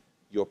need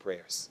your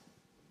prayers.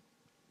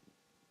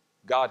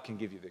 God can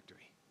give you victory.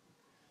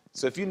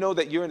 So if you know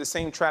that you're in the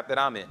same trap that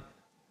I'm in,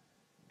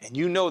 and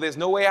you know there's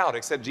no way out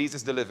except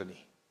Jesus deliver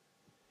me,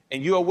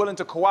 and you are willing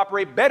to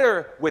cooperate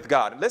better with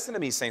God. Listen to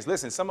me, saints.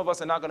 Listen, some of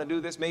us are not going to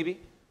do this, maybe.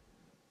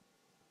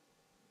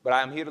 But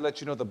I am here to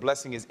let you know the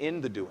blessing is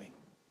in the doing.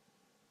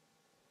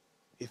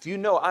 If you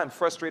know I'm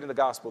frustrated in the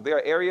gospel, there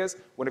are areas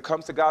when it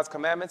comes to God's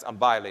commandments, I'm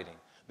violating.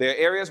 There are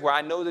areas where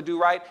I know to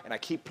do right, and I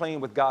keep playing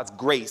with God's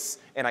grace,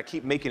 and I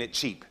keep making it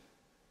cheap.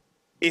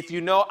 If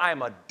you know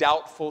I'm a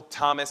doubtful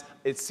Thomas,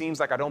 it seems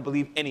like I don't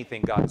believe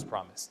anything God has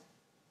promised.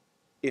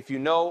 If you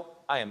know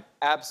I am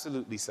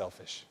absolutely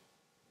selfish,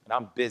 and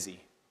I'm busy,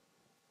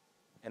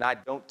 and I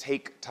don't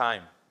take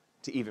time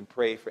to even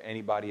pray for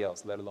anybody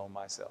else, let alone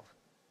myself.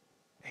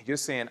 And you're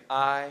saying,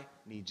 I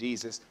need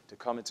Jesus to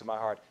come into my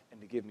heart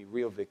and to give me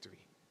real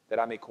victory, that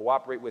I may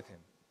cooperate with him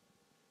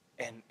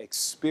and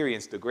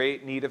experience the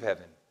great need of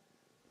heaven,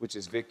 which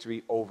is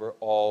victory over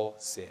all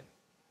sin.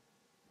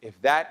 If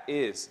that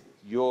is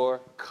your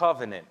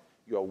covenant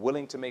you are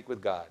willing to make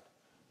with God,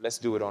 let's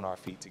do it on our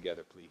feet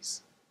together,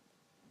 please.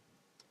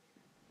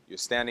 You're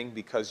standing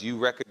because you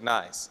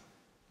recognize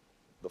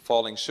the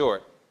falling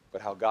short,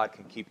 but how God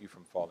can keep you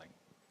from falling.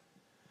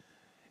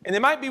 And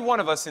there might be one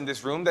of us in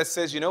this room that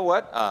says, you know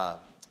what?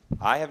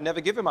 I have never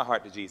given my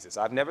heart to Jesus.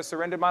 I've never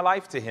surrendered my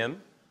life to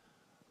him.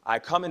 I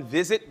come and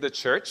visit the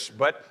church,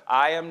 but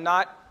I am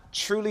not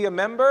truly a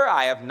member.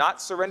 I have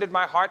not surrendered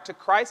my heart to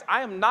Christ.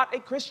 I am not a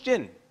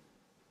Christian.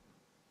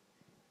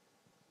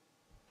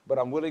 But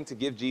I'm willing to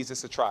give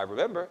Jesus a try.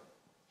 Remember,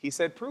 he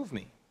said, prove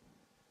me.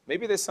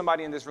 Maybe there's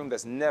somebody in this room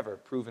that's never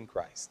proven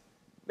Christ.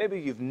 Maybe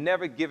you've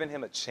never given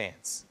him a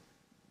chance.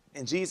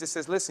 And Jesus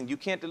says, listen, you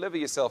can't deliver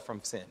yourself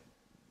from sin.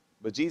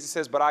 But Jesus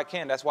says, but I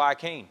can. That's why I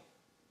came.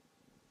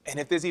 And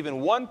if there's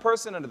even one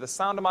person under the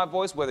sound of my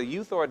voice, whether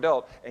youth or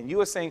adult, and you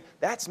are saying,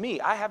 that's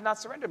me, I have not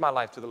surrendered my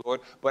life to the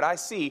Lord, but I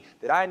see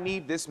that I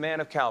need this man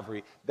of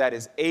Calvary that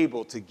is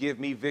able to give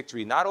me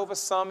victory, not over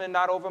some and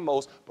not over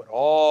most, but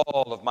all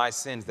of my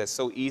sins that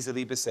so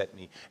easily beset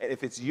me. And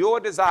if it's your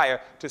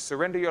desire to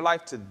surrender your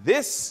life to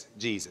this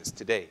Jesus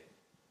today,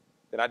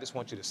 then I just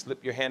want you to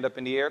slip your hand up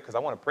in the air because I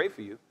want to pray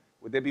for you.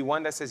 Would there be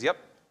one that says, yep,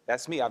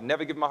 that's me. I've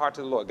never given my heart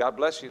to the Lord. God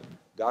bless you.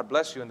 God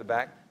bless you in the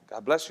back.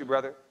 God bless you,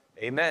 brother.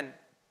 Amen.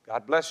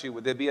 God bless you.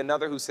 Would there be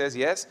another who says,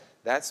 yes,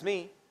 that's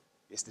me?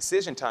 It's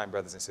decision time,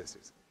 brothers and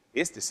sisters.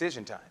 It's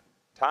decision time.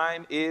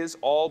 Time is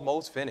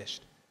almost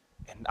finished.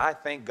 And I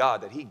thank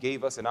God that he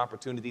gave us an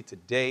opportunity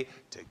today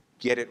to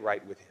get it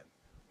right with him.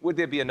 Would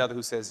there be another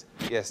who says,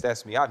 yes,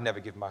 that's me. I've never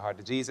given my heart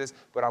to Jesus,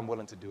 but I'm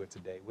willing to do it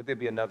today. Would there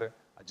be another?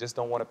 I just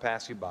don't want to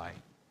pass you by.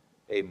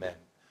 Amen.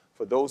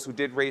 For those who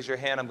did raise your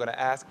hand, I'm going to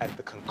ask at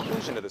the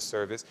conclusion of the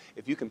service,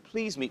 if you can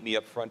please meet me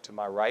up front to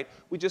my right.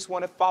 We just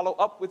want to follow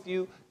up with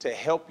you to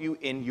help you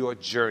in your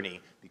journey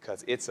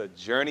because it's a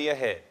journey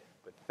ahead.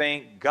 But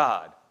thank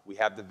God we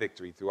have the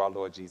victory through our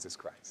Lord Jesus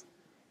Christ.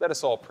 Let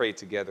us all pray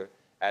together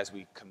as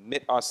we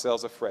commit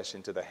ourselves afresh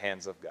into the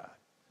hands of God.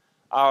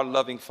 Our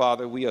loving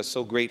Father, we are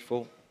so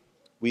grateful.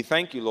 We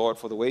thank you, Lord,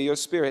 for the way your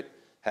Spirit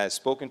has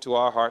spoken to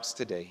our hearts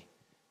today.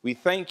 We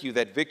thank you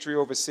that victory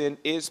over sin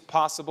is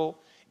possible.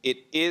 It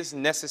is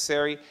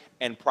necessary,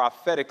 and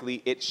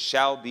prophetically it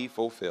shall be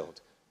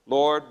fulfilled.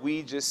 Lord,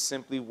 we just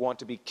simply want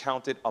to be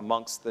counted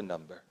amongst the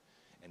number.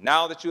 And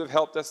now that you have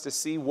helped us to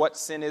see what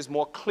sin is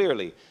more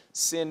clearly,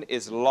 sin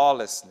is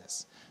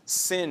lawlessness.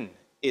 Sin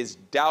is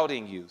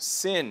doubting you.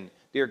 Sin,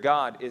 dear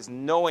God, is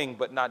knowing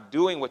but not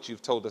doing what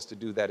you've told us to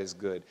do that is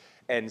good.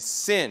 And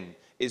sin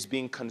is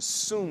being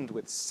consumed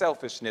with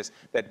selfishness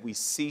that we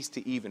cease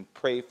to even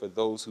pray for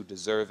those who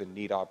deserve and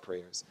need our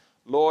prayers.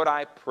 Lord,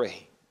 I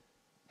pray.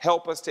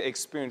 Help us to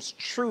experience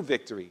true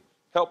victory.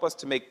 Help us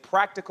to make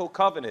practical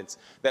covenants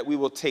that we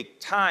will take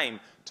time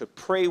to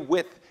pray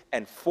with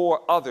and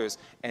for others.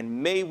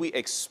 And may we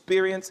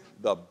experience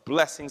the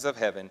blessings of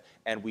heaven.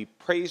 And we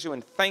praise you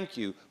and thank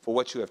you for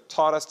what you have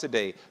taught us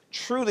today.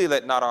 Truly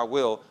let not our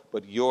will,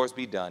 but yours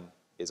be done,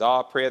 is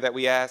our prayer that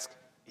we ask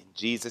in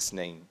Jesus'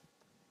 name.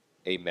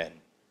 Amen.